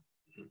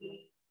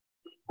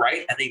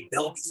 right? And they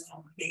build these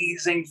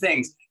amazing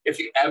things. If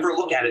you ever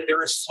look at it,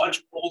 there is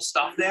such cool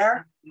stuff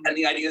there. And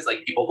the idea is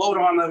like people vote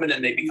on them and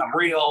then they become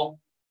real.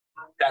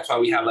 That's why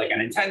we have like a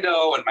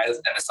Nintendo and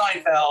a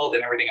Seinfeld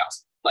and everything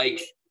else.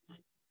 Like,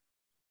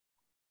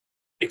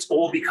 it's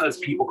all because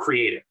people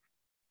create it.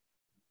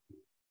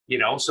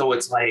 So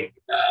it's like,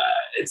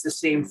 it's the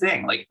same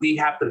thing. Like we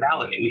have to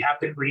validate, we have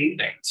to create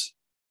things.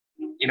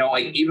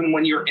 Like even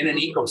when you're in an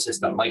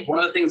ecosystem, like one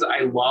of the things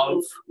I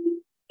love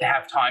to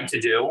have time to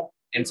do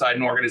inside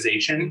an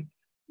organization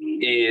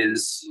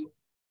is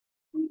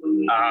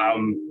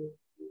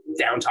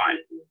downtime.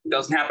 It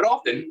doesn't happen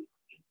often,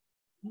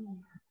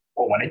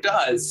 but when it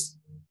does,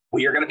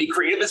 we are going to be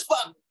creative as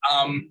fuck.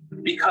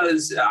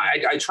 Because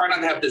I try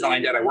not to have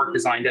design debt. I work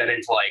design debt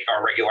into like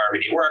our regular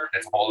everyday work.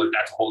 That's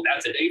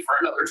a day for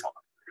another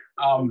talk.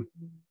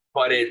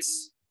 But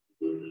it's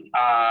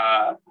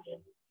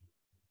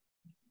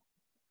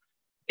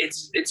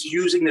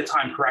using the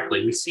time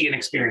correctly. We see an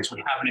experience, we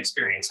have an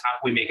experience. How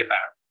can we make it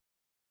better?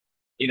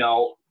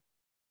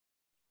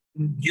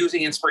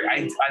 Using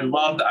inspiration. I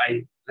love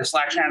the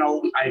Slack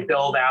channel I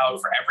build out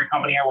for every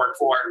company I work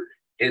for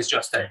is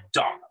just a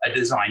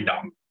design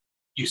dump.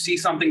 You see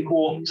something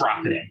cool,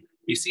 drop it in.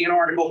 You see an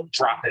article,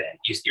 drop it in.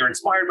 You're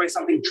inspired by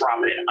something, drop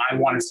it in. I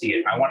want to see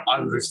it. I want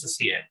others to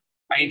see it.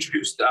 I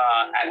introduced, at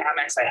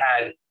Amex, I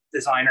had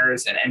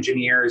designers and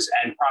engineers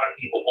and product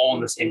people all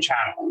in the same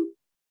channel,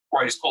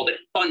 where I just called it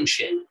fun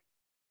shit.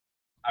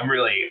 I'm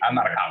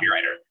not a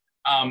copywriter.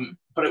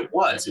 But it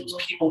was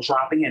people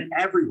dropping in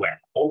everywhere,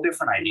 all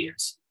different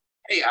ideas.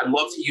 Hey, I'd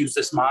love to use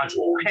this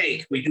module. Hey,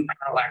 can we do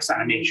parallax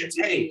animations?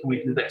 Hey, can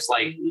we do this?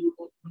 Like,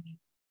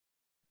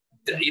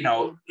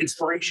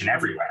 inspiration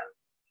everywhere.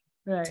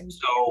 Right.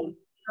 So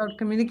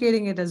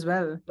communicating it as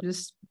well.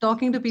 Just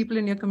talking to people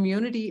in your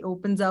community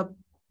opens up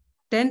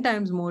 10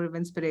 times more of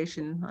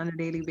inspiration on a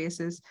daily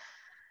basis.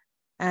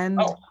 And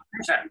 100%.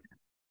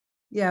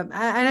 Yeah,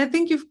 and I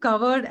think you've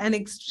covered an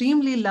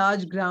extremely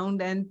large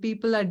ground and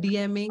people are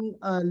DMing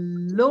a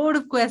load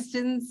of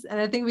questions. And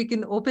I think we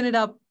can open it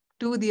up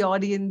to the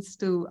audience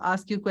to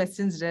ask you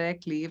questions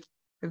directly, if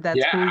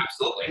that's cool. Yeah,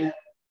 absolutely.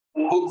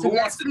 Who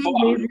wants to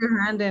raise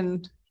your hand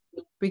and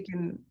we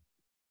can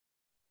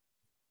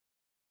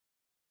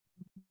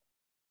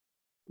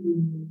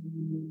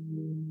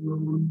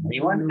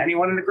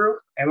Anyone in the group?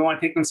 Anyone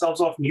want to take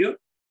themselves off mute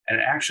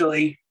and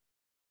actually?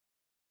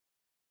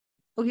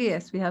 Okay,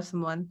 yes, we have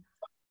someone.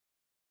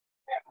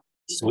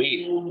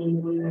 Sweet.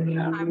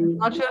 I'm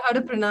not sure how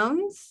to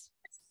pronounce.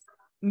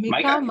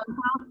 Micah.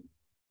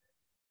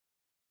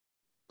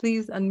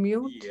 Please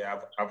unmute. Yeah,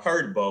 I've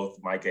heard both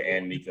Micah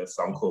and Mika,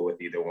 so I'm cool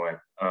with either one.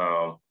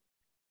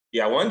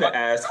 Yeah, I wanted to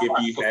ask if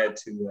you had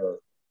to.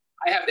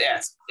 I have to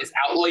ask, is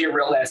Outlaw your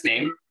real last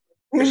name?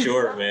 For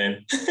sure,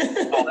 man.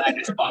 Oh, that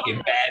is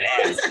fucking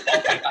badass.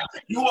 Oh my God.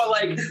 You are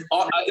like,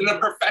 in a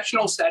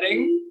professional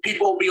setting,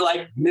 people will be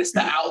like, Mr.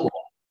 Outlaw.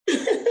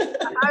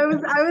 I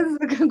was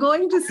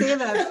going to say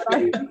that.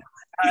 I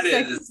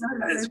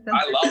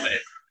love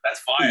it. That's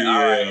fine. Yeah,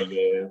 all right.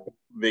 Man.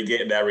 Been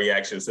getting that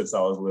reaction since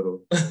I was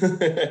little.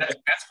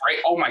 That's great.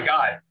 Oh my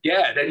God.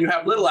 Yeah, then you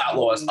have Little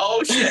Outlaws.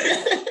 Oh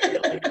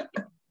shit.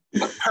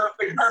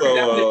 Perfect.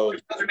 So,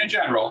 in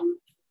general.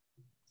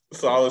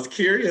 So I was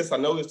curious. I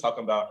know we was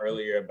talking about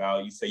earlier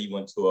about, you say you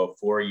went to a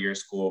 4-year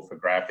school for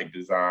graphic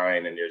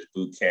design and there's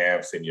boot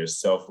camps and you're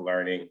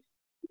self-learning.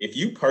 If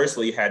you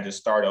personally had to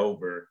start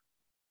over,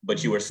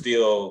 but you were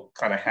still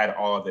kind of had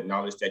all the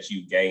knowledge that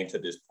you gained to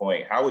this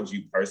point, how would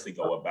you personally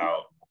go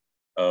about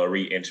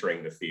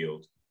re-entering the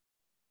field?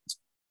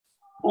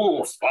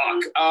 Oh,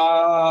 fuck.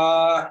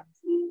 I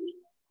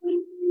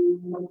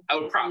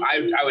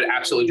would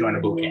absolutely join a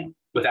boot camp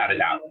without a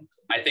doubt.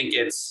 I think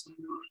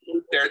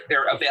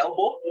they're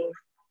available,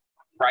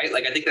 right?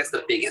 Like, I think that's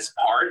the biggest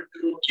part.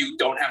 You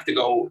don't have to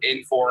go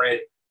in for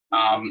it.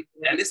 And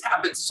this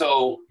happens.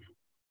 So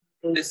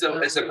this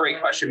is a great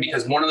question,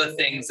 because one of the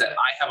things that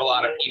I have a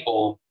lot of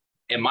people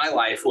in my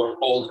life who are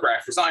old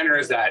graphic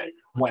designers that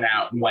went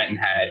and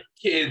had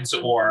kids,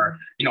 or,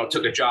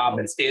 took a job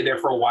and stayed there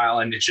for a while,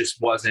 and it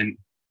just wasn't,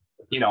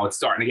 it's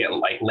starting to get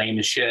like lame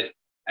as shit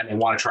and they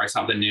want to try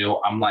something new.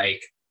 I'm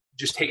like,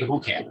 just take a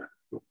boot camp.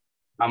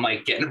 I'm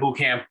like, get in a boot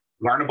camp,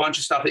 learn a bunch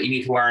of stuff that you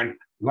need to learn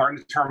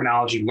the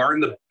terminology, learn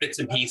the bits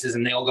and pieces,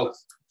 and they'll go,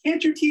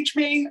 can't you teach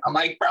me? I'm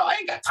like, bro, I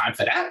ain't got time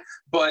for that.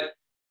 But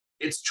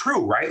it's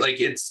true, right? Like,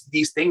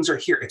 these things are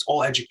here. It's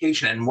all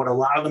education. And what a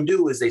lot of them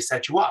do is they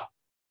set you up,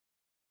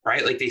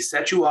 right? Like, they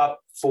set you up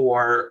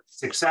for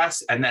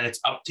success, and then it's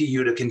up to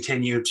you to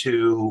continue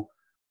to,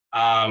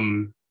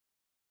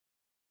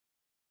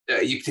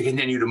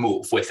 continue to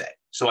move with it.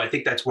 So I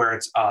think that's where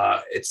it's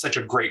such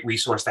a great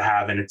resource to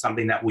have. And it's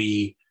something that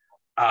we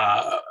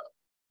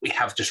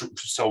have just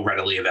so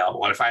readily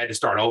available. And if I had to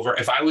start over,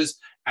 if I was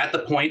at the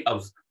point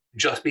of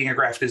just being a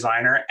graphic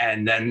designer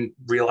and then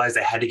realized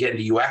I had to get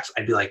into UX,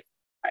 I'd be like,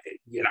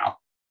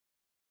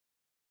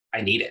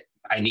 I need it.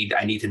 I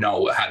need to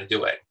know how to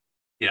do it.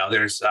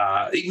 There's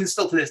even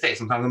still to this day,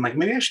 sometimes I'm like,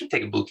 maybe I should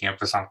take a boot camp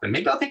for something.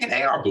 Maybe I'll take an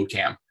AR boot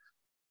camp.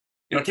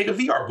 Take a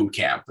VR boot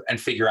camp and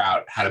figure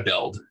out how to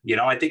build.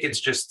 I think it's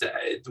just,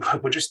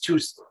 we're just too,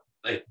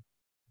 like,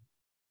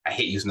 I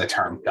hate using the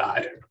term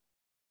God.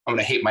 I'm going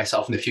to hate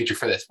myself in the future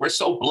for this. We're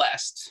so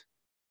blessed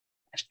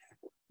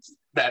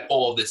that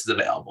all of this is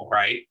available,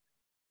 right?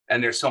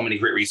 And there's so many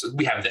great resources.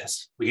 We have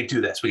this. We can do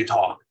this. We can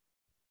talk.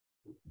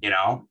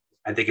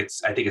 I think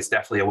it's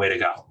definitely a way to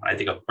go. I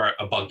think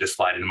a bug just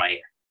flew into my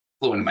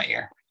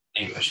ear.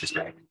 English is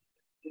great.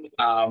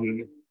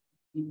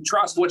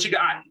 Trust, what you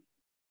got?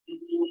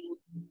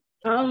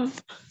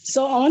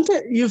 So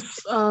you've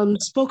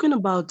spoken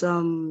about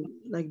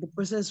like the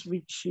process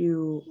which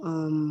you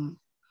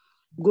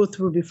go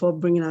through before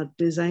bringing out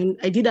design.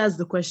 I did ask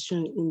the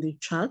question in the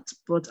chat,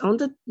 but I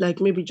wanted like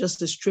maybe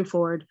just a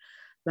straightforward,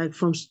 like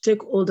from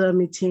stakeholder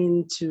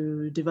meeting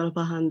to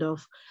developer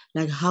handoff,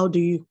 like how do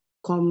you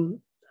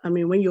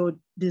when you're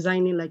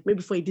designing, like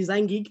maybe for a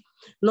design gig,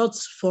 not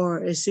for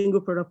a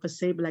single product per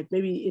se, but like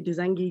maybe a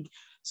design gig,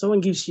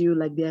 someone gives you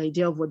like the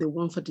idea of what they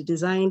want for the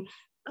design.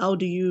 How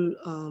do you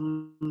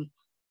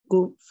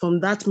go from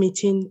that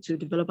meeting to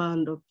developer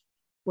handoff?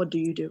 What do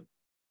you do?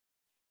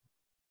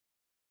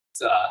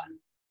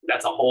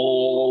 That's a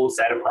whole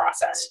set of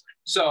process.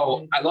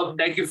 So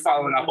thank you for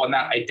following up on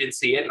that. I did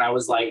see it, and I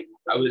was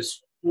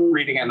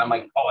reading it and I'm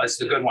like, oh, this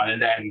is a good one. And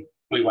then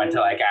we went to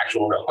like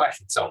actual real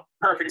questions. So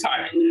perfect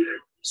timing.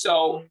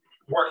 So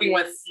working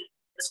with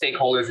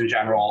stakeholders in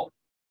general,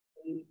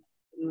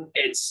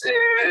 it's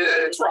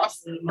rough,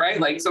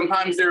 right? Like,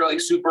 sometimes they're like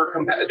super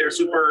competitive, they're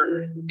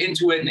super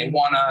into it, and they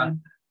want to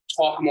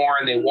talk more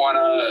and they want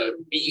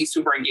to be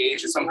super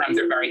engaged. And sometimes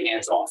they're very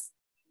hands off.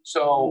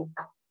 So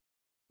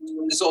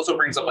this also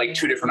brings up like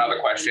two different other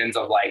questions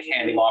of like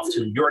handing off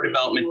to your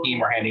development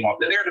team or handing off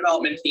to their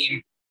development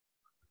team.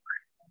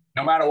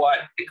 No matter what,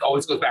 it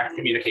always goes back to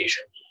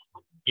communication.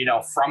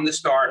 From the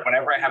start,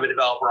 whenever I have a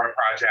developer on a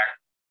project,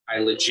 I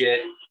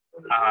legit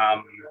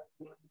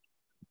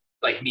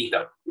like meet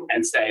them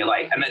and say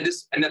like, and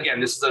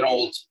again, this is an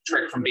old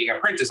trick from being a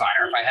print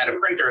designer. If I had a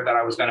printer that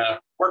I was going to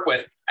work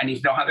with, I need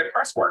to know how their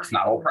press works.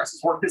 Not all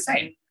presses work the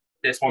same.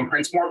 This one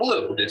prints more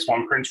blue. This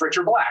one prints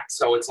richer black.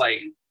 So it's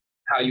like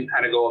how you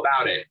kind of go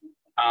about it.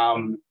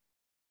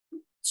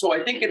 So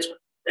I think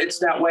it's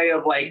that way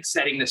of like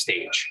setting the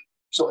stage.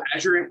 So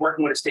as you're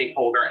working with a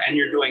stakeholder and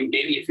you're doing,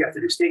 maybe if you have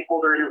to do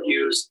stakeholder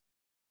interviews,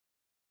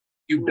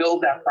 you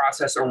build that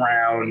process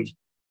around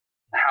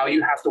how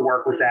you have to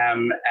work with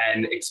them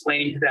and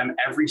explaining to them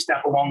every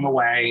step along the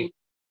way.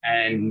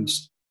 And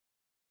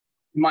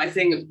my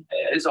thing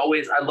is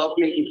always, I love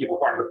making people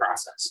part of the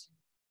process.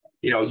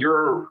 You know,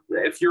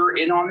 if you're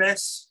in on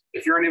this,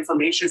 if you're an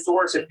information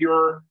source, if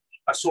you're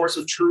a source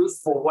of truth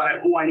for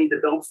who I need to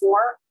build for,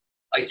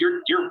 like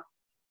you're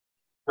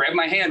grab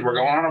my hand, we're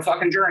going on a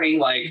fucking journey.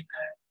 Like,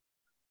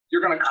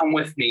 you're going to come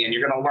with me and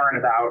you're going to learn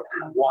about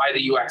why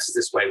the UX is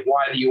this way,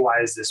 why the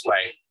UI is this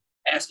way,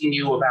 asking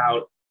you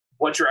about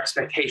what your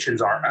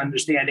expectations are,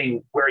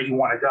 understanding where you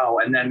want to go.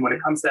 And then when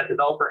it comes to that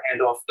developer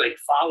handoff, like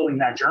following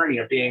that journey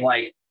of being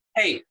like,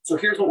 hey, so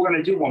here's what we're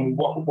going to do when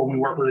we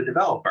work with a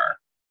developer.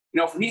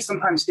 You know, for me,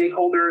 sometimes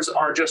stakeholders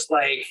are just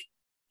like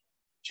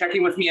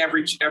checking with me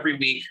every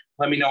week,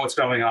 let me know what's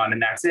going on,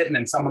 and that's it. And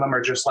then some of them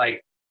are just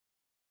like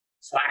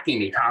slacking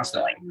me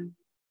constantly,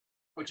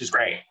 which is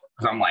great.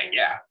 Because I'm like,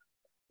 yeah,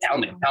 tell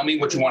me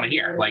what you want to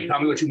hear. Like, tell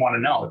me what you want to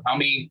know. Tell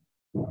me.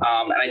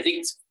 And I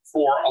think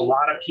for a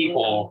lot of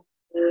people,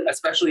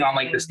 especially on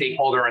like the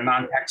stakeholder and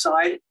non-tech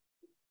side,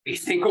 they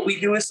think what we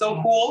do is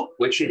so cool,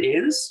 which it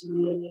is.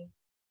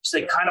 So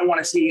they kind of want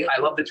to see, I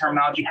love the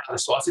terminology, how the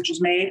sausage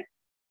is made,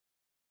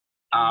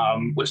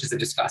 which is a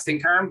disgusting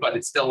term, but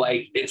it's still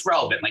like, it's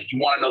relevant. Like, you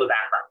want to know the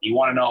background. You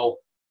want to know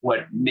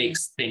what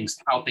makes things,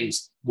 how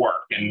things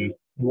work and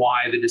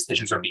why the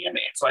decisions are being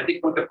made. So I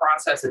think with the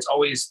process, it's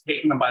always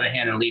taking them by the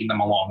hand and leading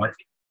them along with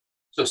you.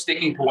 So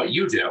sticking to what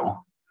you do,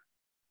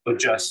 but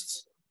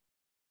just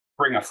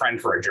bring a friend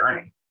for a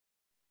journey.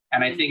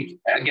 And I think,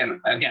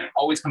 again,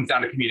 always comes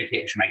down to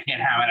communication. I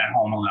can't have it at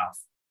home enough.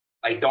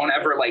 Like, don't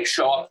ever like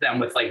show up to them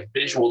with like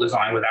visual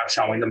design without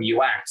showing them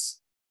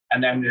UX.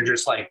 And then they're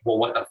just like, well,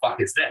 what the fuck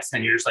is this?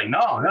 And you're just like,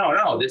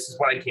 no, this is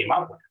what I came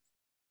up with.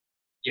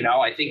 You know,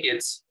 I think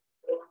it's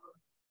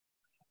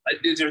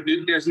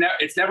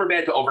never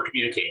bad to over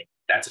communicate.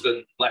 That's a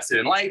good lesson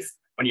in life.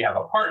 When you have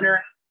a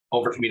partner,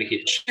 over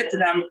communicate the shit to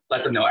them,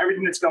 let them know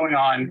everything that's going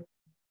on.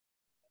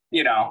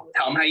 You know,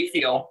 tell them how you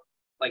feel.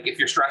 Like, if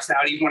you're stressed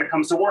out, even when it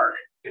comes to work,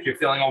 if you're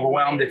feeling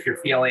overwhelmed, if you're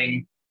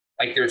feeling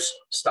like there's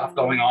stuff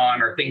going on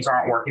or things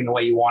aren't working the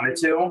way you want it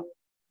to,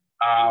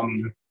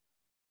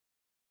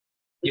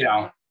 you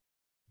know,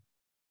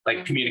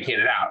 like, communicate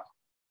it out.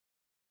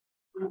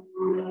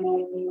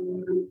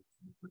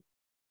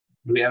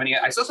 Do we have any?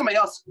 I saw somebody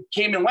else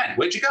came and went.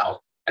 Where'd you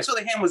go? I saw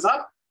the hand was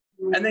up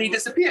and then he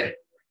disappeared.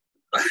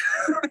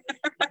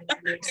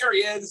 There he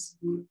is.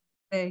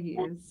 There he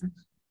is.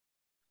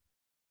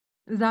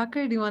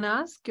 Zakir, do you want to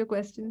ask your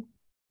question?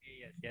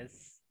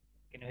 Yes.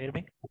 Can you hear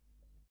me?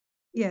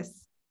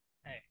 Yes.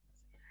 Hi.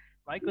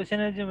 My question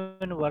is,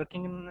 when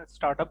working in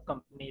startup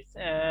companies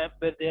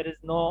where there is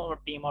no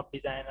team of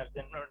designers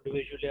and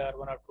individually or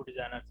one or two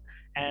designers,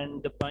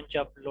 and the bunch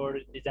of load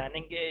is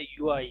designing a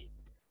UI,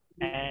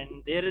 and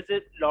there is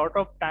a lot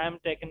of time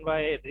taken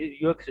by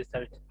UX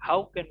research,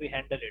 how can we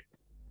handle it?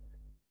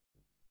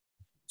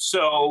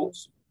 So,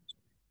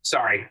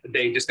 sorry,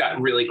 they just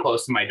got really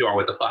close to my door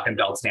with the fucking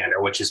belt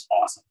sander, which is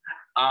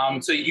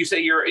awesome. So you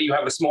say you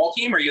have a small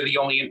team, or you're the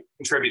only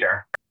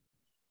contributor?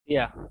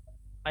 Yeah,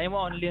 I am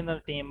only in the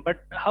team,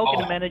 but how can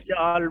you manage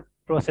all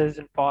process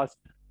and fast?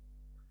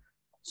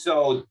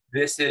 So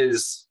this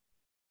is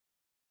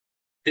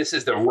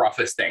the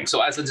roughest thing.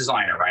 So as a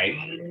designer, right,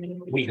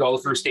 we go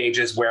through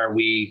stages where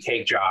we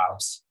take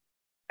jobs,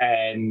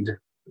 and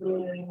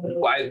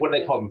what do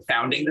they call them?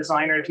 Founding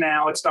designers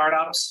now at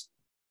startups.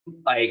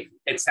 Like,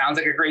 it sounds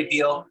like a great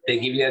deal. They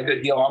give you a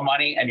good deal on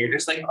money and you're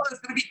just like, oh, it's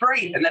going to be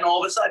great. And then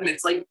all of a sudden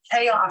it's like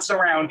chaos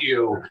around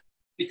you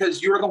because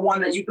you're the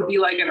one that you could be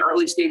like an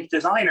early stage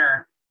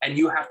designer and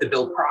you have to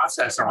build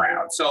process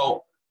around.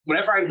 So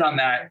whenever I've done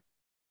that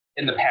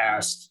in the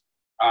past,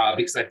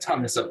 because I've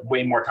done this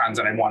way more times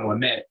than I want to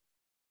admit,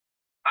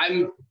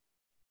 I'm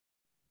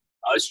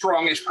a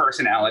strongish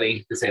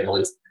personality, to say the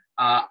least.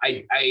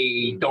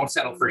 I don't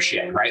settle for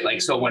shit, right?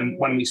 Like, so when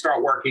we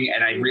start working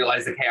and I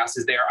realize the chaos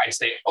is there, I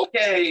say,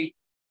 okay,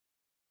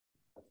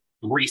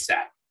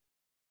 reset.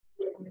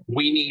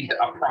 We need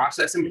a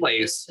process in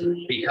place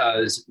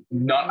because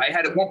I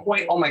had at one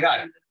point, oh my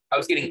God, I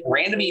was getting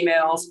random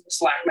emails,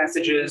 Slack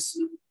messages,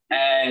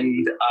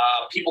 and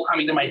people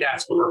coming to my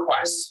desk with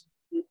requests.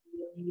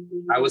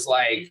 I was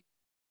like,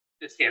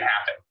 this can't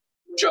happen.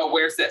 Joe,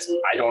 where's this?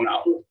 I don't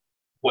know.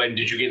 When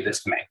did you give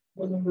this to me?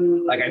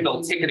 Like, I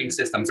built ticketing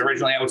systems.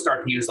 Originally, I would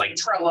start to use like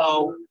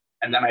Trello,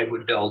 and then I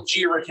would build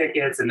Jira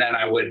tickets, and then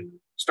I would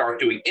start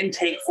doing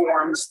intake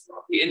forms.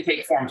 The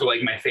intake forms were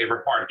like my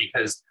favorite part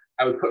because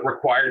I would put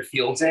required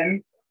fields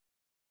in.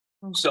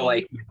 Okay. So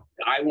like,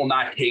 I will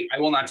not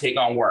take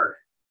on work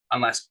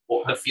unless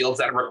the fields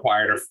that are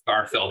required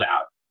are filled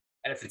out.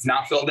 And if it's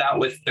not filled out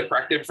with the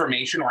correct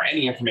information or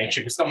any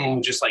information, because someone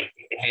will just like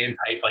hand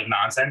type like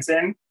nonsense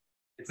in,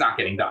 it's not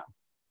getting done.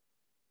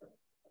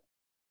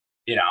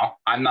 You know,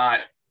 I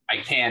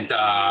can't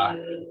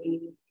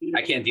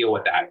deal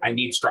with that. I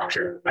need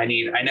structure. I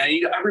need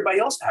everybody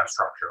else to have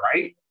structure,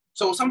 right?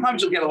 So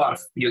sometimes you'll get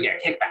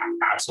kickback.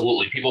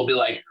 Absolutely. People will be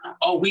like,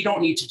 oh, we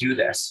don't need to do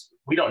this.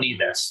 We don't need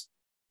this.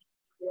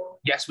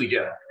 Yes, we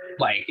do.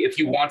 Like, if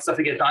you want stuff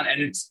to get done,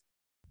 and it's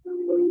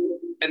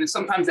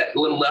sometimes that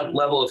little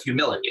level of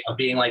humility of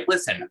being like,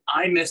 listen,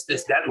 I missed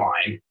this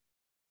deadline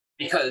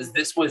because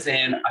this was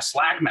in a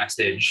Slack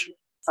message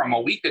from a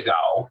week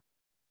ago.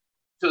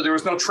 So there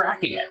was no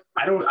tracking it.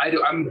 I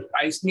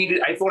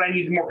thought I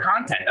needed more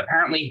content.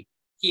 Apparently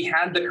he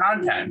had the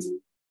content,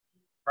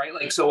 right?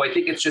 Like, so I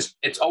think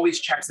it's always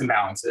checks and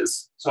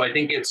balances. So I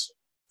think it's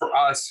for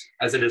us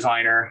as a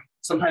designer,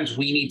 sometimes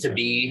we need to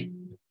be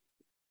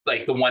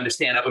like the one to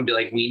stand up and be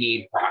like, we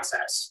need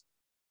process.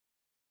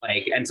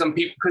 Like, and some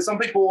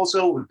people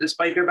also,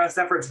 despite their best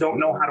efforts, don't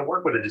know how to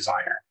work with a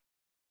designer.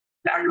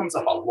 That comes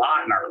up a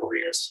lot in our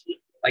careers.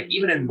 Like,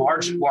 even in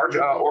large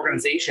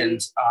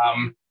organizations,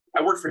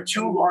 I worked for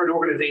 2 large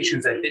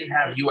organizations that didn't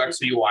have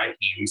UX or UI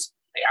teams.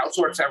 They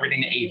outsourced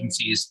everything to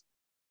agencies.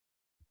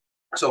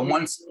 So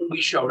once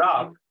we showed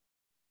up,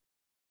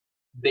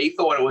 they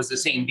thought it was the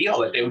same deal,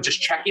 that they would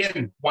just check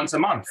in once a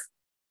month,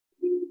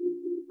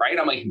 right?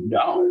 I'm like,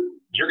 no,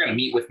 you're going to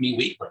meet with me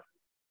weekly.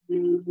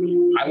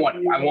 I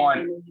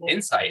want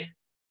insight,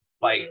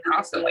 like,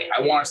 constantly.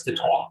 I want us to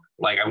talk.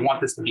 Like, I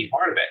want this to be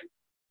part of it.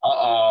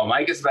 Uh-oh,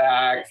 Mike is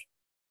back.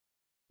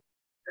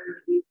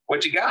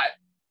 What you got?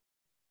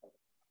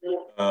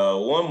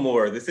 One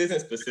more. This isn't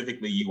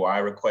specifically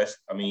UI request.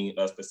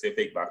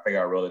 Specific, but I think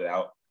I wrote it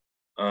out.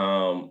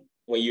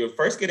 When you were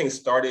first getting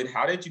started,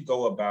 how did you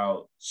go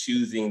about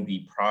choosing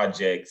the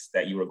projects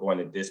that you were going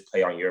to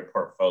display on your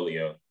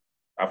portfolio?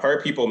 I've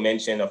heard people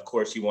mention, of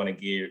course, you want to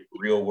get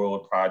real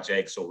world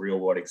projects or real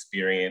world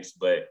experience,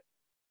 but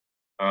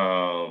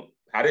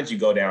how did you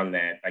go down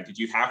that? Like, did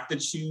you have to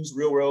choose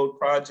real world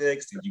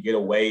projects? Did you get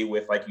away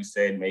with, like you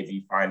said,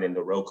 maybe finding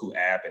the Roku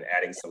app and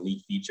adding some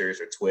neat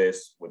features or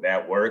twists? Would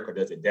that work? Or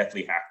does it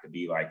definitely have to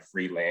be like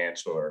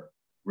freelance or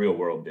real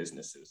world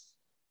businesses?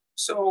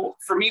 So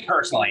for me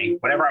personally,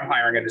 whenever I'm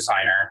hiring a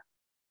designer,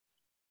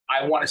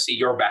 I want to see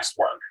your best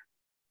work.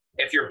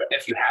 If you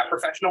have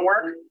professional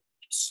work,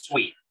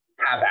 sweet,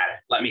 have at it.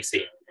 Let me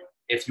see.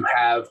 If you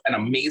have an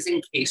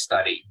amazing case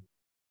study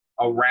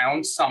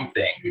around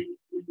something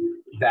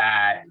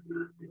that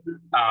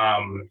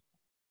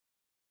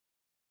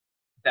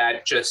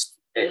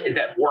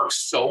works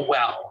so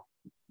well,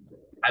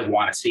 I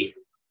want to see it.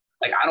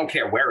 Like, I don't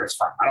care where it's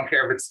from. I don't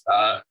care if it's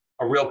a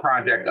real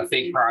project, a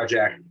fake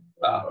project,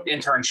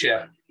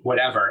 internship,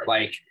 whatever.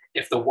 Like,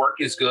 if the work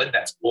is good,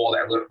 that's all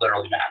that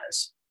literally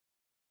matters.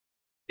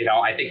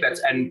 I think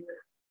and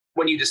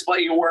when you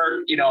display your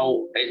work,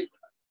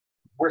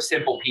 we're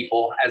simple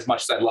people. As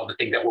much as I'd love to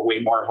think that we're way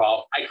more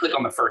involved, I click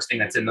on the first thing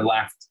that's in the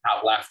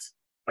top left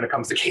when it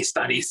comes to case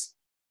studies.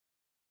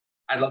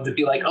 I'd love to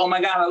be like, oh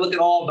my God, I look at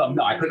all of them.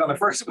 No, I click on the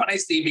first one I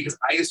see because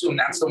I assume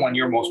that's the one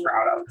you're most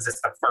proud of because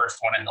it's the first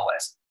one in the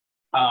list.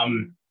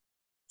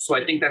 So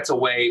I think that's a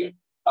way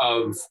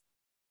of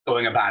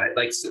going about it.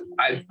 Like,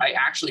 I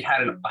actually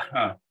had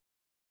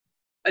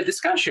a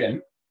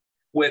discussion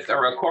with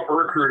a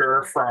corporate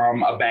recruiter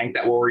from a bank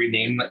that will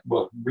remain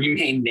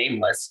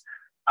nameless.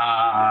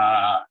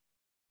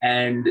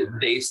 And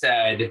they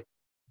said,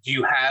 do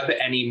you have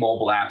any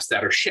mobile apps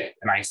that are shipped?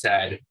 And I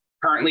said,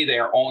 currently they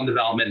are all in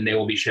development and they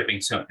will be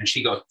shipping soon. And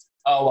she goes,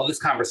 oh, well, this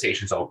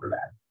conversation's over then.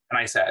 And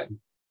I said,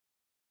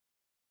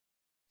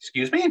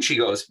 excuse me? And she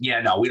goes,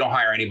 yeah, no, we don't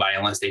hire anybody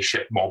unless they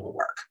ship mobile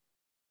work.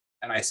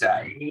 And I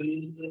said,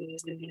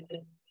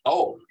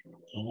 oh,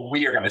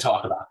 we are going to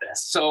talk about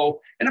this. So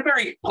in a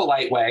very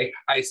polite way,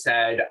 I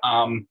said,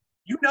 a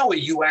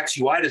UX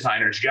UI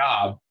designer's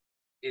job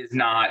is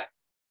not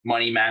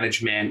money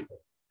management,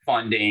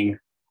 funding,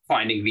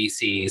 finding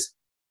VCs,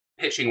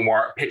 pitching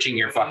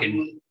your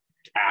fucking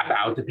app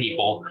out to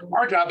people.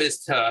 Our job is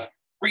to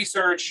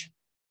research,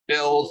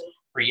 build,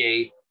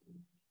 create,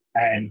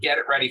 and get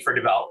it ready for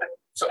development.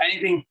 So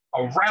anything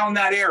around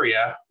that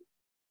area,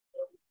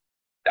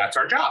 that's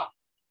our job.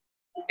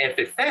 If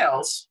it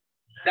fails,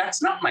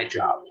 that's not my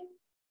job.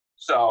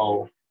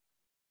 So,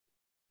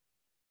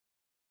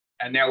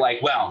 and they're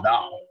like, well,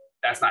 no,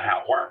 that's not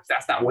how it works.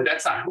 That's not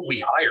who we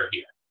hire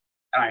here.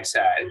 And I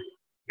said,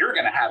 you're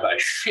going to have a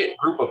shit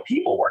group of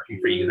people working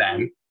for you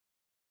then,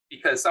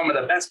 because some of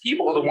the best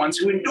people are the ones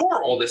who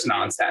endure all this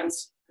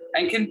nonsense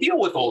and can deal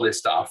with all this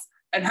stuff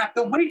and have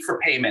to wait for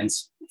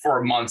payments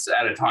for months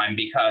at a time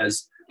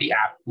because the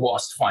app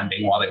lost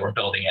funding while they were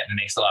building it and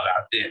they still have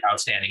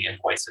outstanding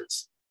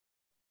invoices.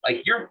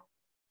 Like,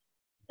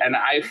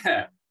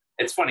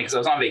 it's funny because I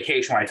was on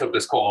vacation when I took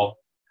this call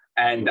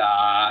and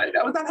I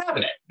was not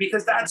having it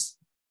because that's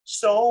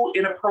so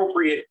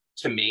inappropriate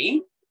to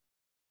me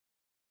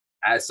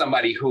as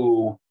somebody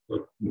who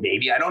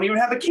maybe I don't even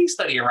have a case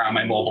study around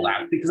my mobile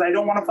app because I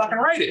don't want to fucking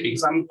write it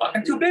because I'm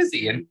fucking too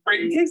busy and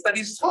writing case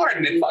studies is hard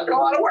and it's fucking a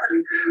lot of work.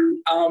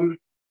 And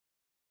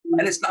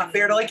it's not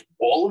fair to like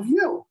all of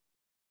you,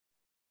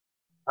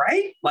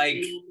 right?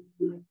 Like,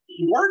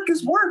 work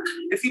is work.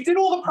 If you did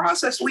all the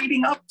process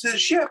leading up to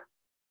ship,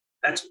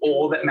 that's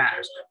all that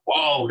matters.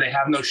 Oh, they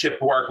have no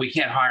shipped work. We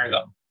can't hire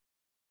them.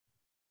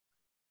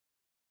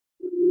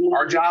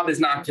 Our job is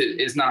not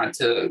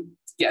to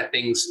get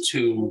things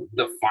to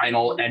the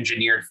final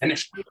engineered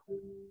finish line.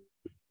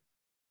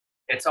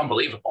 It's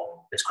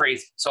unbelievable. It's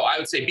crazy. So I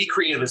would say be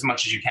creative as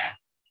much as you can.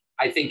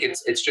 I think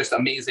it's just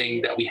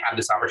amazing that we have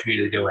this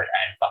opportunity to do it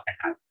and fucking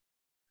have it.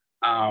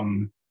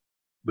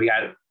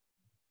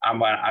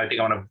 I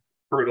think I'm gonna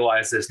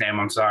brutalize this name.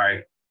 I'm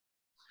sorry.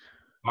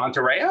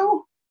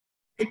 Monterrey?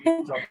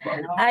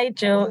 Hi,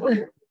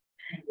 Joe.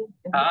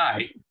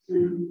 Hi.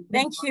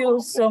 Thank you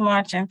so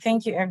much, and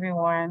thank you,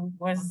 everyone.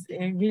 It was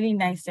a really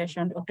nice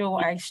session, although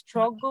I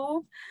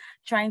struggled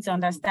trying to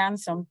understand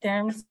some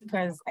terms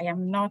because I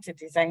am not a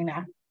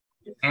designer.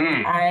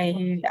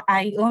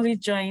 I only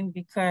joined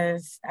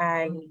because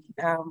I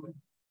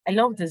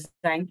love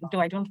design,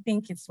 though I don't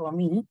think it's for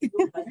me.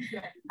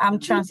 I'm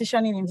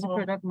transitioning into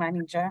product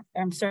management.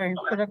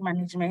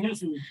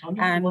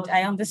 And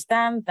I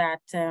understand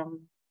that a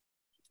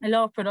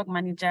lot of product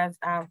managers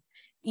have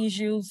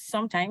issues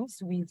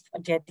sometimes with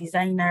their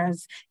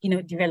designers,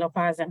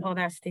 developers and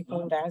other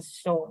stakeholders.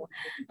 So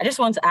I just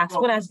want to ask,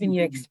 what has been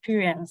your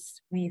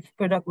experience with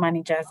product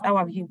managers? How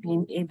have you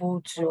been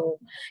able to,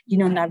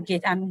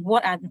 navigate? And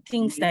what are the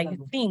things that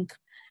you think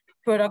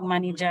product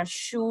managers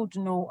should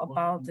know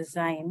about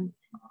design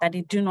that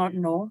they do not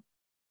know?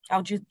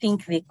 How do you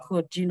think they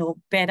could,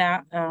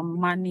 better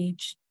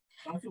manage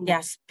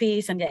their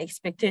space and their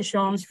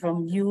expectations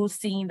from you,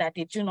 seeing that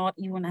they do not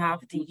even have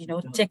the,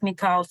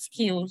 technical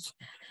skills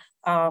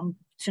to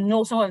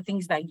know some of the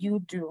things that you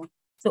do?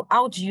 So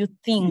how do you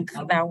think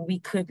that we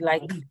could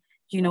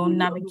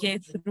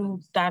navigate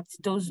through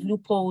those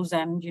loopholes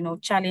and,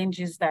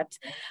 challenges that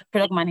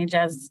product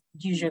managers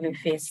usually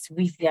face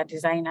with their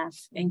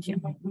designers? Thank you.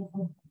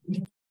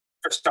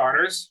 For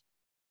starters,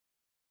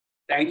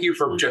 thank you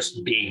for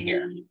just being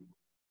here.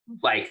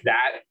 Like,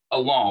 that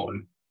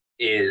alone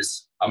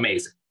is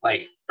amazing.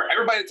 Like, for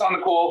everybody that's on the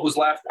call who's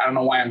left, I don't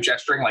know why I'm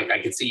gesturing, like I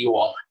can see you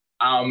all.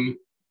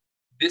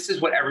 This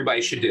is what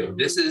everybody should do.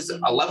 This is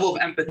a level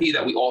of empathy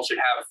that we all should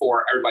have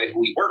for everybody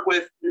who we work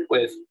with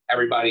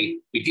everybody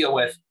we deal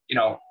with.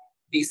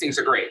 These things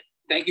are great.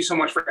 Thank you so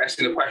much for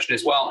asking the question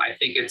as well. I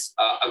think it's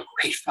a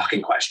great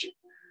fucking question.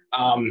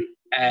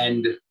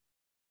 And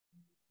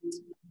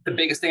the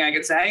biggest thing I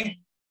could say,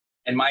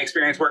 in my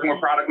experience working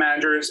with product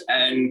managers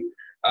and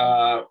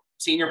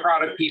senior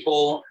product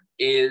people,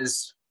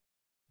 is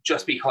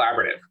just be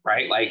collaborative,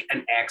 right? Like,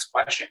 and ask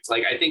questions.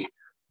 Like, I think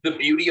the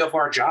beauty of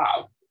our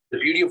job, the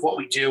beauty of what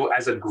we do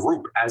as a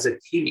group, as a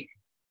team,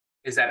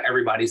 is that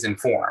everybody's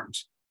informed.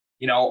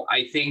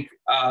 I think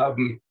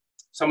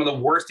some of the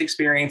worst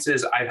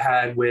experiences I've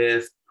had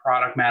with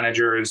product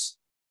managers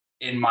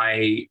in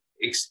my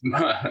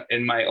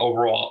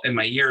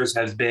years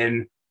has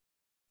been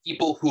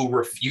people who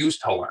refuse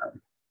to learn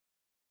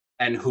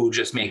and who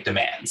just make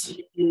demands.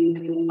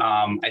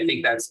 I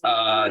think that's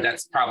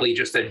probably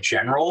just a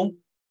general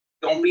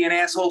don't be an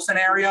asshole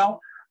scenario,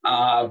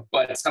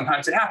 but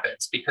sometimes it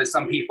happens because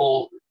some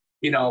people,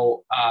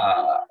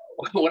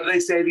 what did I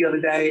say the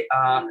other day?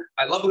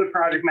 I love a good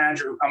project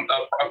manager a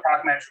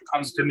product manager who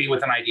comes to me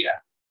with an idea.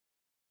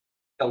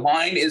 The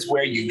line is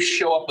where you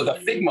show up with a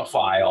Figma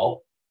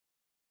file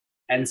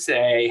and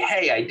say,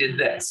 hey, I did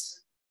this.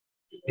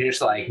 You're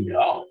just like,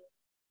 no.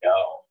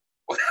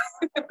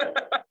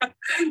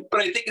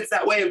 But I think it's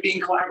that way of being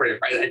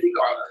collaborative, right? I think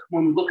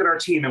when we look at our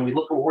team and we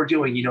look at what we're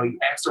doing, you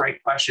ask the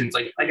right questions.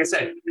 Like I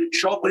said,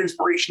 show up with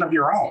inspiration of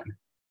your own.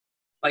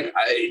 Like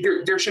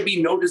there should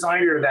be no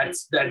designer that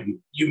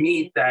you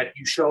meet that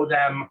you show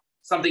them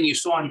something you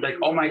saw and you're like,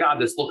 oh my God,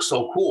 this looks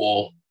so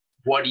cool.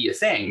 What do you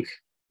think?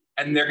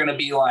 And they're going to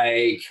be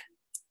like,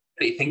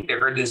 they think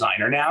they're a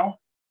designer now?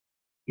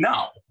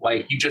 No,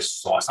 like you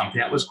just saw something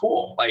that was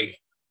cool. Like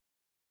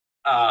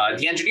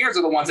the engineers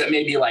are the ones that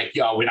may be like,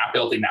 yo, we're not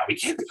building now. We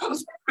can't build.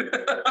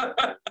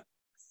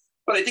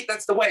 But I think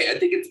that's the way. I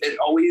think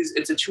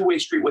it's a two-way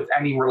street with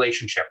any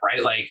relationship,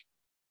 right? Like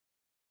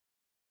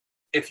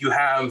if you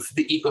have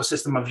the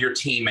ecosystem of your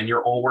team and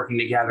you're all working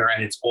together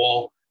and it's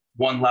all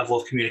one level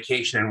of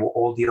communication and we're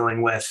all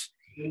dealing with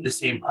the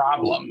same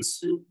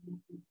problems,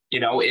 we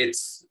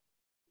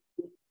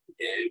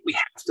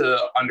have to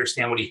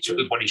understand what each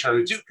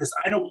other do, because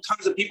I know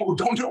tons of people who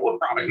don't know what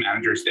product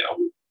managers do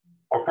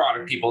or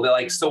product people. They're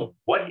like, so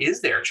what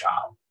is their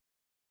job?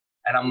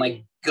 And I'm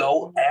like,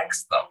 go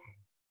ask them.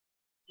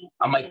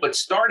 I'm like, but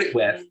start it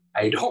with,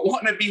 I don't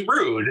want to be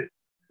rude,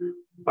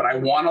 but I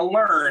want to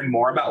learn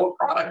more about what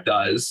product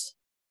does.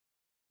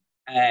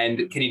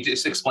 And can you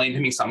just explain to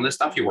me some of the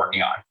stuff you're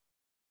working on?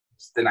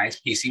 It's the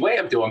nice PC way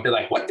of doing it. Be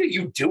like, what do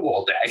you do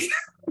all day?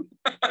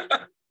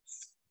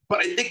 But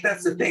I think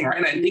that's the thing, right?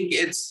 And I think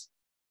it's,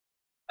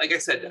 like I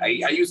said, I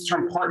use the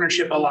term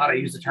partnership a lot. I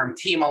use the term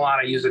team a lot.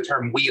 I use the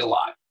term we a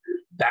lot.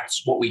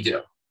 That's what we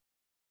do.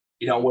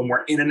 When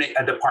we're in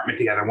a department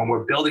together, when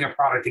we're building a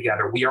product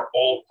together, we are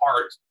all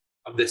part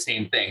of the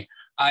same thing.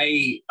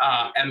 I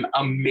am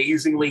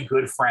amazingly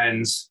good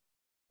friends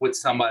with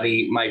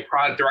somebody, my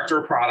director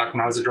of product,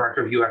 when I was the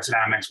director of UX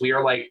Dynamics. We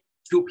are like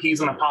two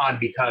peas in a pod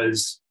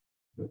because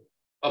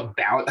of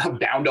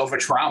bound over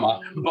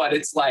trauma. But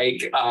it's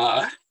like,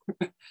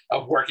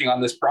 of working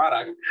on this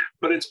product,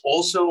 but it's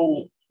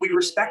also, we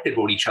respected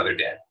what each other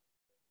did.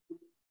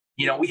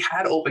 You know, we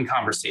had open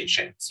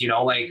conversations, you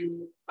know, like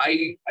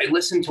I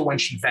listened to when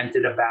she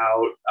vented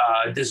about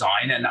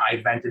design, and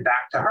I vented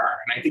back to her.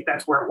 And I think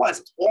that's where it was.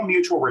 It's all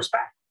mutual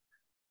respect.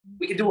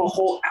 We could do a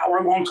whole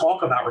hour-long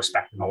talk about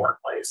respect in the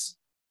workplace.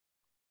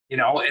 You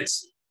know,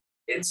 it's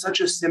such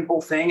a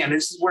simple thing. And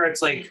this is where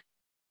it's like,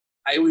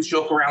 I always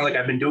joke around, like,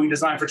 I've been doing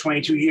design for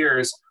 22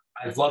 years.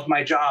 I've loved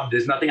my job.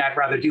 There's nothing I'd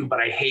rather do, but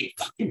I hate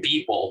fucking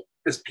people,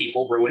 because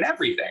people ruin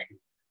everything.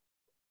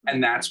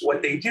 And that's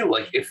what they do.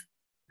 Like, if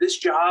this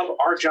job,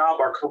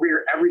 our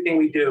career, everything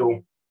we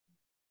do,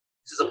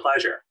 this is a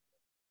pleasure.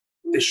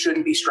 This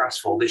shouldn't be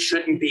stressful. This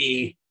shouldn't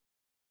be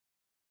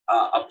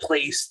a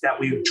place that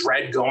we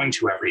dread going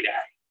to every day.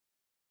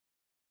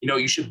 You know,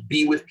 you should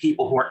be with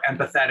people who are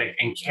empathetic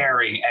and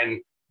caring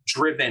and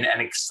driven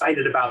and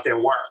excited about their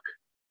work.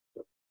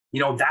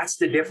 You know, that's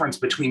the difference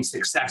between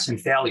success and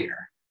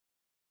failure.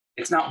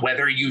 It's not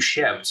whether you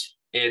shipped,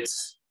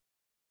 it's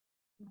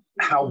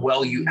how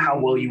well you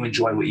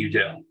enjoy what you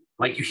do.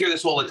 Like, you hear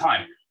this all the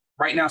time.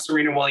 Right now,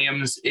 Serena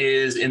Williams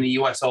is in the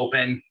US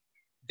Open.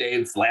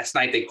 Last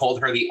night they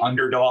called her the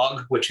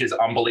underdog, which is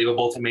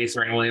unbelievable to me.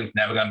 Serena Williams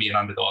never gonna be an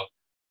underdog,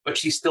 but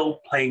she's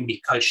still playing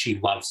because she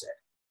loves it.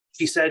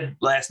 She said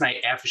last night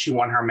after she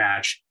won her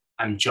match,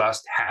 "I'm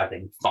just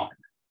having fun."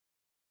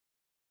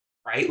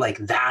 Right? Like,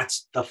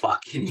 that's the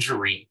fucking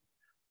dream.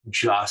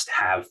 Just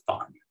have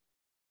fun.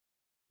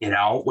 You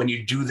know, when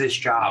you do this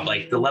job,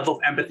 like, the level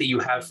of empathy you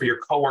have for your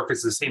coworkers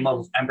is the same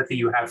level of empathy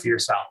you have for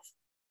yourself.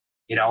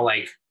 You know,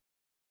 like,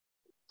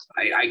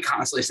 I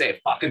constantly say,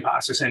 fuck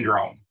imposter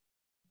syndrome.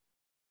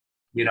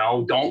 You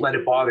know, don't let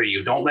it bother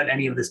you. Don't let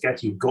any of this get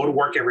to you. Go to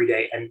work every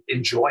day and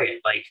enjoy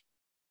it. Like,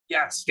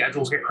 yeah,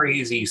 schedules get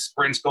crazy,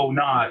 sprints go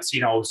nuts,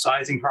 you know,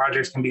 sizing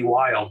projects can be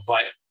wild,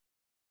 but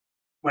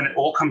when it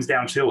all comes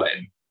down to it,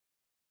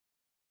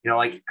 you know,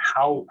 like,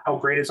 how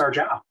great is our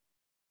job?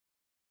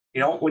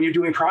 You know, when you're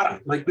doing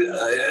product, like,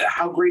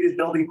 how great is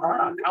building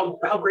product?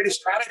 How great is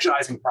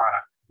strategizing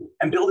product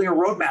and building a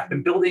roadmap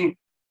and building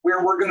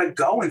where we're going to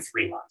go in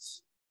 3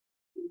 months,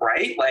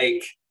 right?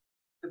 Like,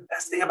 the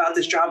best thing about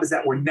this job is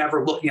that we're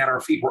never looking at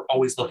our feet. We're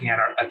always looking at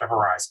the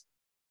horizon.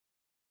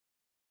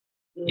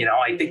 You know,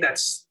 I think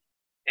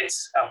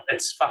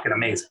it's fucking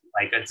amazing.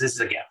 Like, this is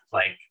a gift.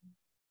 Like,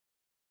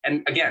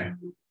 and again,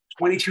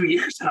 22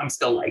 years and I'm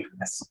still like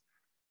this.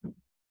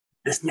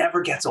 This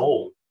never gets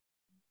old.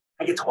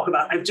 I've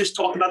just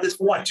talked about this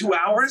for what, 2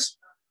 hours?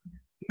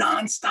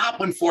 Nonstop,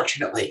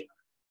 unfortunately.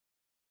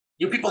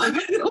 You people have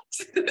been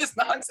listening to this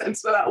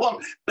nonsense for that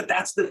long. But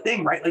that's the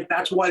thing, right? Like,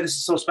 that's why this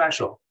is so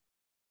special.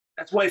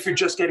 That's why, if you're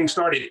just getting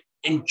started,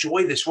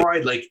 enjoy this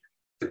ride. Like,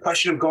 the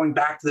question of going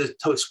back to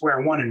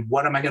square one and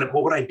what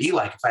would I be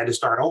like if I had to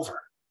start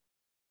over?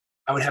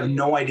 I would have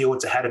no idea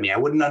what's ahead of me. I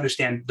wouldn't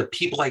understand the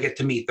people I get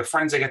to meet, the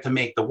friends I get to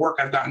make, the work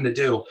I've gotten to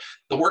do,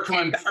 the work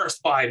I'm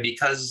embarrassed by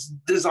because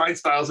design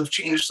styles have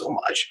changed so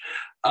much.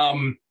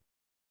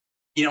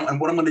 You know,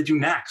 and what I'm going to do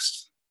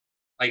next.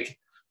 Like,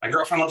 my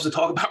girlfriend loves to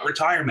talk about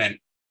retirement.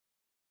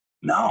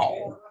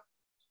 No,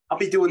 I'll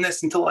be doing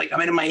this until, like,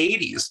 I'm in my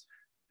 80s,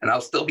 and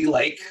I'll still be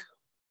like,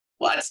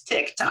 what's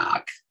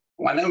TikTok?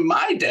 When in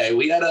my day,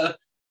 we had a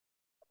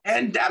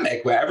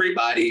pandemic where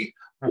everybody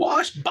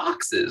washed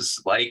boxes.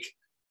 Like,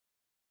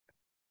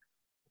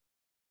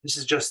 this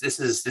is just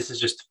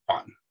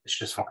fun. It's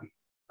just fun.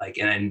 Like,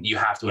 and then you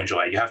have to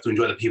enjoy it. You have to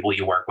enjoy the people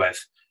you work with.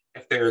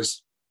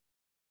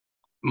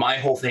 My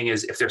whole thing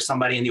is, if there's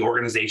somebody in the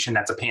organization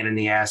that's a pain in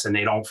the ass and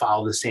they don't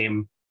follow the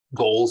same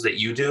goals that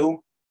you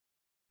do,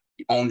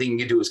 the only thing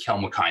you do is kill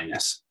them with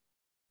kindness.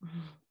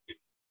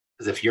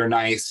 Because if you're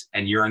nice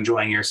and you're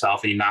enjoying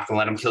yourself and you're not going to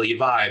let them kill your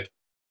vibe,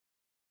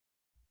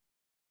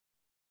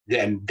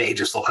 then they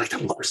just look like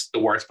the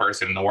worst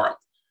person in the world.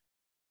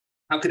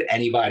 How could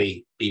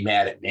anybody be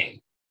mad at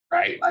me,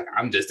 right? Like,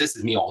 this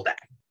is me all day,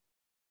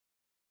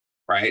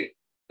 right?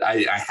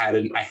 I had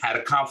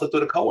a conflict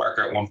with a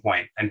coworker at one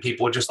point, and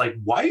people were just like,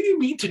 why are you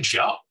mean to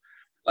Joe?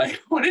 Like,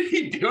 what did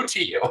he do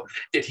to you?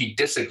 Did he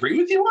disagree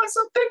with you on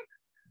something?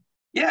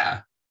 Yeah,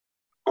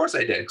 of course I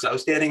did, because I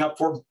was standing up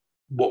for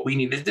what we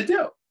needed to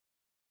do.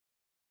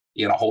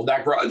 You know, hold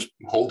that grudge,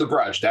 hold the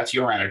grudge. That's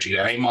your energy.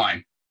 That ain't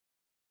mine.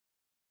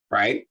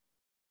 Right?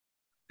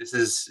 This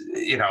is,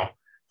 you know,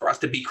 for us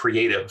to be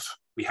creative,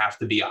 we have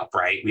to be up,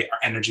 right? Our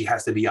energy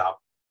has to be up.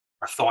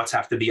 Our thoughts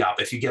have to be up.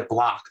 If you get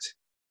blocked,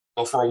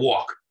 go for a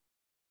walk.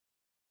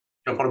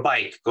 Jump on a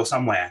bike, go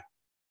somewhere.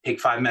 Take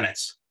 5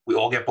 minutes. We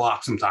all get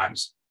blocked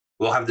sometimes.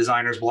 We all have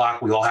designers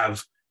blocked. We all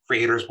have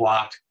creators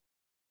blocked.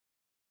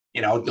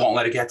 You know, don't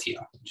let it get to you.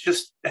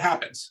 It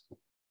happens.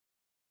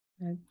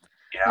 Right.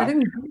 You know? I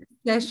think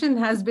this session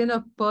has been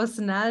a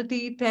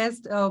personality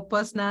test, a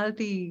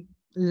personality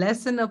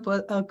lesson,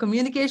 a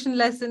communication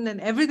lesson,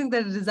 and everything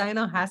that a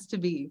designer has to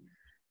be.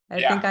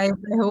 I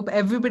hope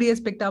everybody has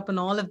picked up on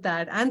all of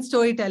that, and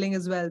storytelling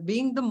as well.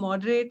 Being the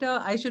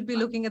moderator, I should be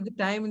looking at the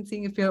time and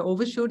seeing if you're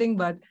overshooting,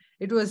 but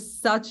it was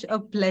such a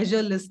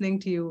pleasure listening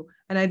to you.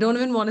 And I don't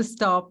even want to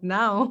stop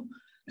now.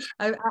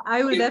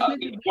 I will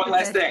definitely. One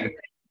last thing,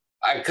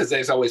 because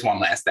there's always one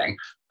last thing.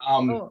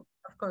 Oh,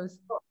 of course.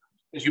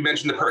 As you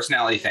mentioned the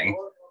personality thing,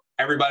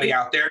 everybody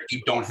out there,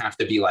 you don't have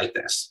to be like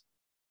this.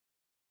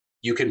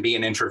 You can be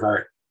an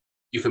introvert.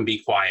 You can be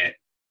quiet.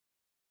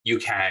 You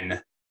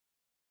can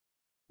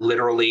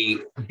literally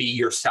be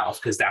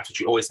yourself, because that's what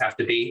you always have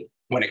to be.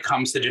 When it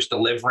comes to just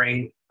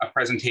delivering a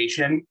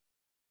presentation,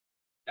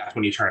 that's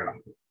when you turn it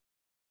on.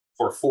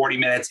 For 40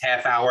 minutes,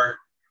 half hour,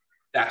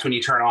 that's when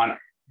you turn on. It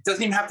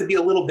doesn't even have to be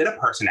a little bit of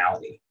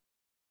personality.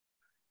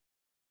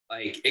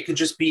 Like, it could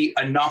just be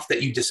enough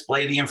that you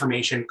display the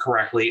information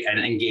correctly and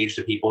engage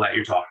the people that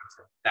you're talking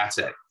to. That's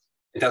it.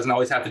 It doesn't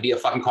always have to be a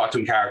fucking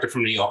cartoon character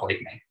from New York like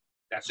me.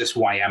 That's just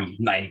who I am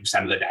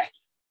 90% of the day.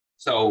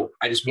 So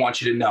I just want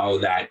you to know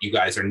that you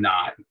guys are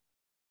not,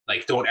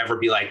 like, don't ever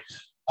be like,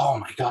 oh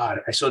my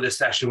God, I saw this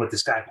session with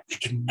this guy, but I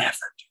can never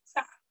do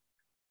that.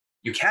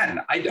 You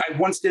can. I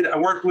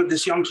worked with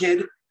this young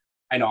kid.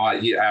 I know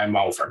I'm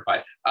over,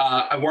 but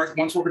I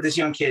once worked with this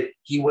young kid.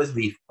 He was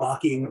the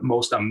fucking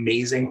most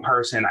amazing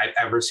person I've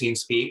ever seen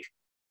speak.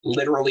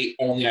 Literally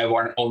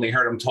I've only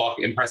heard him talk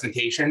in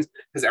presentations,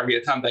 because every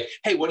time I'm like,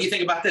 hey, what do you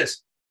think about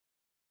this?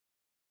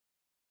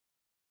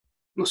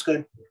 Looks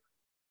good.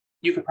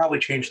 You could probably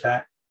change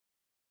that.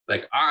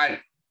 Like, all right,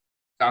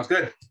 sounds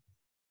good.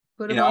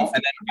 And then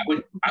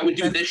I would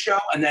do this show,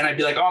 and then I'd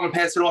be like, oh, I'm gonna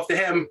pass it off to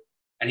him,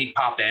 and he'd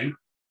pop in.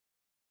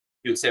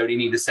 He would say what he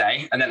needed to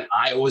say, and then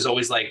I was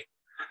always like,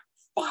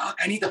 fuck,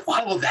 I need to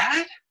follow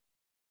that.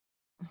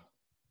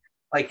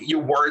 Like,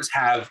 your words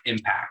have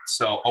impact,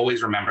 so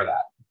always remember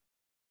that.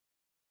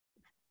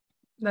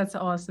 That's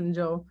awesome,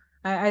 Joe.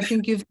 I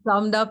think you've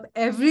summed up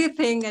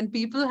everything, and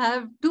people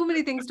have too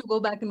many things to go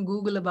back and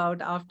Google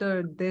about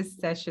after this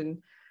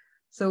session.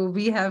 So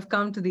we have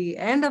come to the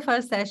end of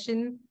our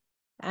session,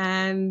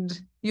 and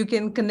you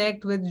can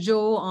connect with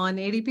Joe on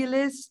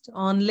ADPList,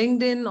 on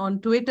LinkedIn,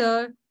 on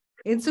Twitter,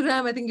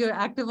 Instagram. I think you're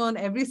active on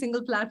every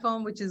single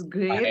platform, which is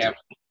great.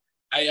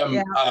 I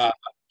am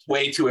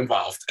way too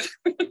involved.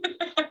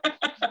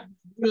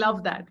 We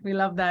love that. We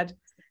love that.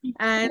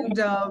 And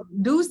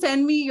do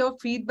send me your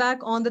feedback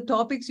on the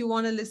topics you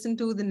want to listen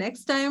to the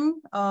next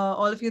time,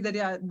 all of you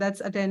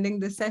that's attending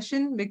this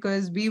session,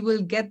 because we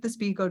will get the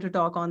speaker to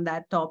talk on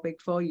that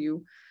topic for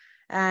you.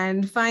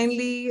 And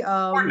finally,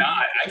 or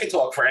not, I can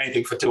talk for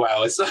anything for 2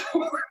 hours. So.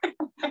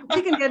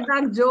 We can get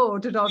back Joe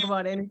to talk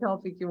about any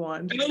topic you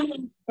want.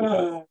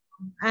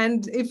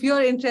 And if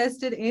you're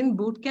interested in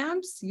boot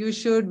camps, you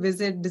should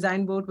visit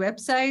DesignBoat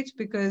website,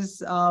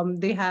 because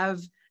they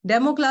have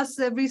demo classes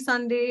every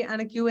Sunday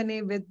and a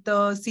Q&A with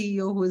the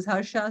CEO, who is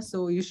Harsha.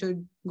 So you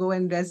should go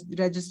and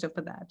register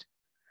for that.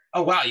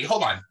 Oh, wow.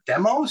 Hold on.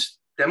 Demos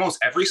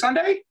every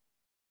Sunday?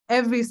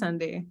 Every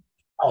Sunday.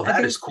 Oh,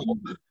 that is cool.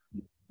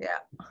 Yeah.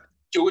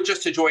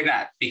 Just to join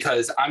that,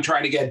 because I'm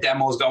trying to get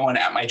demos going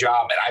at my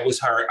job. And I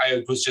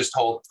was just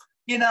told,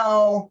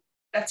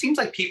 that seems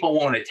like people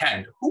won't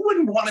attend. Who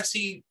wouldn't want to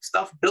see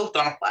stuff built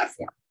on a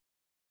platform?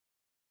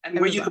 And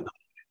where you could,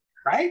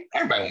 right?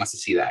 Everybody wants to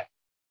see that.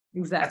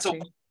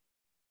 Exactly.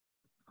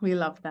 We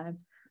love that.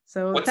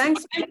 So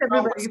thanks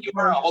everybody.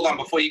 Hold on,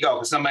 before you go,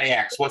 because somebody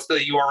asked, what's the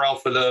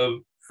URL for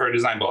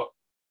DesignBoat?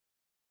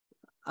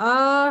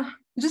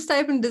 Just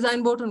type in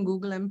DesignBoat on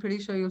Google. I'm pretty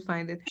sure you'll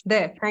find it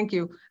there. Thank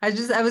you. I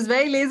was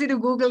very lazy to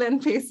Google and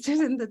paste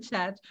it in the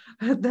chat.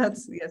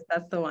 That's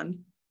the one.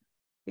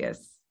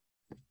 Yes.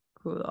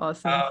 Cool.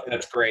 Awesome. Oh,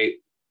 that's great.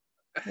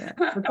 Yeah.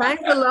 So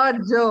thanks a lot,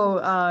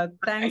 Joe.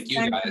 Thanks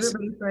guys.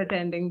 everybody for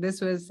attending. This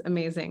was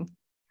amazing.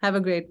 Have a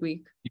great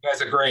week. You guys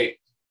are great.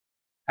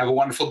 Have a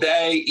wonderful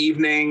day,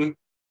 evening.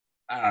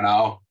 I don't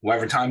know,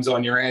 whatever time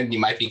zone you're in, you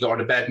might be going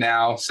to bed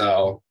now.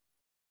 So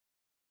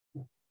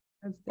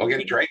we'll get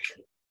a drink.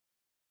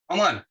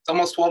 Hold on. It's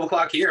almost 12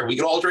 o'clock here. We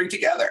can all drink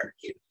together.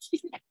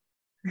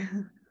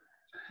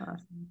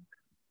 Awesome.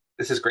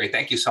 This is great.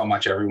 Thank you so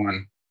much,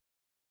 everyone.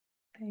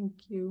 Thank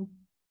you.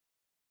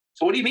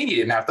 So what do you mean you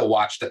didn't have to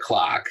watch the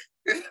clock?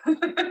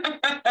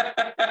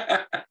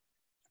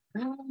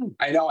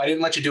 I know I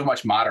didn't let you do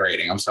much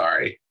moderating. I'm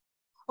sorry.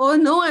 Oh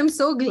no, I'm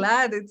so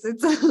glad. It's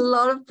a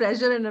lot of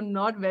pressure, and I'm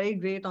not very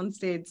great on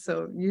stage.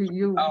 So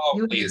you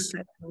please.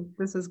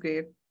 This is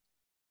great.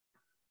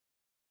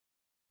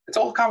 It's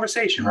all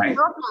conversation, right?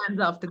 What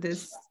plans after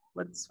this?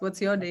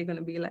 What's your day going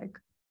to be like?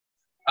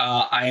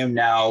 I am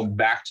now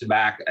back to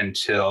back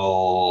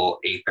until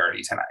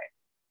 8:30 tonight.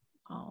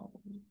 Oh,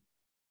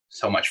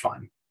 so much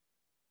fun.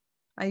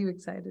 Are you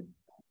excited?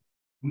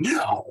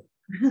 No.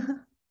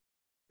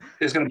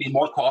 There's going to be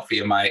more coffee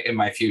in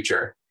my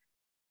future.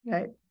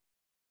 Right.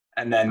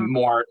 And then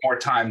more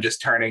time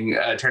just turning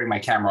my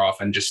camera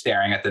off and just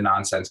staring at the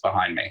nonsense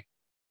behind me.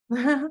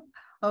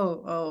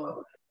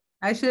 Oh.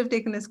 I should have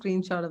taken a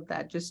screenshot of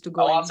that just to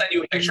go. Oh, I'll send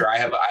you a picture. I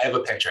have a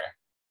picture.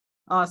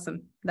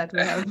 Awesome. That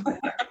will help.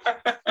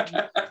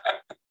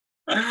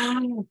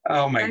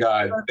 Oh my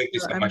God. Thank you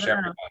so much,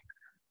 everyone.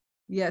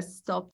 Yes, stop.